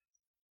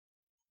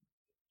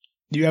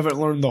haven't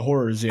learned the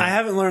horrors yet. I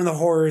haven't learned the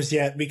horrors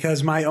yet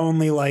because my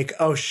only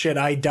oh shit,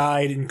 I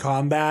died in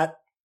combat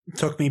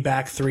took me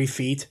back 3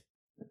 feet.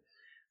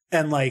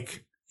 And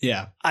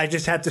yeah. I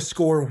just had to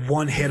score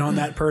 1 hit on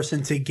that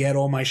person to get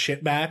all my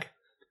shit back.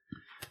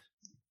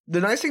 The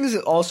nice thing is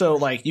that also,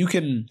 you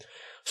can...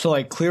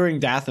 So, clearing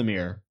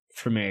Dathomir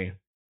for me...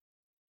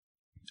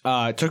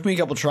 it took me a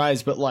couple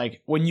tries, but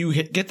when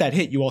you get that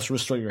hit, you also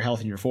restore your health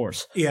and your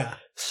force. Yeah.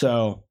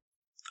 So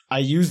I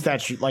used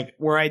that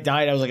where I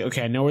died. I was like,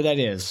 okay, I know where that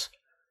is.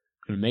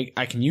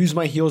 I can use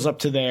my heals up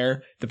to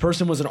there. The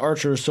person was an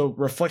archer, so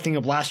reflecting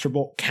a blaster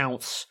bolt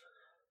counts.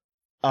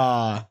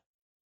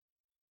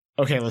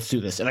 Okay, let's do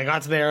this. And I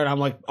got to there, and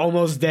I'm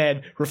almost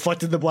dead.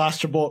 Reflected the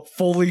blaster bolt,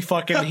 fully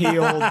fucking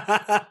healed.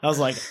 I was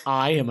like,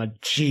 I am a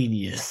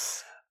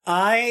genius.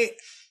 I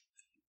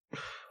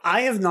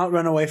have not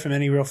run away from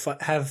any real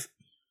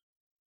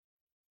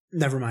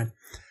never mind.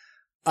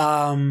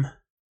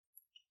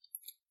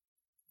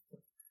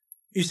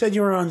 You said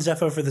you were on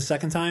Zepho for the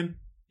second time?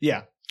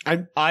 Yeah.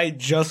 I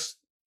just,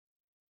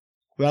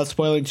 without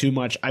spoiling too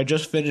much, I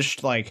just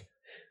finished the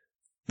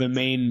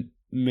main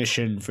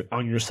mission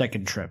on your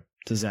second trip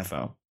to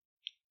Zepho.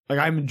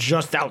 I'm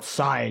just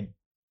outside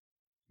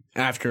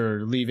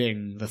after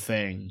leaving the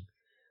thing.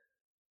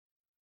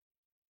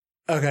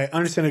 Okay,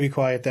 I'm just gonna be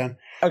quiet then.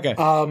 Okay.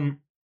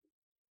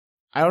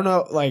 I don't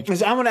know,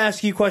 because I want to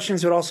ask you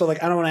questions, but also I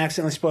don't want to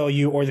accidentally spoil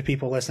you or the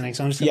people listening.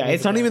 So I'm just gonna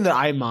it's not even that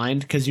I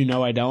mind because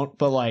I don't,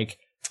 but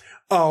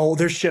oh,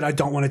 there's shit I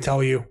don't want to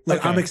tell you.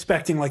 Okay. I'm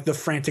expecting the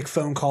frantic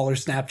phone call or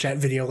Snapchat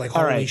video. Holy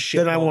all right,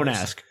 shit. Then I won't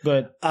ask.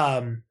 But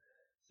then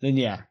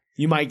yeah,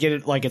 you might get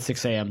it at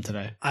 6 a.m.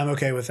 today. I'm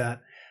okay with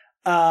that.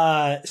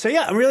 So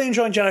yeah, I'm really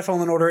enjoying Jedi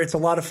Fallen Order. It's a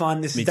lot of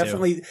fun. This is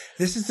definitely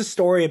this is the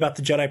story about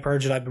the Jedi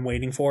Purge that I've been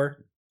waiting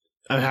for.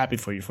 I'm happy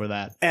for you for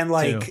that. And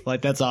too.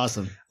 That's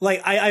awesome.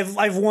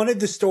 I've wanted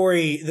the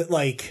story that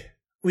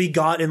we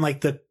got in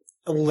the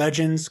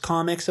Legends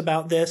comics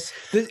about this.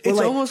 It's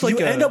almost you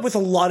end up with a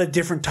lot of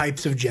different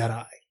types of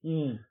Jedi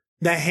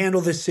that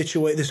handle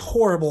this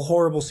horrible,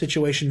 horrible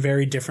situation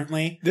very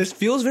differently. This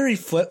feels very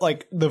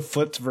the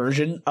flipped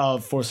version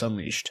of Force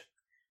Unleashed.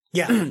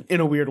 Yeah.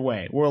 In a weird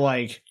way. We're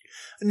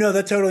no,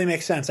 that totally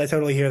makes sense. I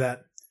totally hear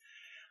that.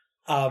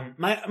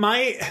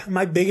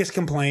 My biggest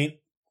complaint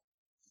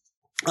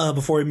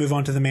before we move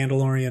on to The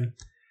Mandalorian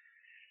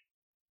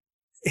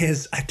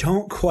is I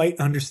don't quite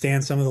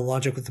understand some of the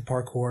logic with the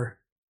parkour.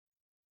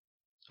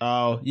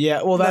 Oh,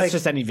 yeah. Well, that's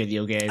just any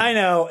video game. I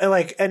know.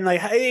 And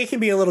it can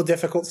be a little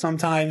difficult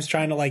sometimes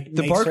trying to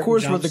the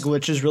parkour's where the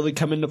glitches really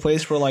come into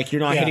place where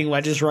you're not hitting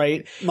ledges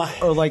right.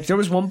 Or there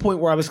was one point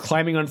where I was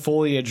climbing on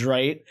foliage,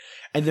 right?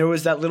 And there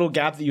was that little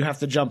gap that you have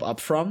to jump up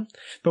from.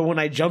 But when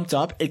I jumped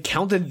up, it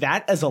counted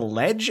that as a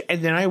ledge,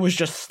 and then I was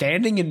just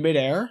standing in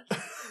midair.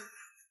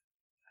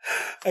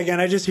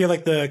 Again, I just hear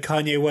the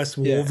Kanye West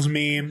Wolves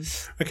meme.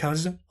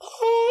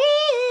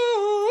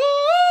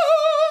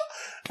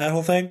 That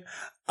whole thing.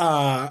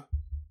 My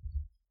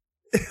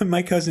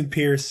cousin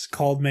Pierce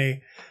called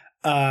me.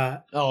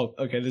 Oh,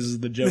 okay. This is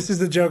the joke. This is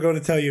the joke I want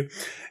to tell you.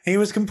 He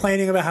was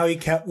complaining about how he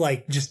kept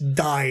just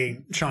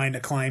dying trying to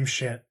climb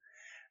shit.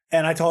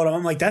 And I told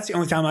him, I'm that's the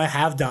only time I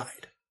have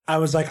died. I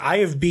was I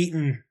have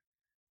beaten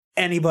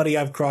anybody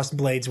I've crossed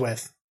blades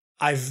with.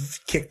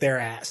 I've kicked their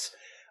ass.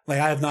 I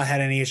have not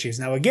had any issues.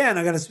 Now again,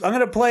 I'm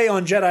gonna play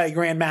on Jedi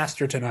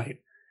Grandmaster tonight.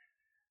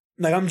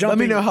 I'm jumping. Let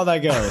me know how that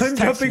goes. I'm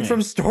jumping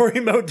from story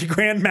mode to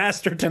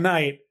Grandmaster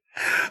tonight.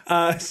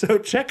 So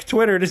check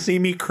Twitter to see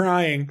me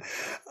crying.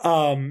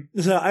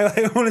 So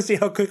I want to see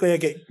how quickly I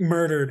get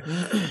murdered.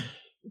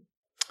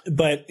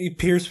 But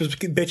Pierce was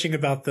bitching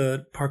about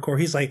the parkour.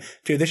 He's like,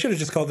 dude, they should have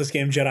just called this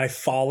game Jedi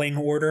Falling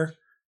Order.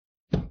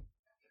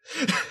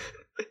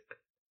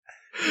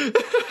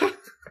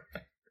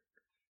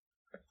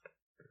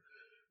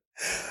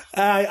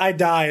 I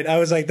died. I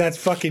was like, that's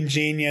fucking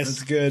genius.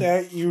 That's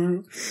good.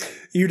 You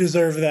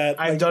deserve that.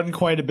 I've done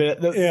quite a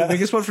bit. The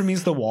biggest one for me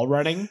is the wall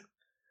running.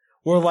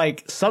 Where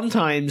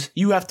sometimes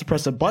you have to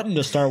press a button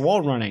to start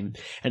wall running,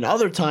 and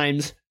other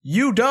times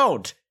you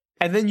don't.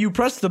 And then you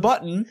press the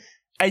button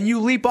and you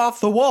leap off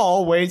the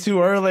wall way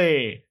too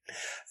early.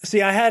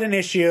 See, I had an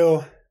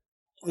issue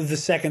the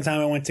second time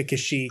I went to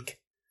Kashyyyk.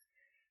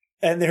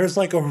 And there's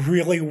a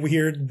really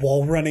weird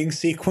wall running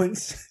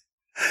sequence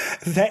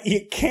that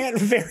you can't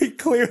very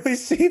clearly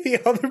see the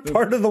other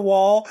part of the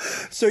wall.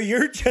 So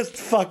you're just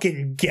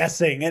fucking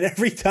guessing. And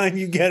every time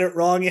you get it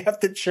wrong, you have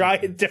to try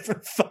a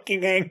different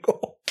fucking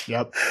angle.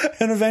 Yep.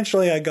 And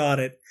eventually I got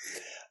it.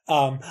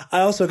 I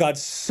also got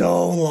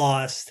so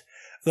lost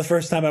the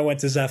first time I went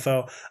to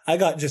Zepho.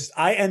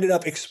 I ended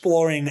up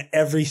exploring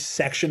every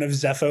section of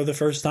Zepho the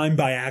first time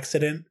by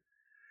accident.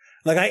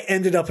 Like, I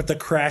ended up at the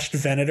crashed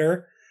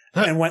Venator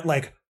and went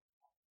like,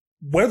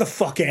 where the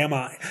fuck am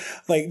I?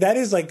 Like, that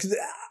is like,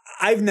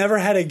 I've never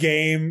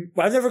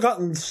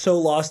gotten so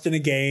lost in a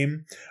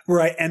game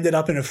where I ended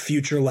up in a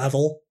future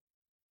level.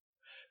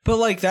 But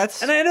like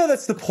that's... And I know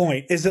that's the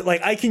point, is that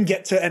like I can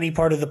get to any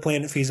part of the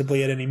planet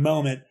feasibly at any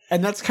moment.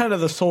 And that's kind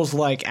of the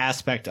Souls-like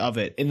aspect of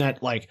it, in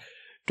that like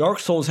Dark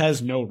Souls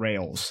has no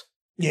rails.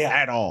 Yeah.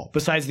 At all,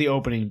 besides the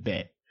opening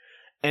bit.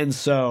 And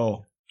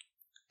so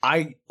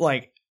I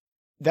like,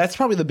 that's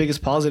probably the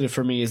biggest positive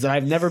for me, is that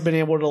I've never been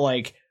able to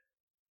like,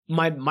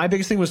 my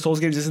biggest thing with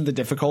Souls games isn't the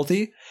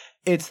difficulty.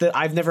 It's that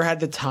I've never had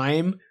the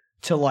time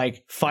to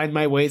like find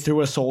my way through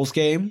a Souls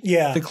game.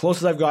 Yeah. The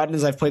closest I've gotten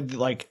is I've played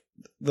like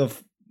the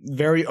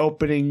very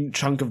opening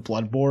chunk of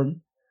Bloodborne.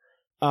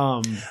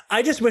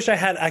 I just wish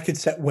I could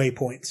set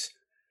waypoints.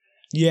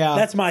 Yeah.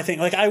 That's my thing.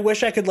 Like, I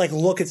wish I could like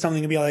look at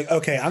something and be like,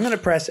 okay, I'm going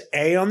to press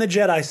A on the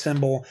Jedi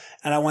symbol,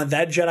 and I want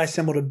that Jedi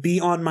symbol to be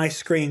on my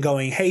screen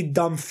going, hey,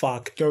 dumb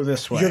fuck. Go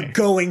this way. You're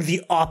going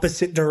the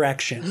opposite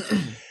direction.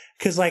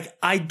 Cause like,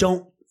 I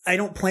don't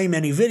play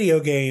many video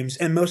games,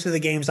 and most of the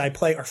games I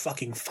play are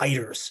fucking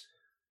fighters.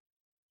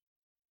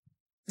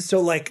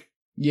 So like,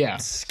 yeah,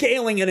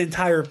 scaling an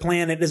entire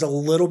planet is a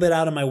little bit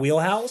out of my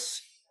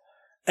wheelhouse.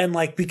 And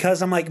like,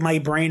 because I'm like, my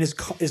brain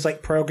is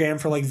like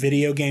programmed for like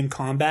video game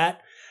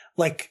combat.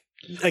 Like,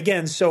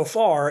 again, so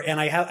far, and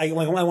I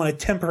want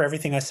to temper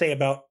everything I say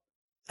about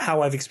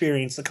how I've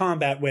experienced the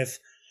combat with,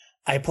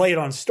 I played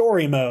on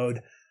story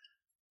mode.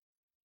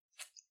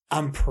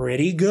 I'm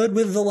pretty good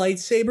with the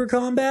lightsaber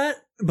combat,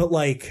 but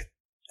like,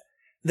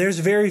 there's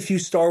very few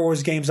Star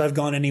Wars games I've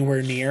gone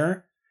anywhere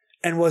near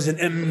and wasn't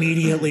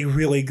immediately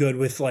really good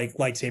with like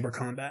lightsaber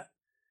combat,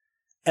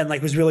 and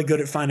like was really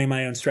good at finding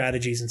my own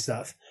strategies and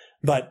stuff.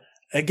 But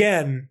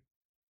again,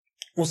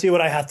 we'll see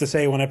what I have to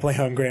say when I play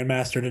on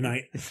Grandmaster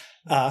tonight.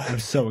 I'm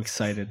so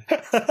excited.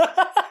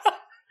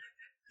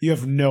 You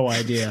have no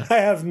idea. I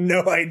have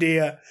no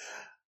idea.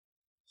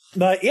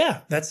 But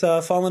yeah, that's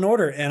Fallen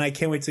Order, and I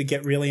can't wait to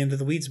get really into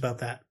the weeds about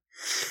that.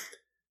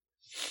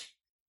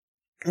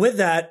 With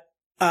that,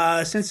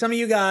 since some of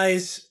you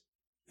guys,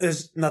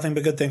 there's nothing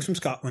but good things from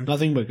Scotland.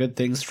 Nothing but good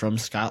things from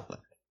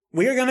Scotland.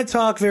 We are going to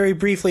talk very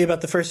briefly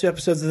about the first 2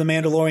 episodes of The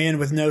Mandalorian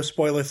with no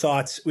spoiler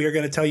thoughts. We are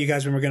going to tell you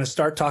guys when we're going to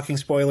start talking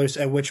spoilers,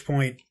 at which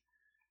point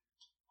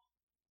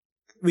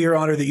we are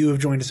honored that you have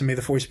joined us, and may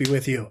the Force be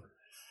with you.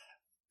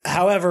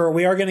 However,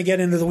 we are going to get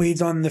into the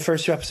weeds on the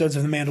first 2 episodes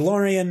of The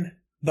Mandalorian,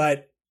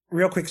 but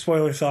real quick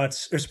spoiler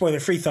thoughts, or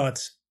spoiler-free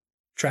thoughts.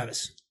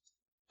 Travis.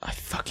 I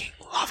fucking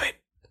love it.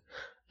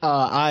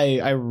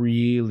 I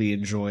really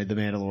enjoyed The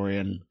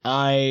Mandalorian.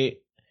 I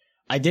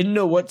didn't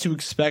know what to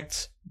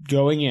expect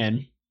going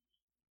in.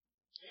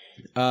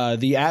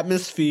 The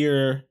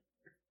atmosphere,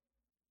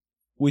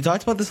 we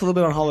talked about this a little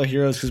bit on Hall of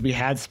Heroes because we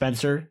had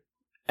Spencer,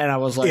 and I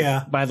was like,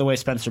 yeah. By the way,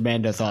 Spencer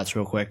Mando thoughts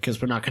real quick,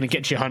 because we're not going to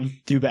get you on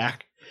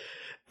Dewback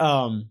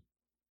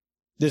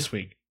this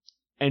week.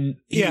 And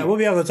we'll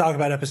be able to talk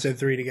about episode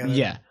 3 together.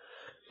 Yeah.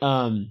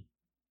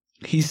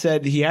 He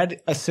said he had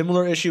a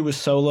similar issue with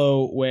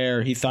Solo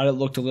where he thought it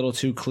looked a little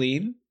too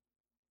clean.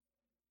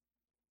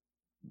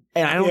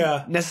 And I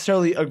don't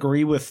necessarily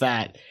agree with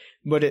that,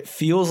 but it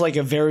feels like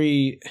it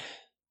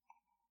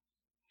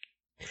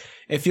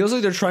feels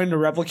like they're trying to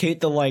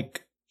replicate the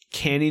like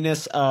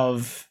canniness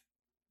of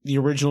the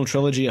original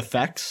trilogy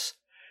effects,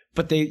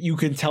 but you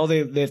can tell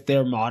that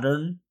they're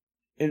modern.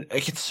 And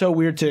like, it's so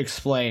weird to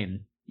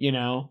explain, you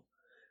know?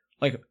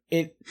 Like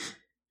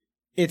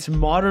it's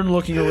modern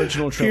looking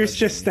original trilogy. Pierce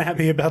just snapped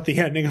me about the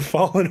ending of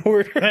Fallen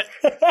Order.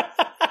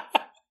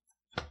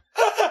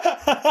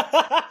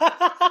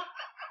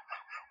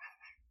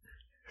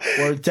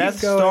 Where Death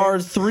Star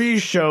 3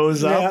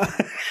 shows up.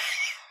 Yeah.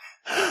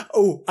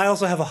 Oh, I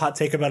also have a hot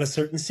take about a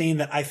certain scene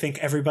that I think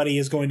everybody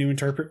is going to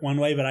interpret one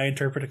way, but I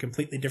interpret a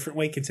completely different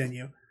way.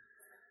 Continue.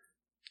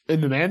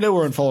 In the Mando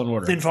or in Fallen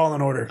Order? In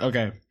Fallen Order.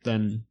 Okay,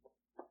 then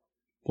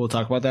we'll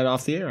talk about that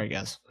off the air, I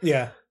guess.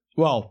 Yeah.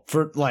 Well,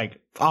 for like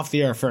off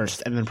the air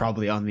first, and then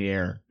probably on the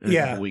air in a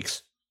couple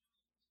weeks.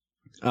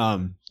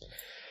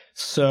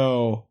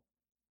 So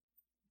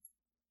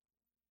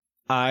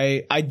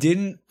I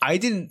didn't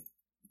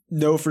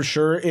know for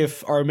sure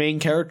if our main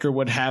character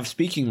would have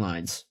speaking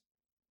lines.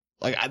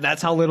 Like,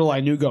 that's how little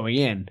I knew going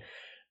in.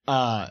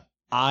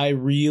 I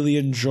really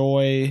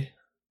enjoy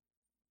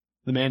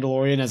the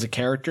Mandalorian as a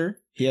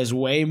character. He has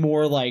way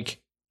more like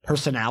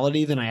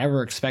personality than I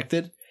ever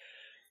expected.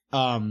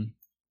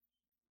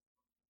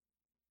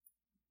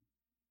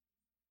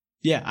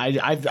 Yeah,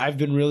 I've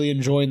been really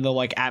enjoying the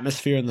like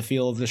atmosphere and the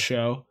feel of the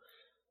show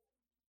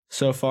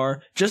so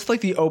far. Just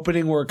like the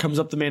opening where it comes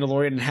up the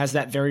Mandalorian and has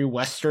that very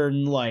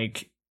Western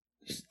like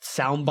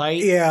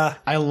soundbite. Yeah.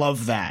 I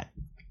love that.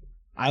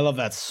 I love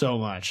that so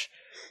much.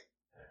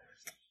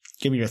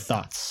 Give me your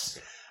thoughts.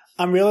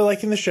 I'm really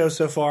liking the show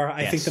so far.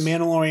 I Yes. think The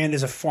Mandalorian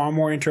is a far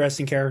more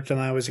interesting character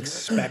than I was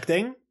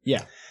expecting.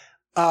 Yeah.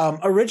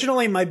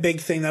 Originally, my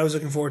big thing that I was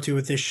looking forward to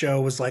with this show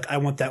was like, I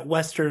want that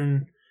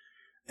Western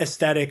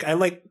aesthetic.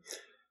 And I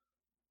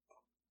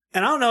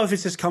don't know if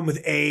it's just come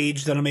with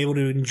age that I'm able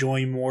to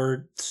enjoy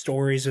more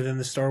stories within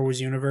the Star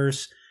Wars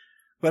universe,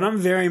 but I'm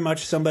very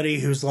much somebody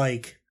who's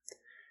like,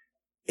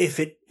 if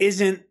it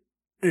isn't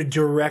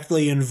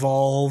directly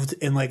involved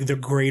in like the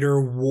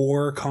greater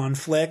war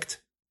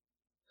conflict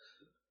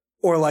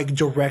or like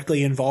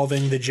directly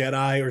involving the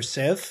Jedi or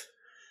Sith,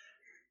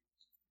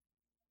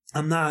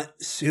 I'm not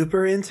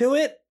super into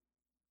it.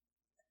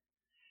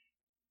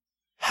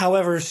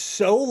 However,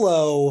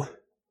 Solo,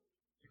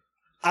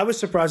 I was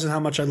surprised at how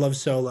much I love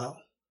Solo.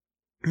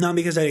 Not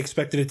because I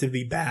expected it to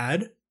be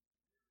bad,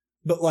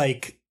 but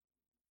like,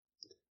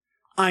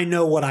 I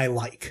know what I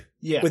like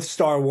with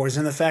Star Wars,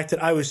 and the fact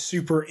that I was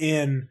super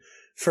in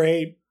for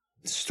a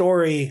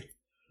story,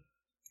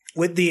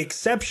 with the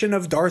exception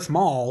of Darth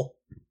Maul,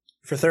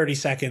 for 30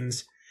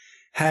 seconds,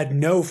 had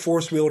no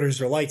Force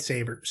wielders or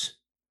lightsabers.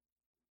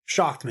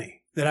 Shocked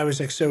me that I was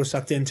like so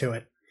sucked into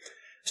it.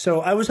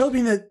 So I was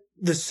hoping that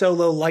the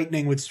Solo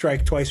lightning would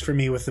strike twice for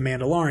me with The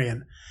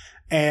Mandalorian,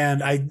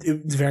 and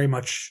it's very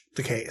much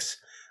the case.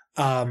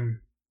 I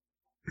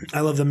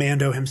love the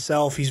Mando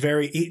himself. He's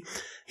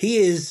he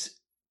is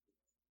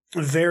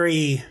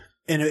very,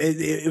 and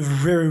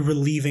very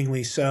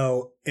relievingly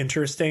so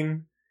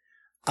interesting.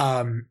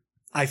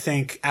 I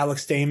think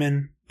Alex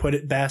Damon put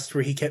it best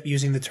where he kept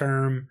using the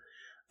term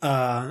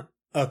a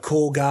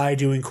cool guy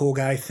doing cool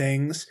guy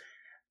things.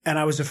 And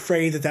I was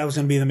afraid that was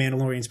going to be the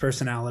Mandalorian's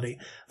personality.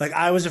 Like,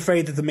 I was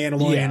afraid that the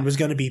Mandalorian was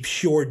going to be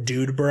pure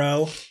dude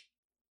bro.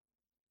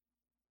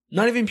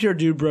 Not even pure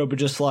dude bro, but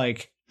just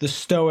like the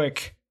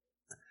stoic,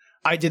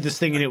 I did this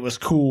thing and it was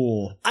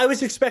cool. I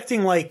was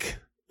expecting like,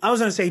 I was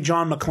going to say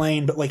John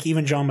McClane, but like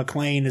even John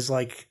McClane is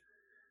like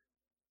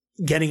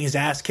getting his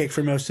ass kicked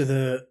for most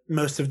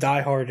of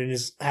Die Hard and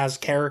has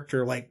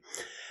character like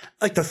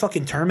the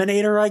fucking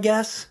Terminator, I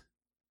guess.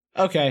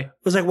 Okay.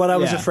 Was like what I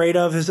was afraid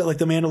of, is that like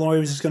the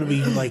Mandalorian was just going to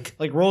be like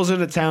rolls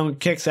into town,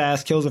 kicks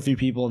ass, kills a few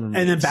people, and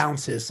then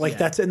bounces. Like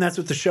that's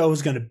what the show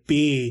was going to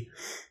be.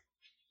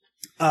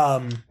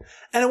 And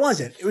it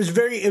wasn't. It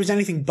was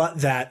anything but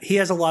that. He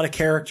has a lot of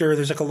character.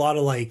 There's like a lot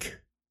of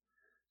like,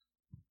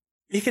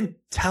 you can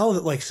tell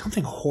that like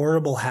something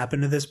horrible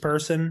happened to this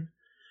person,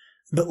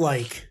 but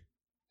like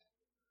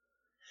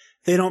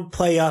they don't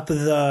play up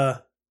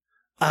the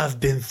I've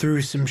been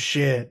through some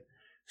shit,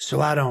 so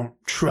I don't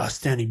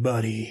trust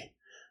anybody.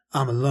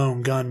 I'm a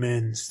lone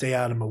gunman. Stay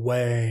out of my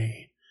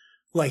way.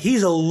 Like,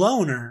 he's a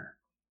loner.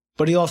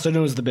 But he also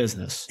knows the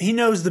business. He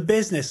knows the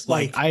business.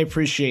 Like I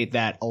appreciate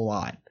that a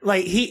lot.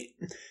 Like, he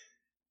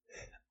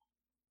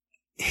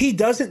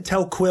doesn't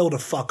tell Quill to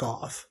fuck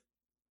off.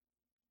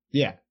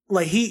 Yeah.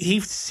 Like, he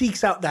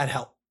seeks out that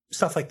help.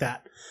 Stuff like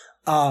that.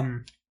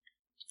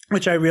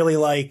 Which I really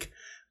like.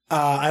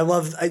 I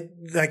love,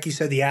 like you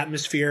said, the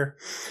atmosphere.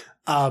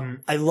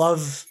 I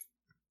love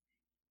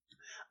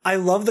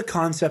the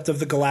concept of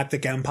the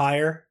Galactic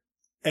Empire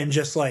and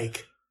just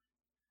like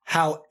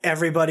how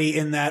everybody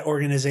in that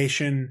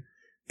organization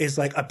is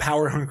like a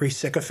power hungry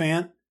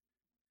sycophant.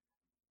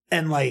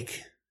 And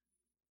like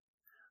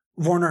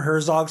Werner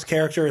Herzog's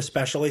character,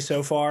 especially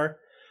so far,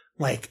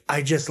 like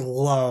I just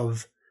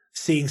love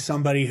seeing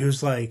somebody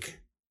who's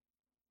like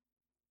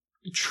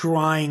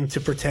trying to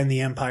pretend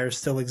the Empire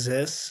still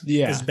exists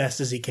as best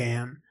as he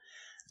can.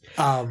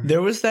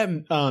 There was that,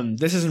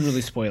 this isn't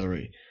really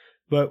spoilery,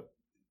 but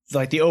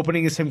like the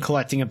opening is him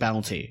collecting a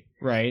bounty,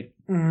 right?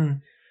 Mm-hmm.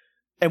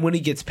 And when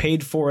he gets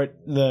paid for it,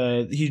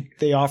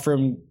 they offer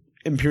him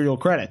Imperial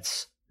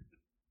credits.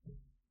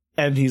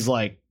 And he's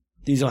like,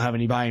 these don't have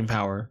any buying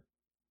power.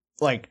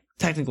 Like,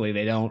 technically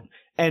they don't.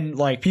 And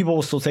like, people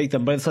will still take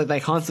them, but it's like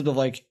that concept of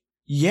like,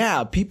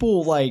 yeah,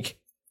 people like,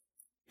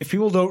 if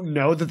people don't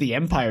know that the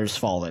Empire's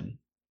fallen,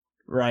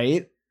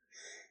 right?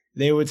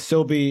 They would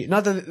still be,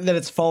 not that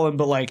it's fallen,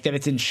 but like that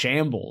it's in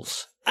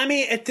shambles. I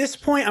mean, at this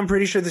point, I'm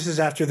pretty sure this is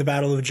after the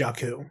Battle of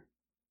Jakku.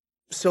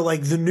 So,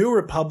 like, the New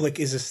Republic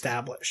is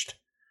established.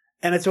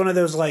 And it's one of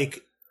those,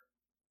 like...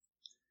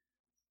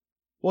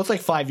 Well, it's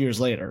like 5 years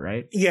later,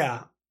 right?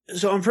 Yeah.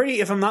 So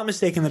if I'm not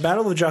mistaken, the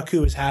Battle of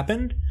Jakku has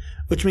happened,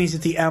 which means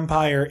that the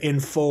Empire in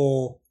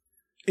full...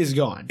 Is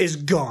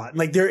gone.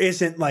 Like, there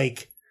isn't,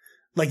 like,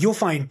 you'll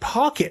find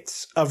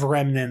pockets of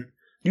remnant.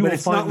 You will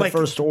find the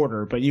First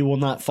Order, but you will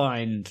not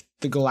find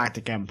the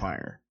Galactic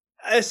Empire.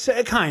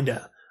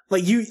 Kinda.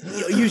 Like,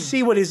 you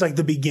see what is, like,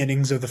 the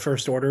beginnings of the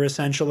First Order,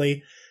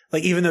 essentially.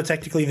 Like, even though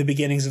technically the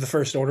beginnings of the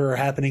First Order are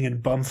happening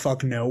in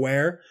bumfuck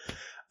nowhere,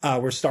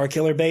 where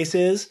Starkiller Base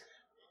is.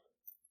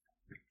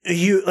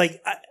 You,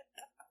 like,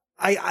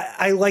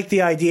 I like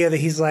the idea that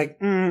he's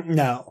like,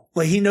 no.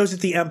 Like, he knows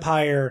that the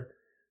Empire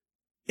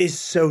is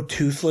so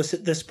toothless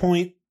at this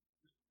point.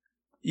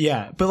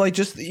 Yeah, but, like,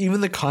 just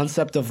even the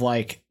concept of,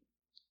 like,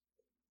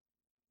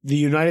 the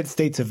United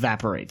States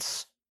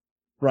evaporates,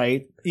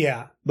 right?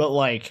 Yeah. But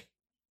like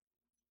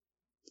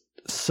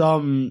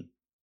some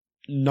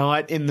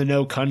not in the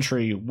know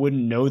country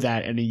wouldn't know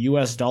that, and a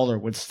US dollar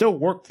would still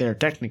work there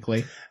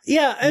technically.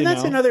 Yeah, and You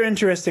that's know? another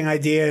interesting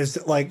idea is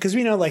that, like, because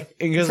we know, like,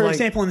 Because, for like-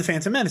 example, in the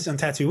Phantom Menace on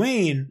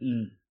Tatooine,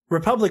 Mm.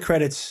 Republic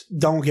credits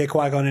don't get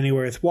Qui-Gon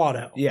anywhere with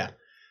Watto. Yeah.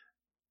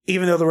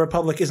 Even though the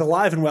Republic is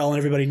alive and well, and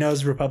everybody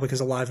knows the Republic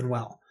is alive and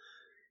well.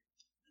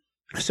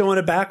 So on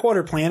a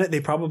backwater planet,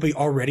 they probably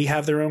already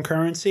have their own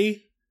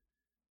currency.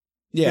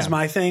 Yeah. Is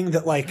my thing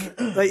that like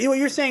what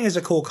you're saying is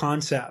a cool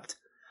concept.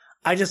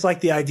 I just like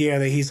the idea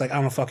that he's like,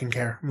 I don't fucking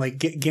care. Like,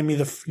 give me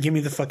the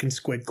fucking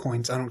squid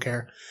coins. I don't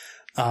care.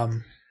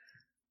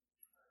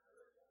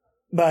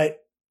 But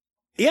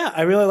yeah,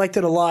 I really liked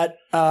it a lot.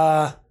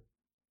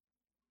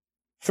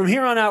 From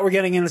here on out, we're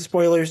getting into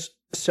spoilers.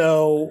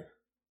 So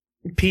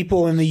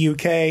people in the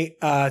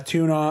UK,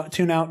 tune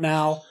out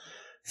now.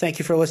 Thank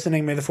you for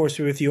listening. May the force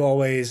be with you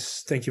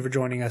always. Thank you for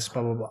joining us.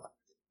 Blah, blah,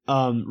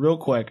 blah. Real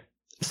quick,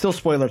 still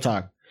spoiler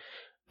talk.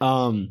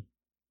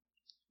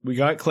 We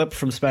got a clip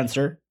from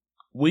Spencer.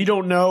 We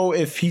don't know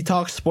if he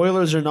talks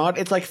spoilers or not.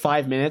 It's like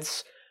 5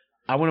 minutes.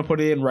 I want to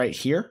put it in right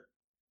here.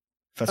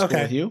 If that's cool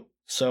Okay. with you.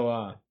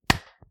 So,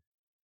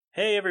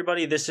 Hey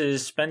everybody, this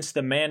is Spence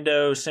the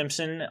Mando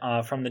Simpson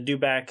from the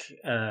Dewback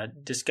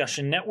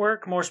Discussion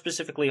Network, more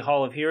specifically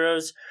Hall of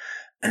Heroes.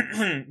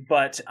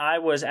 But I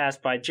was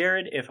asked by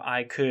Jared if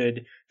I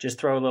could just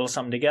throw a little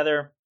something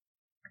together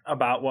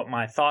about what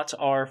my thoughts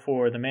are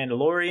for The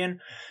Mandalorian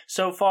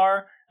so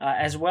far,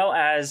 as well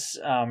as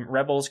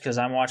Rebels, because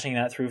I'm watching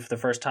that through for the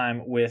first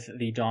time with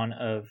the dawn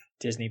of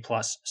Disney+.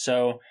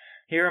 So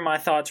here are my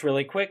thoughts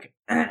really quick.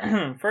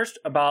 First,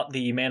 about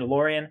The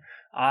Mandalorian.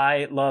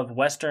 I love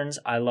Westerns.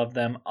 I love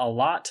them a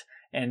lot.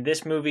 And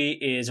this movie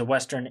is a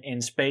Western in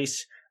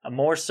space,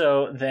 more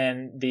so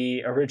than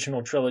the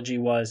original trilogy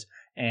was.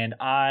 And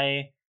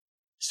I,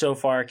 so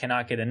far,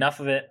 cannot get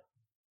enough of it.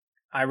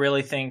 I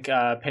really think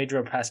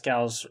Pedro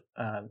Pascal's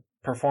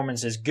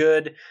performance is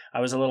good.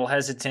 I was a little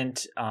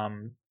hesitant,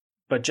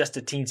 but just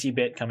a teensy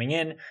bit coming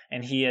in,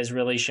 and he has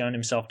really shown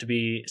himself to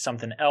be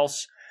something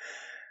else.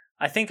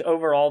 I think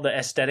overall the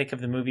aesthetic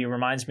of the movie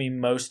reminds me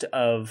most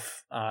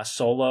of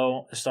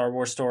Solo, a Star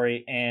Wars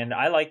story, and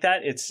I like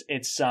that.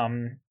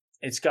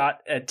 It's got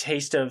a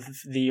taste of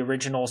the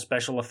original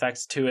special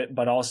effects to it,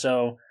 but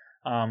also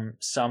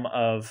some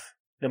of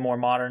the more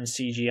modern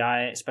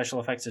CGI special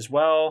effects as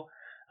well.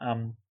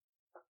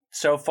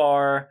 So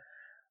far,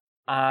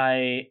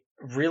 I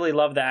really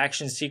love the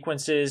action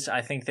sequences.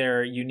 I think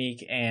they're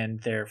unique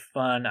and they're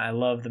fun. I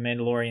love the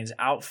Mandalorian's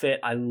outfit.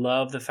 I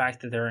love the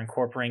fact that they're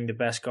incorporating the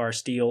Beskar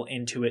steel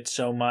into it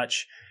so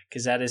much,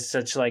 because that is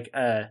such like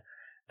a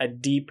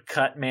deep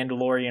cut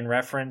Mandalorian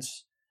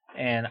reference,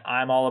 and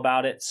I'm all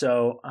about it.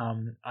 So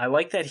I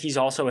like that he's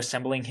also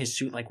assembling his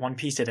suit like one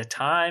piece at a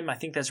time. I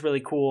think that's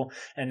really cool,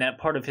 and that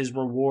part of his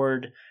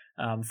reward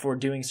for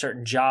doing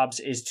certain jobs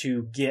is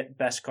to get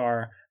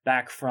Beskar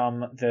back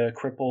from the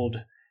crippled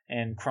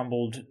and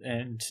crumbled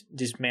and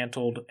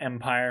dismantled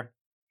empire.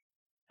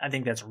 I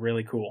think that's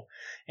really cool.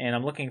 And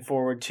I'm looking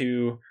forward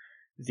to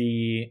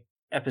the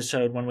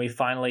episode when we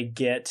finally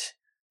get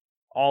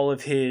all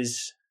of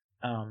his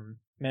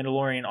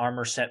Mandalorian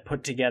armor set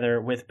put together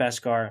with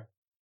Beskar.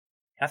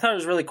 I thought it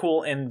was really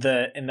cool in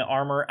the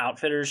armor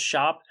outfitter's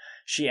shop.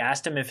 She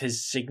asked him if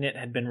his signet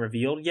had been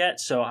revealed yet.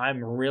 So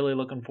I'm really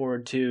looking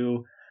forward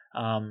to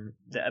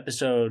the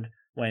episode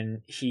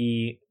when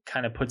he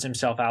kind of puts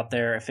himself out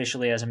there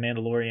officially as a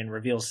Mandalorian,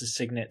 reveals his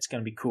signet. It's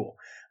going to be cool.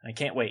 I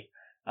can't wait.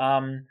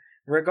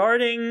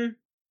 Regarding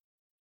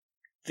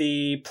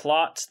the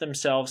plots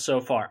themselves so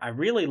far, I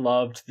really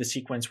loved the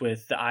sequence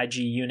with the IG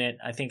unit.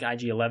 I think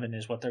IG-11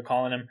 is what they're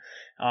calling him.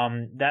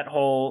 That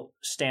whole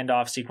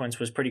standoff sequence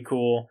was pretty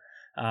cool.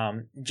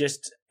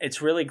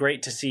 It's really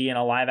great to see in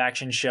a live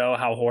action show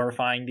how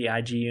horrifying the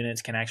IG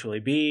units can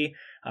actually be.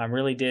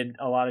 Really did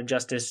a lot of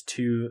justice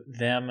to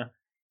them.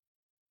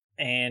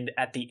 And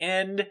at the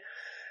end,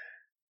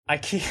 I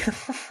keep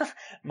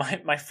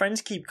my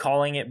friends keep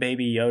calling it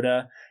Baby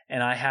Yoda,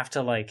 and I have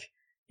to, like,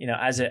 you know,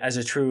 as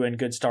a true and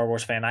good Star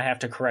Wars fan, I have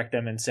to correct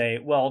them and say,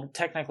 well,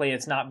 technically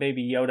it's not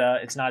Baby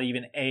Yoda. It's not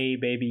even a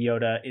Baby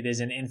Yoda. It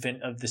is an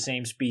infant of the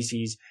same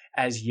species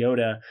as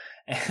Yoda.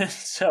 And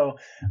so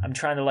I'm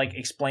trying to, like,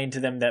 explain to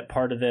them that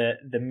part of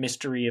the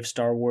mystery of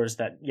Star Wars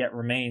that yet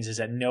remains is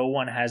that no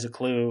one has a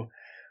clue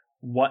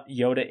what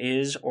Yoda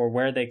is or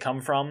where they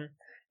come from.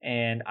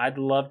 And I'd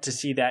love to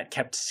see that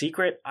kept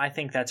secret. I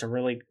think that's a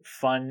really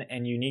fun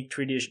and unique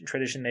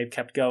tradition they've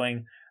kept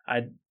going.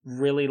 I'd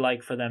really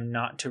like for them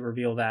not to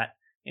reveal that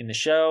in the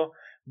show,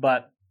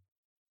 but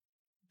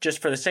just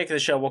for the sake of the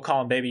show, we'll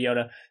call him Baby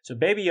Yoda. So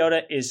Baby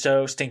Yoda is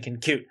so stinking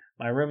cute.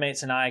 My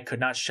roommates and I could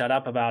not shut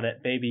up about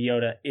it. Baby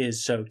Yoda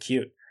is so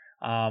cute.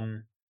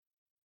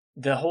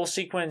 The whole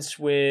sequence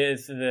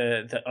with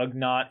the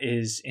Ugnaught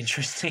is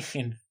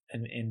interesting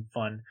and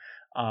fun.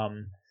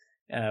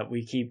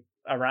 We keep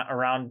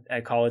around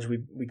at college,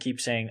 we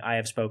keep saying "I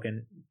have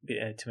spoken"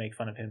 to make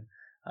fun of him.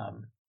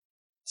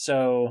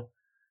 So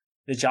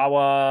The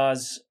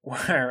Jawas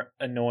were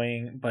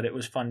annoying, but it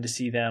was fun to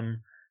see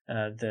them.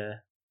 The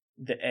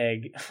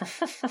egg.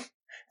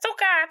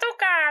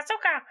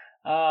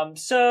 Soka.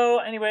 So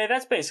anyway,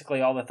 that's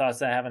basically all the thoughts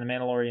that I have on The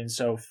Mandalorian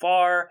so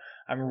far.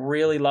 I'm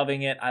really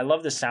loving it. I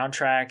love the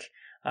soundtrack.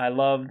 I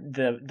love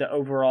the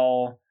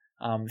overall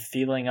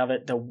feeling of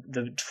it.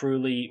 The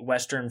truly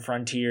Western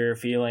frontier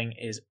feeling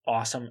is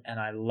awesome, and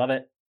I love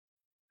it.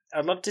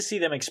 I'd love to see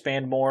them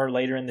expand more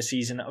later in the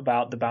season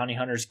about the Bounty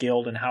Hunters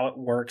Guild and how it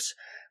works.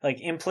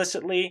 Like,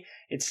 implicitly,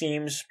 it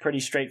seems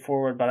pretty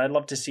straightforward, but I'd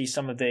love to see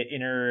some of the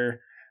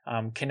inner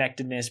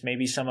connectedness,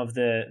 maybe some of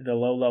the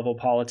low-level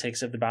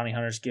politics of the Bounty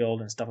Hunters Guild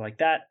and stuff like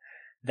that.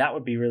 That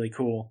would be really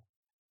cool.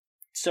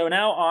 So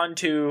now on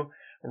to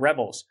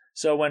Rebels.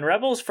 So when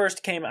Rebels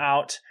first came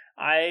out,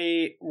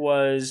 I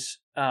was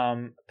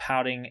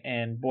pouting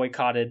and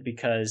boycotted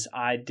because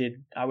I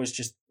was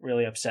just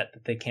really upset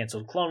that they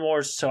canceled Clone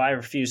Wars, so I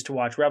refused to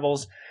watch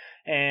Rebels.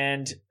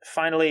 And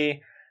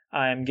finally,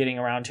 I'm getting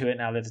around to it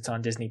now that it's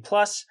on Disney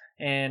Plus,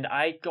 and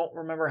I don't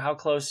remember how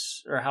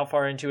close or how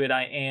far into it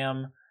I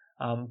am,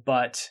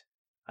 but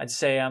I'd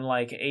say I'm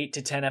like 8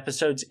 to 10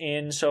 episodes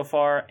in so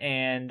far,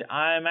 and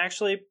I'm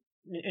actually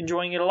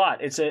enjoying it a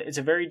lot. It's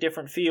a very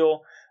different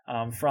feel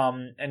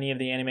from any of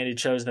the animated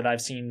shows that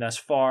I've seen thus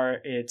far.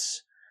 It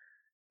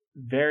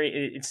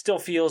still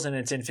feels in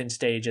its infant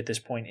stage at this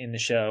point in the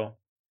show,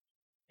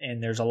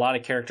 and there's a lot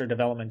of character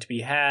development to be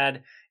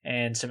had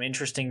and some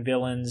interesting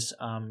villains.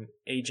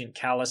 Agent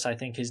Callus, I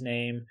think his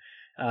name,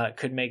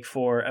 could make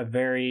for a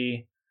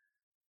very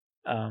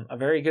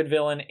good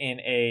villain in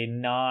a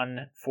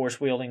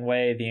non-force wielding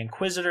way. The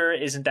Inquisitor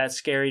isn't that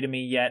scary to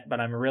me yet, but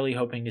I'm really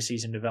hoping to see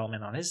some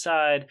development on his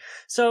side.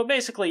 So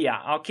basically, yeah,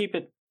 I'll keep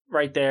it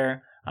right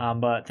there.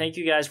 But thank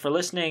you guys for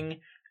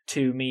listening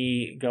to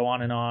me go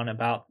on and on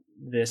about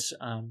this.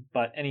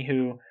 But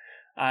anywho,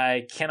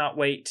 I cannot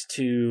wait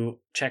to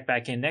check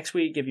back in next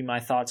week, give you my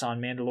thoughts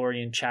on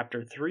Mandalorian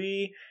Chapter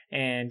 3,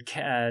 and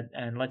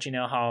let you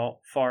know how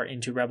far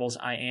into Rebels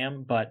I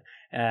am. But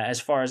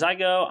as far as I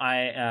go,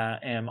 I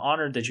am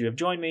honored that you have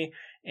joined me,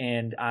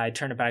 and I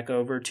turn it back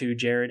over to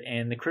Jared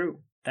and the crew.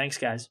 Thanks,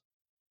 guys.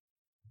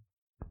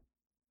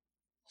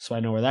 So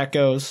I know where that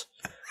goes.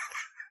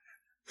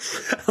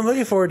 I'm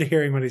looking forward to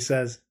hearing what he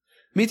says.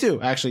 Me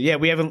too, actually. Yeah,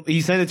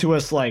 he sent it to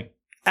us like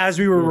as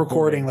we were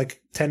recording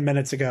like 10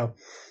 minutes ago.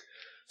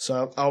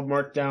 So I'll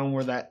mark down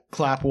where that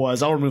clap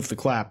was. I'll remove the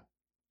clap,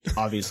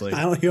 obviously.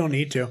 You don't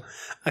need to.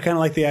 I kind of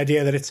like the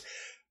idea that it's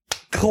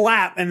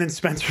clap and then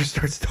Spencer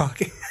starts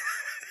talking.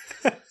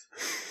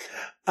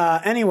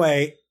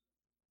 Anyway.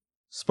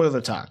 Spoiler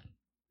time.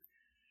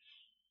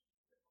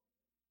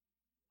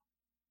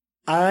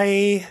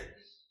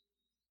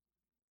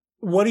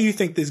 What do you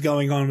think is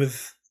going on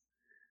with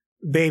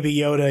Baby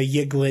Yoda,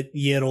 Yiglet,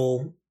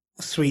 Yiddle,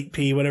 Sweet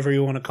Pea, whatever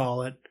you want to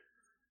call it?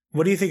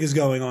 What do you think is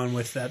going on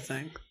with that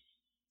thing?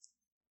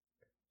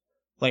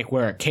 Like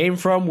where it came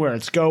from, where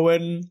it's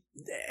going?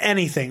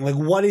 Anything. Like,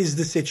 what is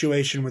the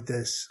situation with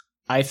this?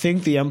 I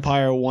think the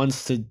Empire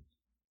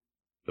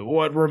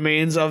what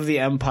remains of the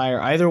Empire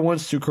either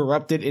wants to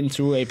corrupt it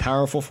into a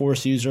powerful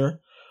Force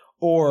user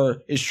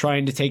or is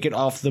trying to take it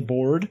off the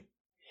board.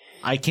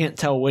 I can't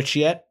tell which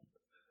yet.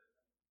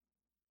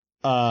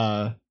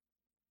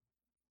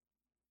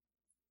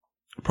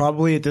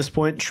 Probably at this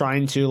point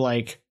trying to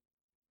like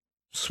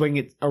swing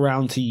it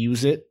around to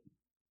use it,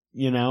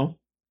 you know?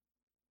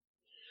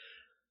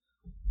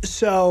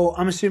 So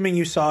I'm assuming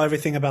you saw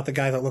everything about the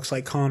guy that looks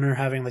like Connor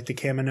having like the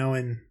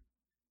Kaminoan.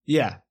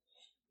 Yeah.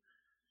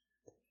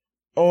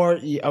 Or,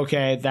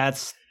 okay,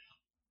 that's...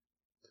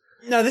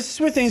 No, this is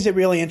where things get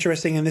really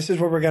interesting, and this is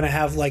where we're going to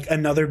have like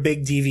another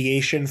big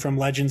deviation from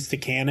Legends to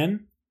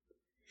canon.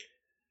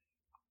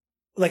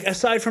 Like,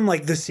 aside from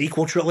like the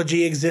sequel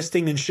trilogy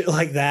existing and shit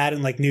like that,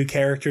 and like new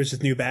characters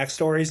with new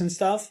backstories and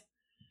stuff,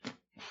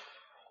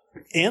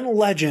 in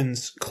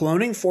Legends,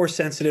 cloning Force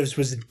sensitives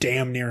was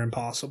damn near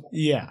impossible.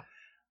 Yeah.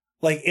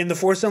 Like, in The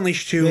Force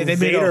Unleashed 2, they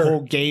made a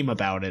whole game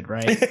about it,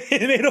 right?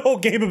 They made a whole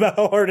game about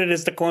how hard it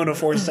is to clone a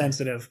Force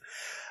sensitive.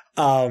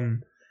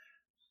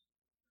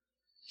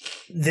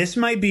 This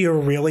might be a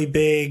really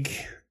big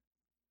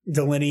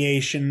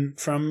delineation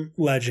from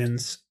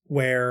Legends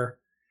where,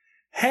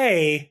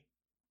 hey,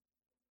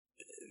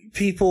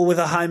 people with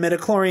a high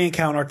midichlorian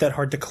count aren't that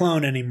hard to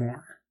clone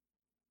anymore.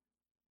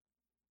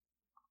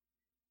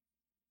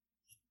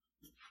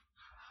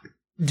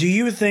 Do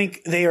you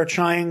think they are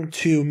trying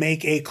to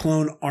make a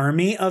clone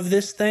army of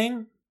this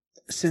thing,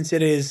 since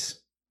it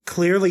is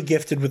clearly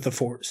gifted with the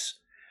Force?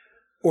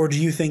 Or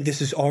do you think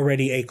this is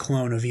already a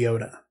clone of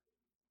Yoda?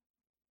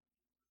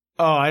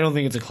 Oh, I don't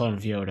think it's a clone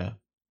of Yoda.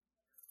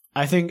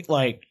 I think,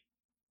 like,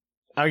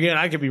 again,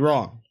 I could be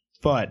wrong,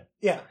 but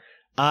yeah,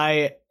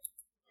 the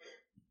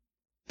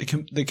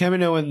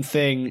Kaminoan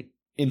thing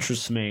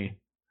interests me.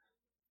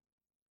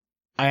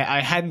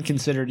 I hadn't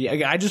considered.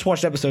 I just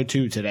watched episode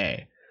 2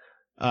 today.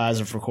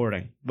 As of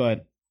recording,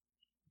 but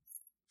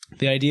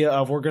the idea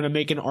of we're going to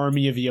make an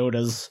army of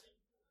Yodas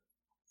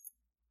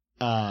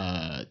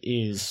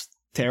is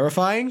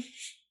terrifying.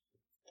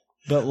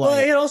 But Well,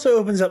 like, it also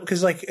opens up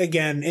because, like,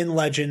 again, in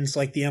Legends,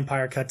 like the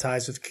Empire cut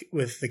ties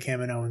with the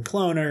Kaminoan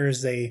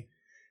cloners. They,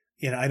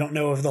 I don't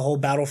know if the whole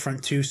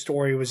Battlefront 2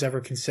 story was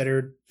ever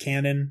considered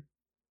canon.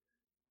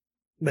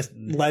 With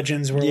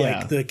Legends, where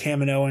like the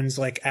Kaminoans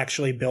like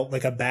actually built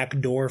like a back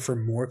door for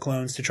more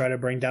clones to try to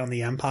bring down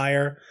the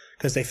Empire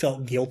because they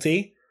felt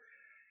guilty.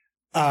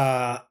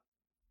 But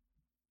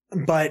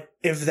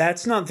if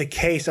that's not the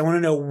case, I want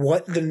to know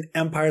what the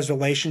Empire's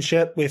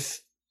relationship with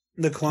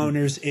the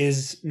cloners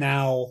is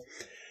now,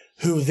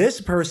 who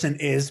this person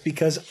is,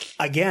 because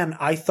again,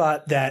 I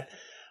thought that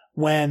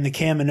when the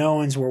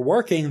Kaminoans were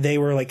working, they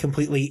were like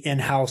completely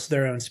in-house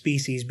their own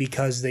species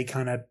because they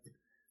kind of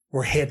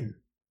were hidden.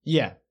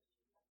 yeah.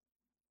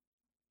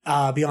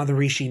 Beyond the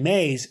Rishi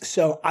maze.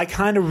 So I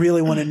kind of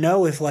really want to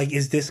know if like,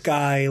 is this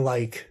guy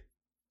like,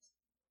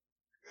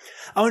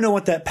 I want to know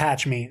what that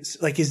patch means.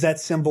 Like, is that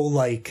symbol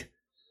like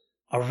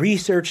a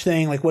research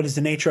thing? Like, what is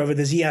the nature of it?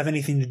 Does he have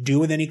anything to do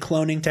with any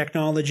cloning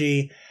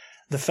technology?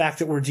 The fact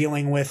that we're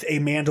dealing with a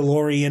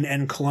Mandalorian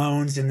and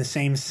clones in the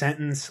same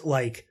sentence,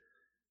 like,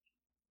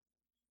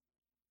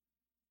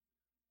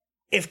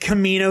 if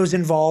Kamino's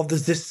involved,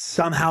 does this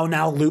somehow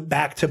now loop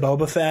back to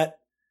Boba Fett?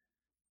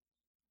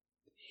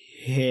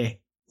 Yeah.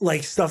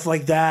 Like, stuff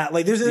like that.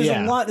 Like, there's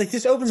a lot, like,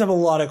 this opens up a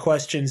lot of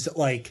questions that,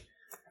 like,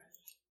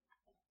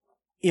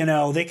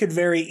 they could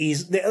very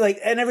easily, like,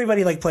 and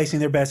everybody, like, placing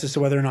their bets as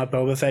to whether or not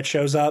Boba Fett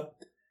shows up.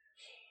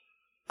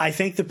 I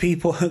think the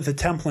people, the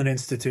Templin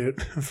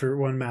Institute, for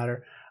one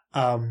matter,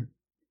 can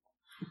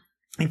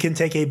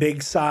take a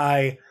big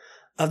sigh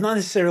of not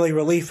necessarily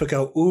relief, but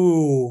go,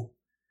 ooh,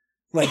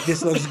 like,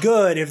 this looks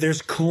good. If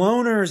there's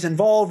cloners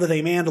involved with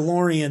a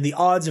Mandalorian, the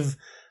odds of,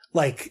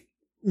 like,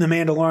 the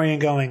Mandalorian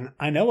going,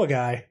 I know of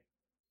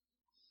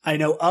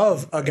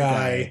a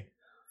guy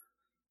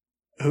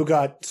who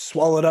got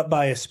swallowed up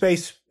by a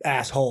space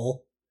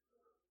asshole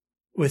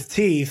with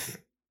teeth.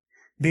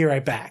 Be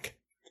right back.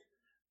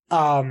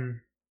 But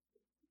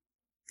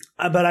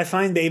I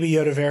find Baby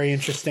Yoda very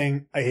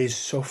interesting. He's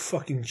so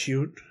fucking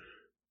cute.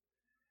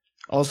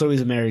 Also,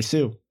 he's a Mary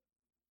Sue.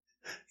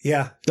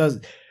 Yeah.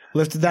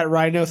 Lifted that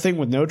rhino thing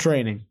with no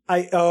training.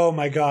 Oh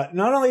my God.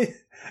 Not only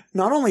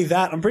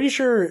that, I'm pretty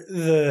sure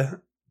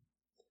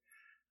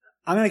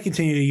I'm going to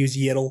continue to use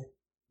Yiddle.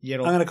 I'm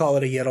going to call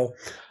it a Yiddle.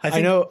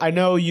 I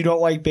know you don't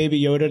like Baby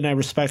Yoda, and I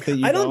respect that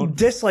you don't. I don't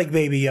dislike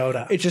Baby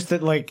Yoda. It's just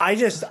that, like,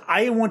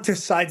 I want to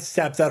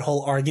sidestep that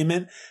whole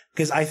argument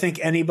because I think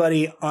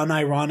anybody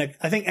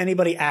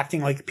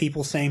acting like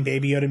people saying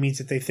Baby Yoda means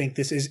that they think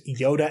this is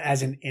Yoda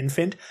as an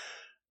infant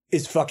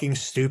is fucking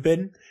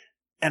stupid.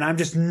 And I'm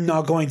just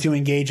not going to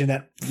engage in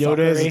that Yoda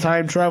fuckery. is a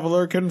time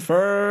traveler,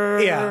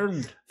 confirmed.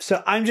 Yeah.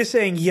 So I'm just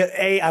saying,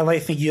 A, I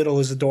think Yiddle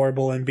is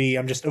adorable, and B,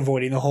 I'm just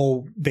avoiding the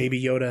whole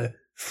Baby Yoda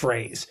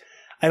phrase.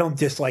 I don't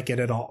dislike it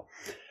at all.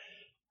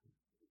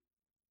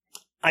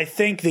 I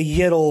think the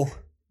Yiddle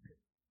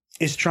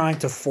is trying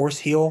to force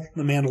heal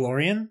the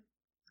Mandalorian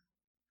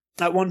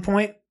at one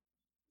point.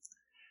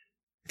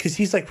 Because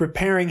he's like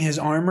repairing his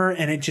armor,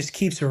 and it just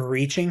keeps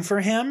reaching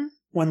for him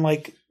when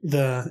like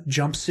the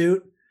jumpsuit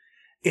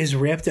is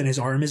ripped and his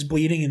arm is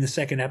bleeding in the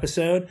second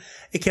episode.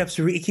 It keeps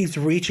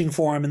reaching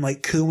for him and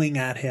like cooing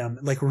at him,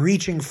 like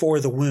reaching for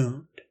the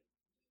wound.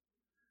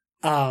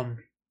 And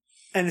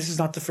this is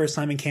not the first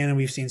time in canon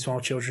we've seen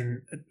small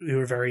children who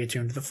are very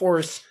attuned to the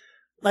Force.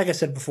 Like I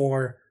said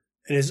before,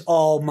 it is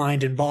all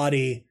mind and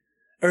body,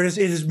 or it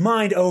is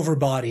mind over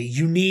body.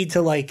 You need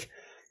to it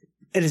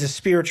is a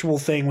spiritual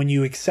thing when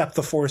you accept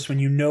the Force, when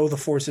you know the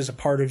Force is a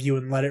part of you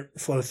and let it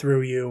flow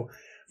through you.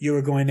 You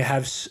are going to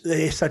have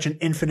such an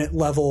infinite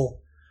level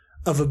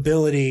of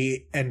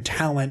ability and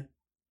talent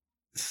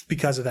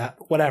because of that.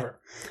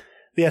 Whatever.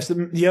 But yes,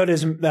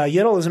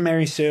 Yiddle is a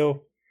Mary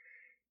Sue.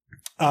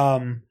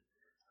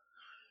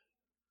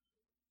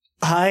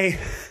 I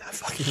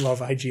fucking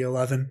love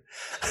IG-11.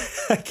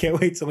 I can't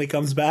wait till he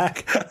comes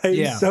back.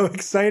 I'm so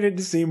excited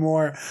to see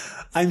more.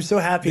 I'm so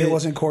happy it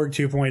wasn't Korg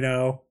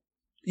 2.0.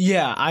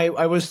 Yeah,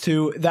 I was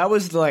too. That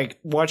was like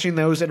watching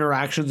those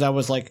interactions. I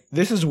was like,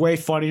 this is way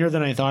funnier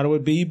than I thought it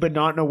would be, but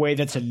not in a way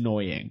that's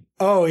annoying.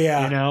 Oh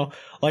yeah,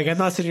 like I'm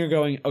not sitting here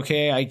going,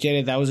 okay, I get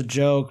it, that was a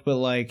joke, but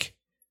like,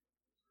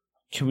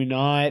 can we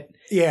not?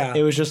 Yeah,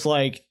 it was just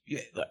like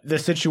the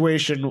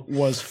situation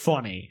was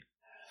funny.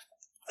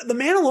 The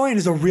Mandalorian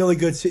is really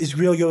good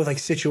with like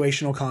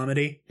situational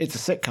comedy. It's a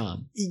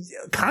sitcom,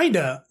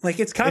 kinda like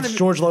it's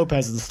George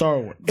Lopez in Star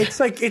Wars.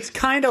 It's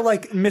kind of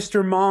like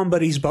Mr. Mom,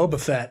 but he's Boba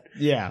Fett.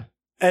 Yeah,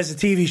 as a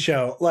TV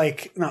show,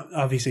 like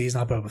obviously he's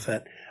not Boba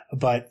Fett,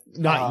 but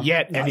not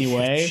yet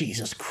anyway.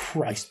 Jesus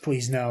Christ,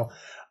 please no.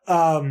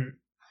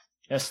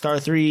 Star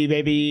 3,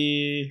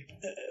 baby.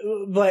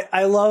 But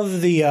I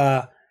love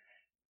the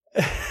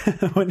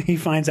when he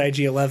finds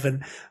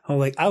IG-11, I'm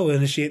like, I will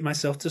initiate my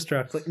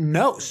self-destruct. Like,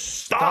 no,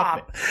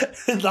 stop.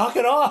 Knock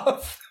it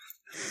off.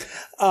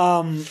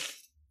 I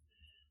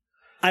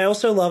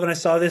also love, and I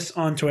saw this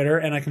on Twitter,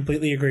 and I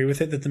completely agree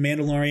with it, that the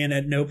Mandalorian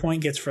at no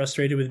point gets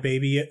frustrated with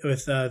the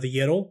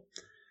Yiddle,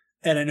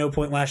 and at no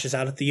point lashes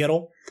out at the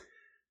Yiddle.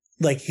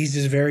 like he's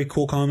just very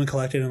cool, calm, and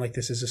collected, and like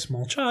this is a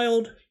small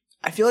child.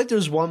 I feel like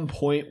there's one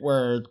point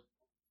where,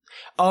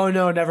 oh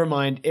no, never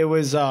mind. It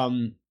was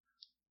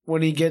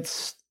when he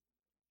gets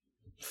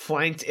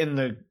flanked in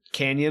the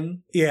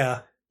canyon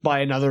Yeah, by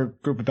another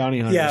group of bounty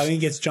hunters. yeah. He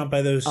gets jumped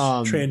by those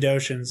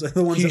Trandoshans, like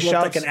the ones he that look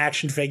like shouts- an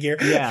action figure.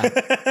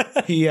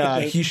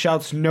 Yeah. He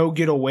shouts, "No,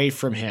 get away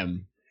from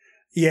him!"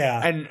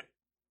 yeah. And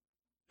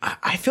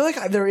I feel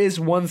like there is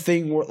one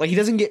thing where, like, he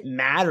doesn't get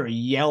mad or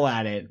yell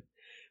at it,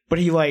 but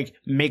he like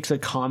makes a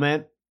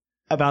comment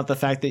about the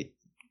fact that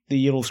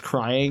the Yiddel's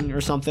crying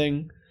or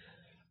something.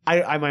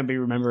 I might be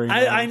remembering.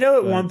 I know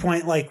at one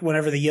point, like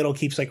whenever the Yiddle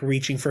keeps like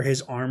reaching for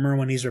his armor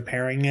when he's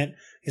repairing it,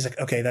 he's like,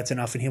 "Okay, that's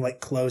enough," and he like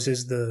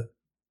closes the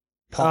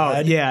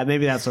pod. Oh, yeah,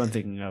 maybe that's what I'm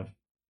thinking of.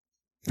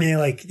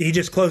 And he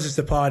just closes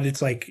the pod.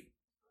 It's like,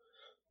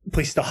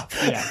 please stop.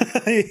 Yeah.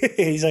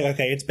 He's like,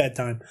 okay, it's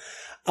bedtime.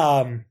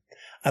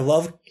 I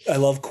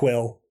love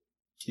Quill.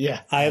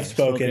 Yeah, I have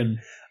spoken.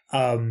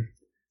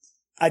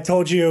 I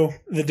told you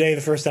the day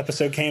the first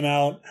episode came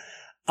out,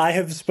 I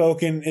have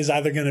spoken is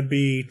either going to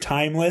be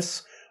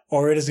timeless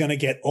or it is going to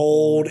get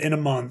old in a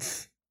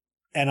month.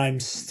 And I'm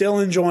still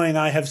enjoying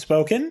I have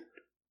spoken.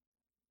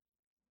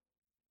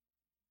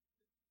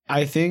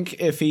 I think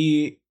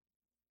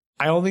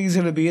I don't think he's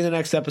going to be in the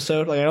next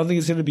episode. Like, I don't think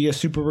he's going to be a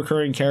super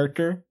recurring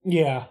character.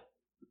 Yeah.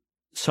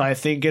 So I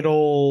think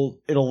it'll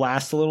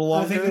last a little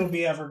longer. I think it'll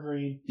be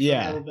evergreen.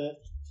 Yeah. A little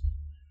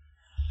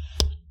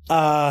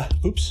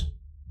bit. Oops.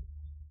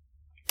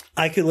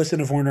 I could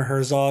listen to Werner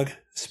Herzog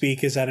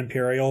speak as at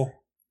Imperial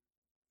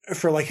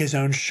for like his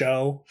own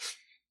show.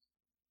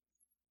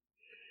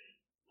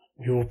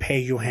 We will pay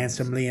you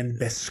handsomely in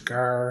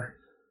Beskar.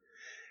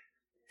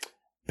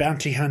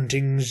 Bounty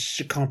hunting's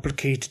a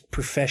complicated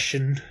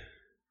profession.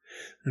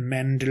 The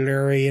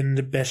Mandalorian,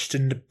 the best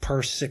in the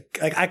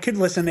Parsec. Like, I could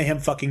listen to him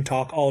fucking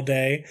talk all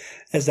day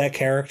as that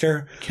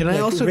character. Can I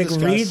also Rick,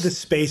 discuss... read the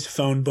space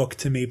phone book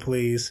to me,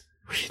 please?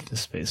 Read the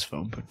space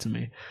phone book to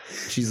me.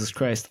 Jesus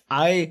Christ.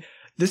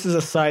 This is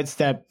a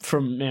sidestep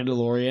from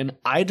Mandalorian.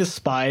 I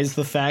despise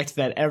the fact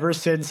that ever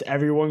since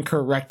everyone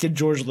corrected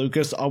George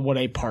Lucas on what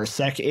a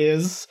parsec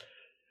is,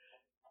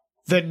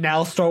 that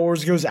now Star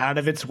Wars goes out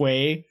of its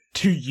way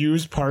to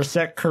use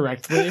parsec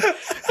correctly.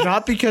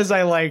 Not because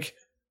I like...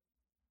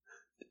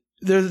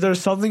 There's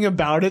something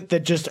about it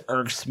that just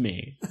irks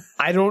me.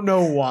 I don't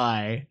know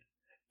why.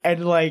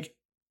 And like,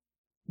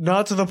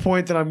 not to the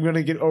point that I'm going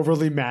to get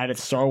overly mad at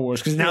Star Wars,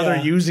 because now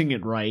they're using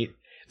it right.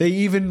 They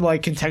even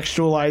like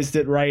contextualized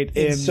it right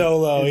in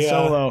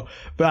Solo,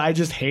 but I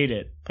just hate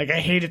it. Like, I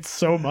hate it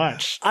so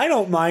much. I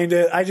don't mind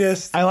it.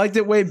 I liked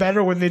it way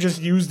better when they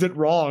just used it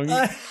wrong.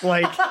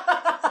 Like,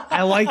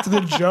 I liked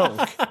the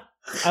joke.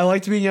 I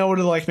liked being able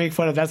to like make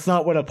fun of. That's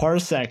not what a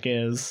parsec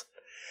is.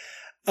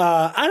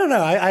 I don't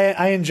know.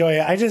 I enjoy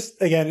it. I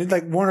just, again, it's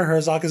like Werner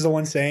Herzog is the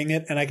one saying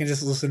it, and I can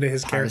just listen to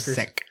his characters.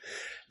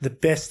 The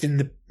best in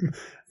the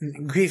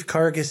Grief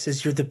Karga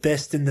says you're the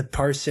best in the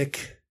parsec.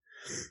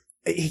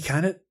 He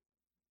kind of,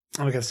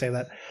 I'm not gonna say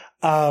that.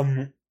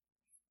 I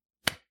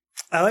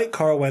like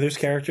Carl Weathers'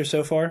 character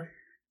so far.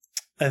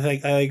 I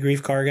like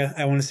Grief Karga.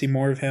 I want to see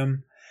more of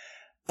him.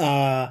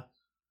 I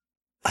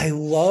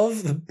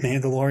love the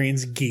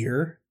Mandalorian's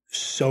gear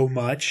so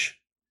much.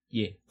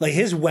 Yeah, like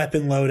his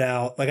weapon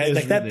loadout, like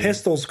really that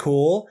pistol's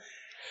cool.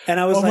 And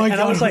I was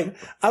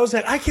I was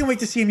like, I can't wait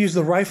to see him use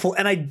the rifle.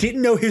 And I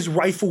didn't know his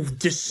rifle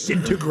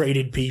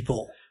disintegrated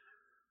people.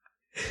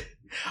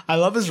 I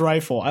love his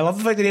rifle. I love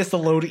the fact that he has to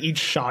load each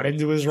shot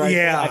into his rifle.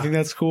 Yeah. I think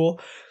that's cool.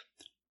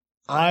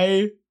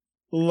 I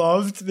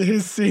loved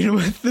his scene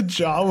with the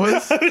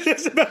Jawas. I was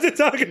just about to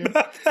talk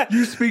about that.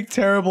 You speak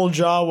terrible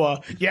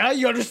Jawa. Yeah,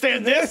 you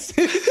understand this?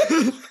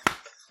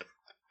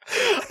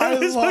 That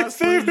was my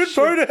favorite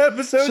part of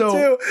episode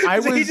 2.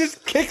 He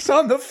just kicks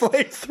on the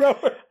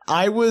flamethrower.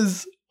 I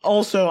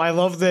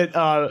love that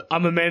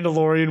I'm a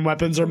Mandalorian,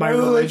 weapons are my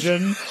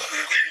religion.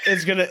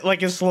 It's gonna,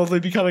 like, it's slowly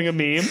becoming a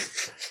meme.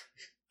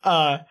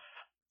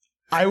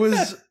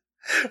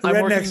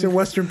 Rednecks in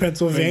Western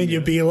Pennsylvania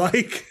be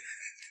like.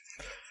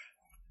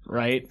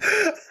 Right.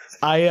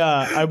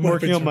 I'm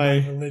working on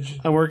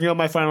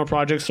my final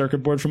project circuit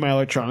board for my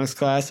electronics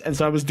class, and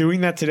so I was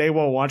doing that today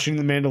while watching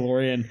The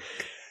Mandalorian,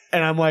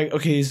 and I'm like,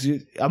 okay,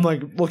 I'm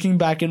like looking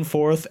back and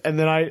forth, and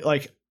then I'm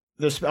like,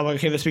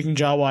 okay, they're speaking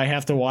Jawa, I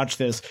have to watch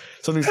this.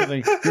 Something.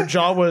 Your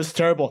Jawa is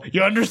terrible.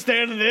 You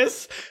understand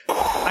this?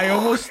 I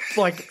almost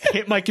like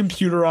hit my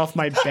computer off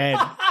my bed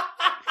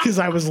because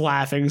I was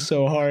laughing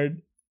so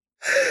hard.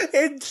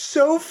 It's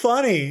so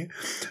funny.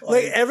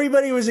 Like,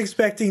 everybody was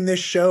expecting this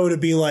show to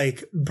be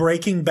like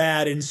Breaking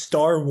Bad in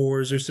Star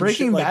Wars or some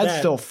shit like that. Breaking Bad's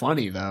still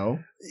funny though.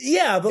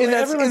 Yeah, but like,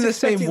 everyone's in the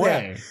same expecting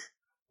way. That.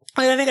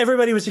 I think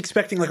everybody was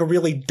expecting like a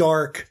really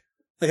dark,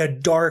 like a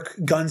dark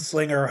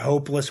gunslinger,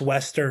 hopeless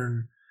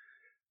Western.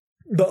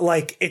 But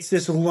like, it's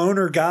this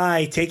loner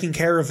guy taking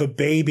care of a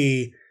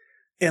baby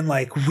in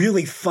like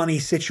really funny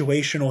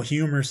situational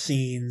humor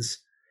scenes.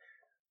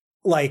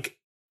 Like,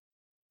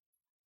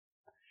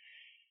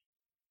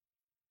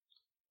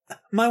 I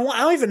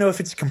don't even know if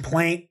it's a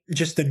complaint,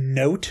 just a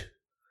note.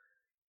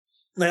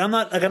 Like I'm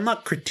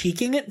not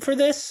critiquing it for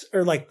this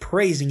or like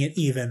praising it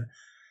even.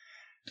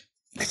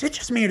 Is it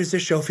just me or does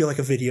this show feel like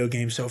a video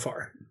game so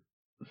far?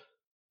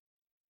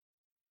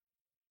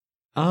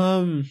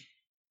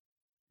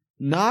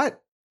 Not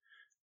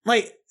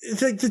Like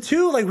the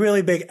two like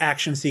really big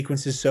action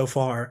sequences so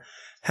far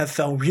have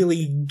felt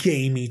really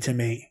gamey to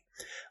me.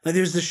 Like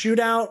there's the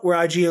shootout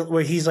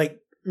where he's like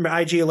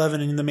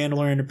IG-11 and the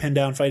Mandalorian are pinned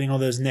down fighting all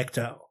those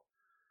Nikto.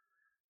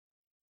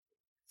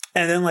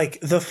 And then like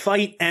the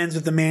fight ends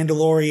with the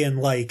Mandalorian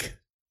like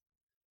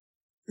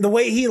the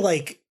way he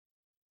like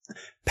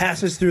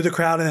passes through the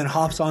crowd and then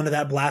hops onto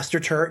that blaster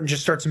turret and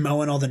just starts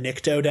mowing all the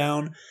Nikto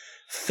down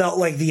felt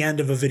like the end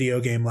of a video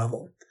game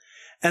level.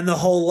 And the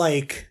whole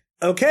like,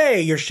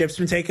 okay, your ship's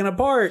been taken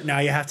apart. Now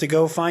you have to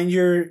go find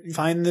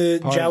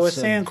the Jawa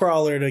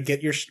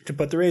sandcrawler to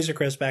put the Razor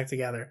Crest back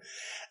together.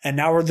 And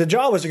now the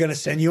Jawas are going to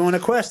send you on a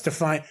quest to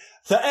find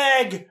the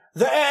egg.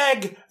 The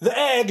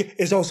egg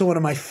is also one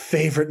of my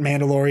favorite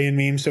Mandalorian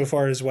memes so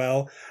far as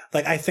well.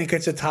 Like, I think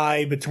it's a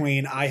tie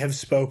between I have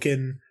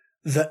spoken,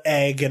 the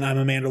egg, and I'm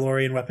a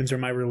Mandalorian, weapons are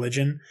my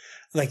religion.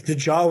 Like, the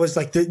Jawas,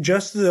 like,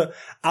 just the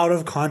out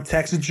of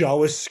context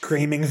Jawas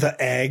screaming the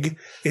egg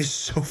is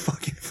so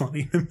fucking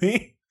funny to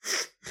me.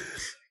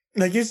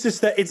 Like, it's just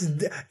that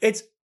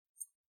it's,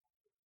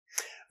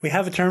 we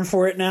have a term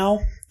for it now.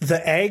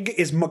 The egg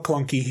is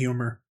McClunky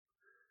humor.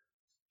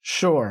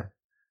 sure.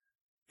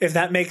 If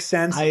that makes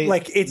sense.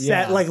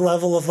 That like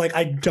level of like,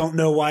 I don't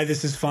know why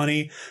this is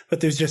funny,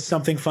 but there's just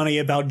something funny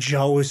about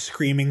Jawas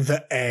screaming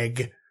the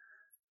egg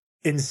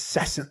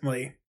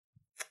incessantly.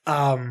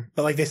 But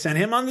like they send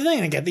him on the thing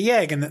and get the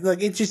egg, and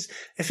like it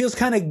feels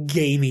kind of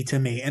gamey to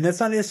me, and that's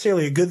not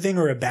necessarily a good thing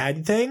or a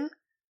bad thing.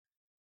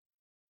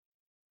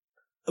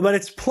 But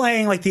it's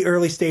playing like the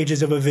early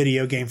stages of a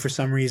video game for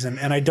some reason,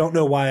 and I don't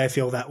know why I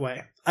feel that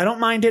way. I don't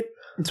mind it.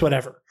 It's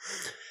whatever.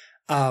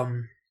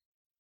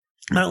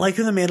 I don't like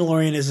who the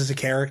Mandalorian is as a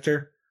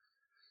character.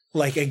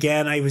 Like,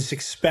 again, I was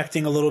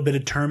expecting a little bit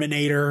of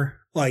Terminator.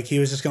 Like, he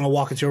was just going to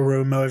walk into a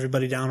room, mow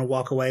everybody down, and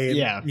walk away.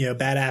 Yeah. You know,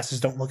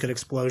 badasses don't look at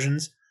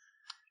explosions.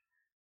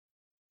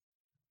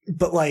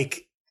 But,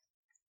 like,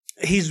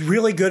 he's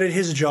really good at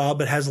his job,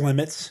 but has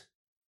limits.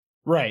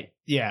 Right.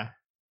 Yeah.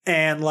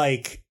 And,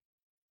 like,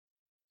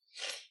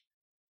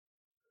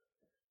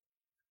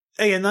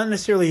 again, not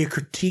necessarily a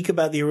critique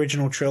about the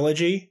original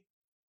trilogy,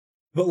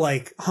 but,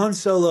 like, Han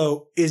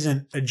Solo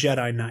isn't a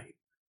Jedi Knight.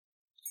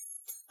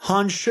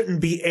 Han shouldn't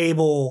be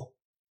able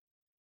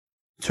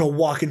to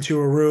walk into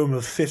a room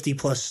of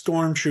 50-plus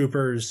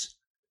stormtroopers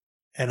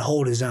and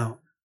hold his own.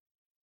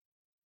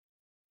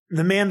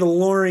 The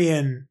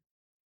Mandalorian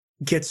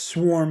gets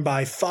swarmed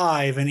by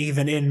 5 and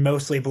even in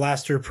mostly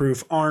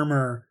blaster-proof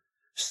armor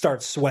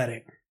starts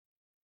sweating.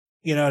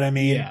 You know what I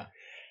mean?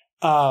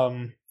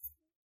 Yeah.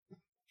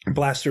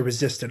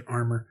 Blaster-resistant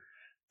armor.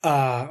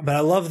 But I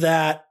love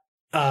that.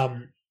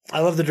 I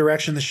love the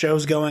direction the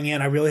show's going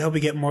in. I really hope we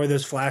get more of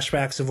those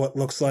flashbacks of what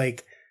looks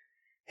like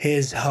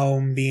his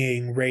home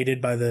being raided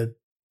by the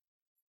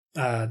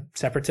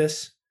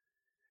separatists,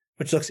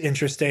 which looks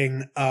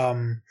interesting.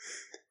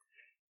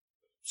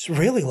 Just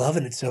really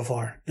loving it so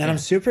far. And I'm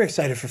super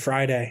excited for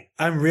Friday.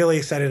 I'm really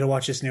excited to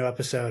watch this new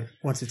episode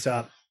once it's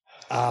up.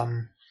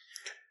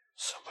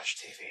 So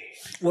much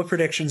TV. What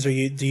predictions do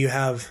you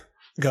have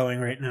going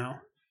right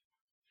now?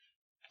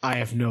 I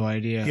have no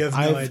idea. You have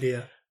no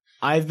idea.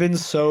 I've been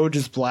so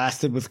just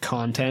blasted with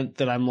content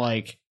that I'm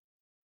like,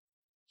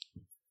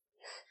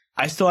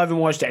 I still haven't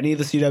watched any of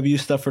the CW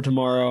stuff for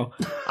tomorrow.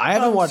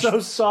 I'm so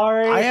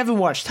sorry. I haven't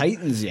watched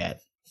Titans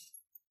yet.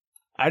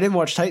 I didn't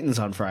watch Titans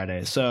on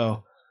Friday,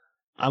 so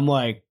I'm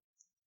like,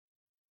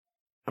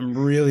 I'm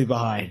really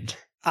behind.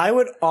 I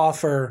would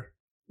offer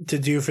to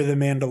do for the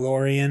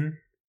Mandalorian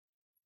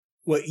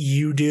what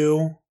you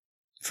do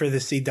for the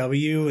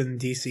CW and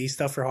DC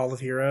stuff for Hall of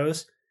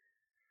Heroes.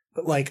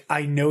 But, like,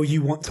 I know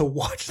you want to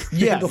watch the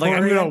Yeah, like,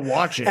 I'm Mandalorian, going to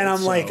watch it. and I'm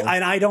so. like,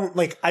 I don't,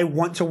 like, I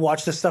want to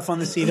watch the stuff on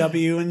the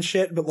CW and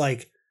shit, but,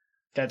 like...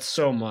 That's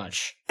so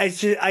much.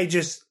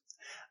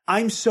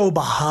 I'm so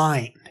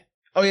behind.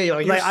 Oh, yeah,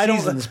 like, I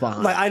don't,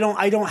 behind. like,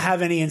 I don't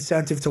have any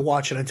incentive to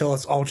watch it until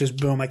it's all just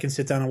boom, I can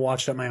sit down and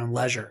watch it at my own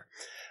leisure.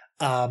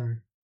 Yeah,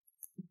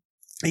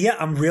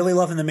 I'm really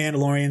loving The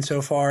Mandalorian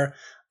so far.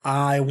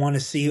 I want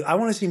to see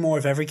more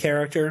of every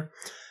character.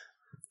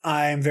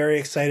 I'm very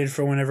excited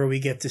for whenever we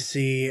get to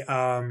see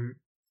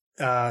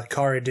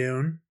Cara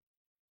Dune.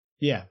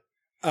 Yeah.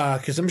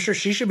 Because I'm sure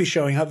she should be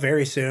showing up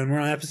very soon.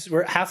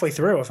 We're halfway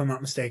through, if I'm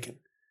not mistaken.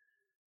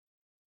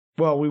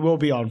 Well, we will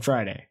be on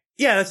Friday.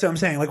 Yeah, that's what I'm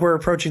saying. Like, we're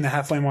approaching the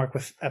halfway mark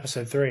with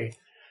episode 3.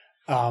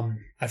 I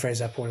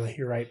phrased that poorly.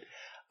 You're right.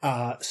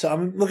 So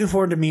I'm looking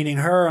forward to meeting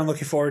her. I'm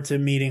looking forward to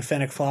meeting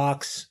Fennec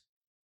Fox.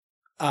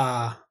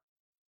 Or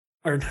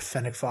not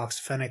Fennec Fox.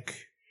 Fennec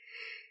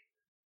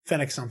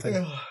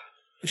something.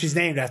 She's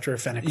named after a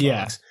Fennec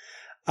Fox.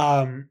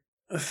 Yeah.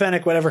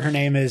 Fennec, whatever her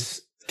name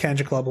is,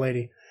 Kanja Club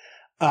lady.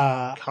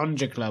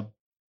 Kanja Club.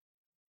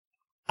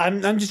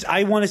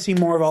 I want to see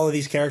more of all of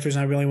these characters,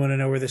 and I really want to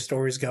know where this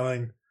story's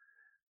going.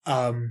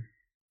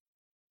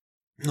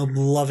 I'm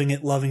loving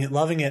it, loving it,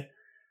 loving it.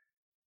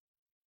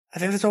 I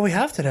think that's all we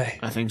have today.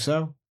 I think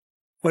so.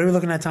 What are we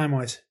looking at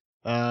time-wise?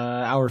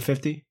 Hour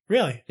 50.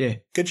 Really? Yeah.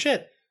 Good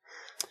shit.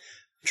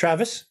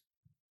 Travis,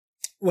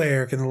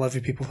 where can the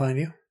lovely people find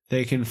you?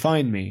 They can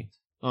find me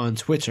on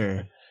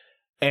Twitter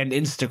and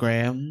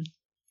Instagram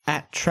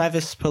at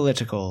Travis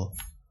Political.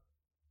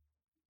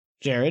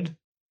 Jared,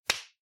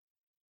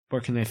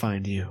 where can they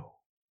find you?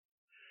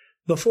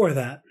 Before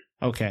that,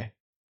 Okay.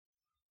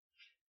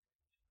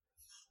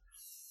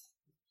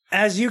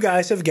 as you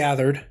guys have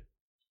gathered,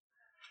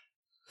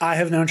 I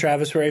have known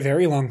Travis for a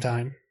very long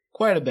time.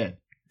 Quite a bit.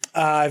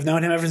 I've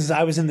known him ever since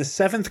I was in the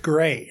 7th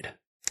grade.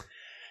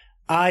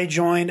 I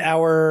joined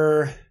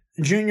our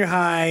junior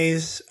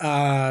high's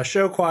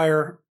show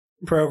choir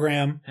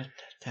program. Kick,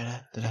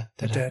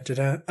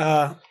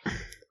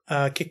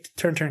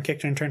 turn,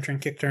 kick, turn,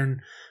 kick,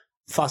 turn,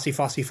 Fosse.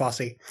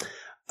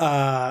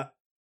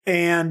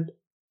 And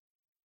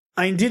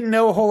I didn't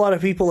know a whole lot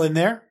of people in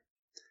there.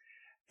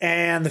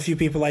 And the few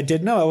people I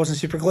did know, I wasn't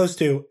super close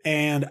to.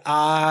 And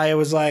I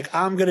was like,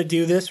 I'm going to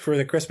do this for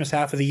the Christmas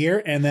half of the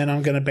year, and then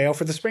I'm going to bail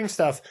for the spring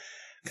stuff,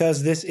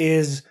 because this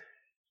is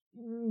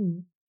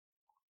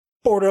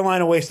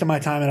borderline a waste of my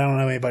time, and I don't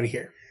know anybody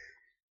here.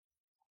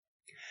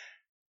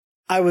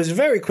 I was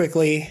very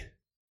quickly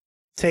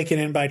taken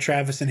in by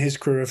Travis and his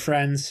crew of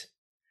friends,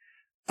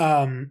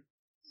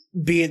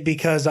 be it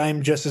because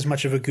I'm just as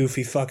much of a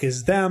goofy fuck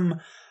as them,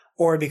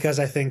 or because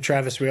I think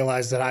Travis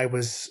realized that I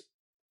was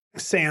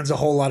sans a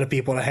whole lot of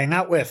people to hang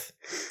out with.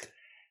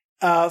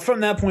 From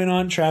that point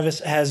on, Travis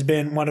has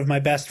been one of my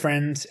best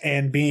friends,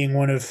 and being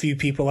one of few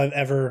people I've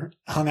ever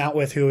hung out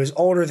with who is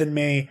older than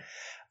me,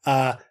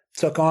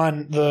 took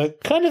on the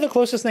kind of the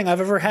closest thing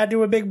I've ever had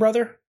to a big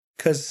brother,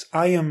 because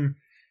I am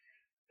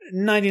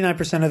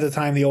 99% of the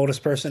time the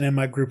oldest person in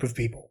my group of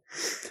people.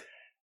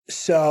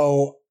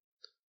 So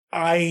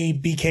I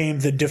became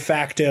the de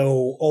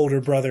facto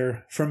older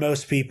brother for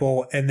most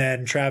people, and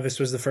then Travis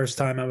was the first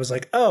time I was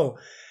like, oh,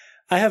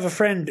 I have a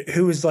friend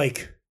who is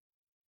like,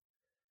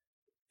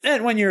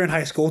 and when you're in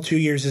high school, 2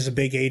 years is a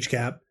big age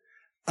gap.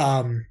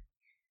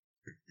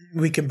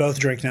 We can both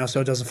drink now, so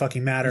it doesn't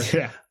fucking matter.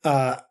 Yeah.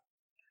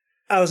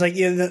 I was like,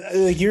 yeah,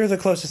 you're the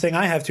closest thing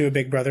I have to a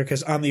big brother,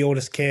 because I'm the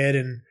oldest kid,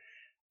 and,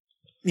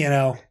 you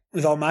know,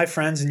 with all my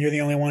friends, and you're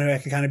the only one who I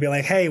can kind of be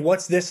like, hey,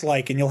 what's this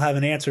like? And you'll have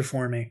an answer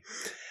for me.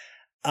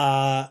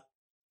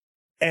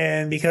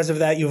 And because of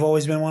that, you've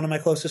always been one of my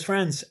closest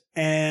friends,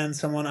 and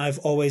someone I've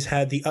always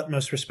had the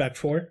utmost respect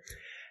for.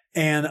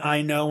 And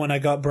I know when I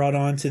got brought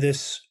on to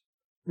this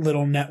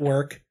little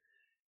network,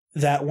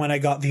 that when I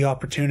got the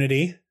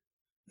opportunity,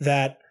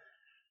 that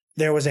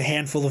there was a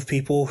handful of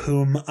people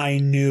whom I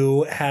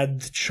knew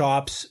had the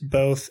chops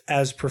both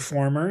as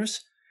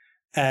performers,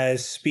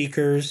 as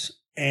speakers,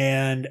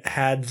 and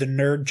had the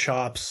nerd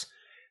chops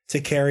to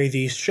carry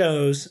these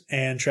shows,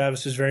 and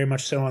Travis was very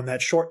much so on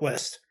that short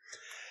list.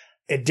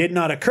 It did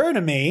not occur to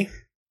me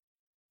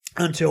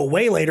until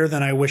way later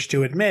than I wish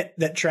to admit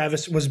that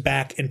Travis was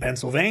back in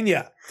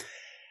Pennsylvania.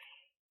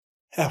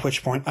 At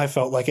which point I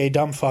felt like a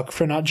dumb fuck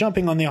for not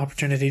jumping on the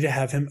opportunity to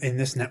have him in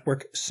this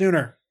network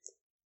sooner.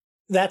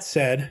 That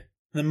said,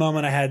 the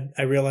moment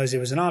I realized it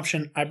was an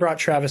option, I brought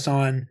Travis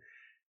on,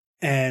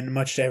 and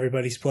much to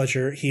everybody's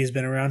pleasure, he has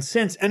been around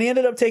since, and he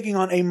ended up taking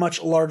on a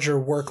much larger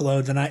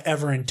workload than I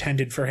ever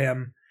intended for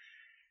him,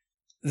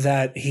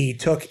 that he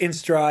took in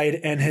stride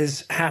and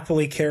has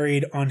happily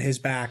carried on his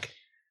back.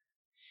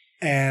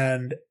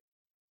 And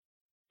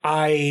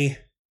I,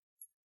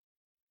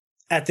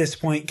 at this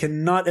point,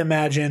 cannot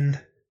imagine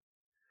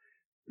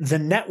the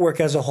network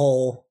as a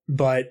whole,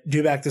 but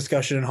Dewback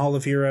Discussion and Hall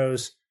of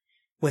Heroes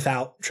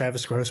without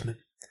Travis Grossman.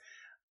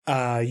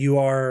 You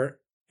are,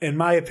 in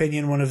my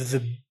opinion, one of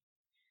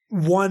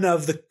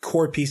the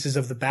core pieces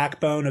of the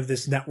backbone of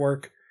this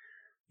network.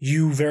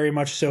 You very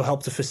much so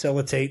help to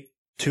facilitate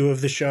 2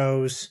 of the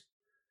shows.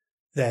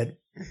 That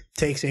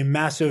takes a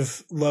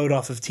massive load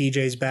off of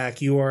TJ's back.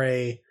 You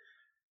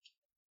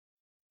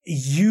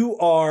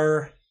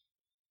are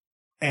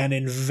an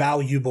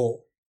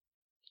invaluable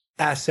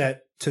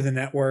asset to the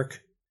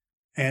network,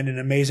 and an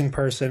amazing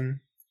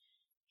person.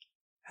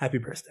 Happy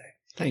birthday.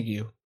 Thank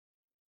you.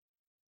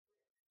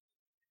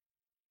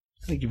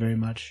 Thank you very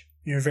much.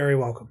 You're very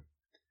welcome.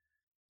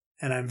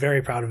 And I'm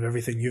very proud of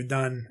everything you've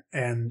done,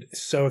 and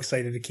so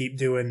excited to keep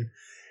doing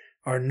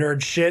our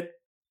nerd shit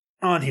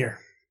on here.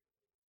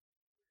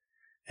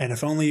 And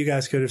if only you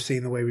guys could have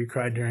seen the way we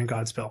cried during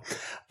Godspell.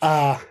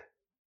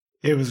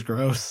 It was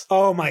gross.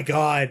 Oh my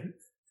God.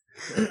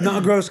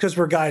 Not gross because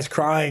we're guys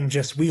crying,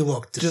 just we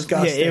looked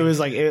disgusting. Yeah, it was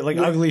like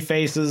ugly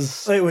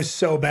faces. It was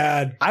so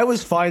bad. I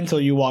was fine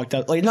until you walked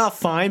up. Like, not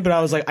fine, but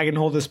I was like, I can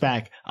hold this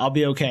back. I'll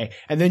be okay.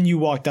 And then you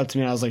walked up to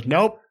me and I was like,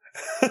 nope.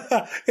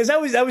 Because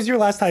that was your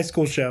last high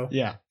school show.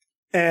 Yeah.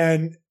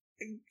 And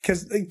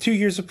because 2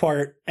 years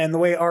apart, and the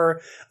way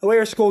our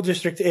school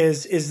district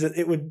is that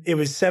it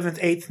was 7th,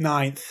 8th,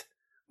 9th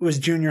was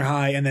junior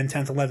high, and then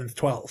 10th, 11th,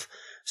 12th.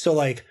 So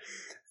like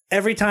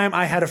every time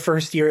I had a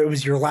first year, it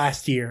was your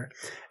last year.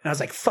 And I was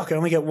like, fuck, I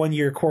only get 1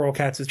 year Coral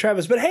Cats with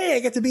Travis. But hey, I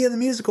get to be in the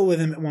musical with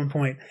him at one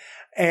point.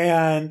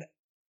 And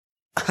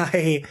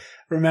I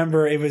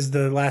remember it was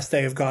the last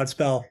day of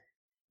Godspell.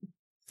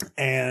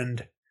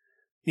 And,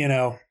 you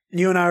know,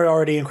 you and I are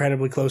already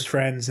incredibly close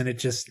friends. And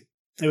it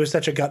was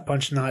such a gut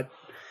punch not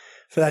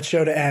for that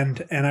show to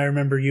end. And I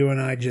remember you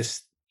and I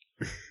just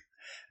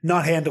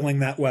not handling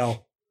that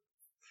well.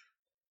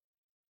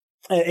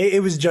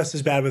 It was just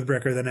as bad with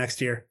Bricker the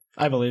next year.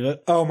 I believe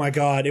it. Oh my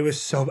God.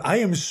 I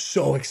am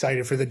so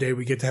excited for the day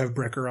we get to have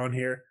Bricker on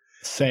here.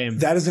 Same.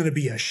 That is going to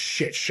be a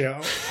shit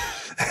show.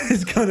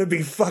 It's going to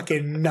be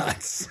fucking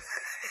nuts.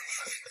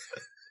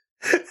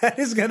 That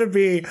is going to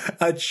be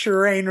a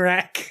train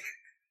wreck.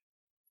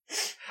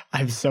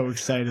 I'm so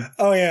excited.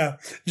 Oh yeah.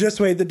 Just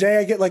wait. The day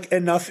I get like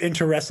enough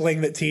into wrestling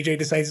that TJ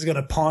decides he's going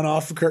to pawn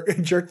off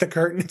jerk the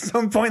curtain at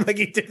some point like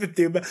he did with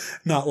Duba.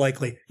 Not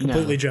likely.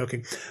 Completely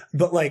joking.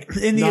 But like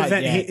in the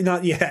event,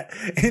 not yet.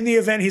 In the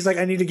event, he's like,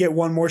 I need to get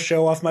one more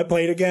show off my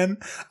plate again.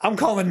 I'm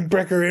calling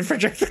Bricker in for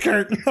jerk the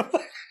curtain.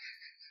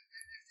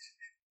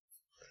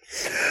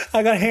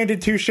 I got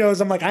handed 2 shows.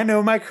 I'm like, I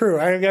know my crew.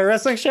 I got a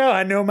wrestling show.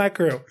 I know my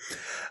crew.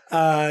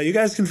 You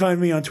guys can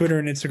find me on Twitter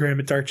and Instagram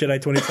at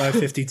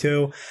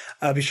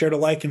DarkJedi2552. Be sure to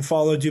like and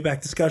follow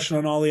Dewback Discussion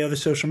on all the other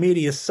social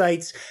media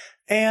sites.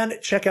 And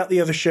check out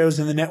the other shows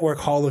in the network,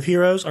 Hall of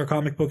Heroes, our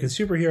comic book and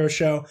superhero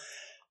show.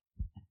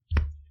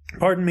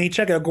 Pardon me.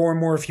 Check out Gore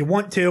and More if you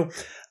want to.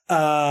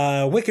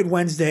 Wicked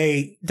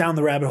Wednesday, Down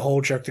the Rabbit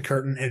Hole, Jerk the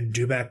Curtain, and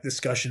Dewback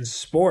Discussion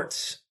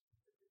Sports.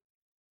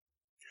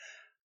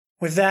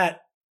 With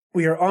that,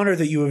 we are honored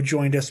that you have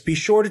joined us. Be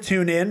sure to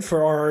tune in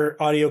for our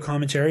audio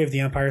commentary of The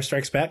Empire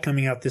Strikes Back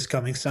coming out this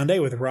coming Sunday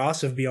with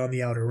Ross of Beyond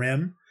the Outer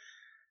Rim.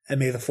 And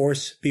may the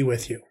Force be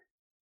with you.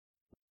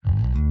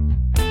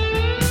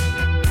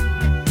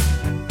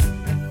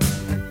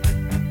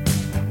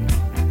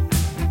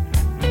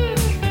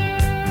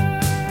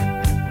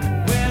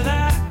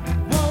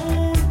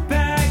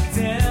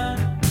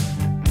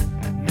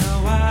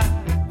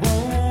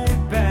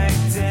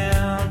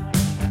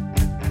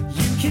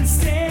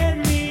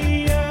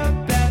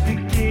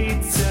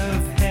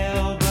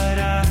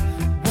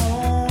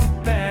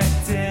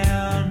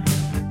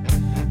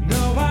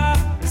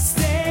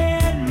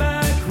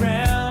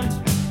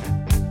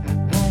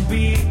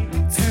 Be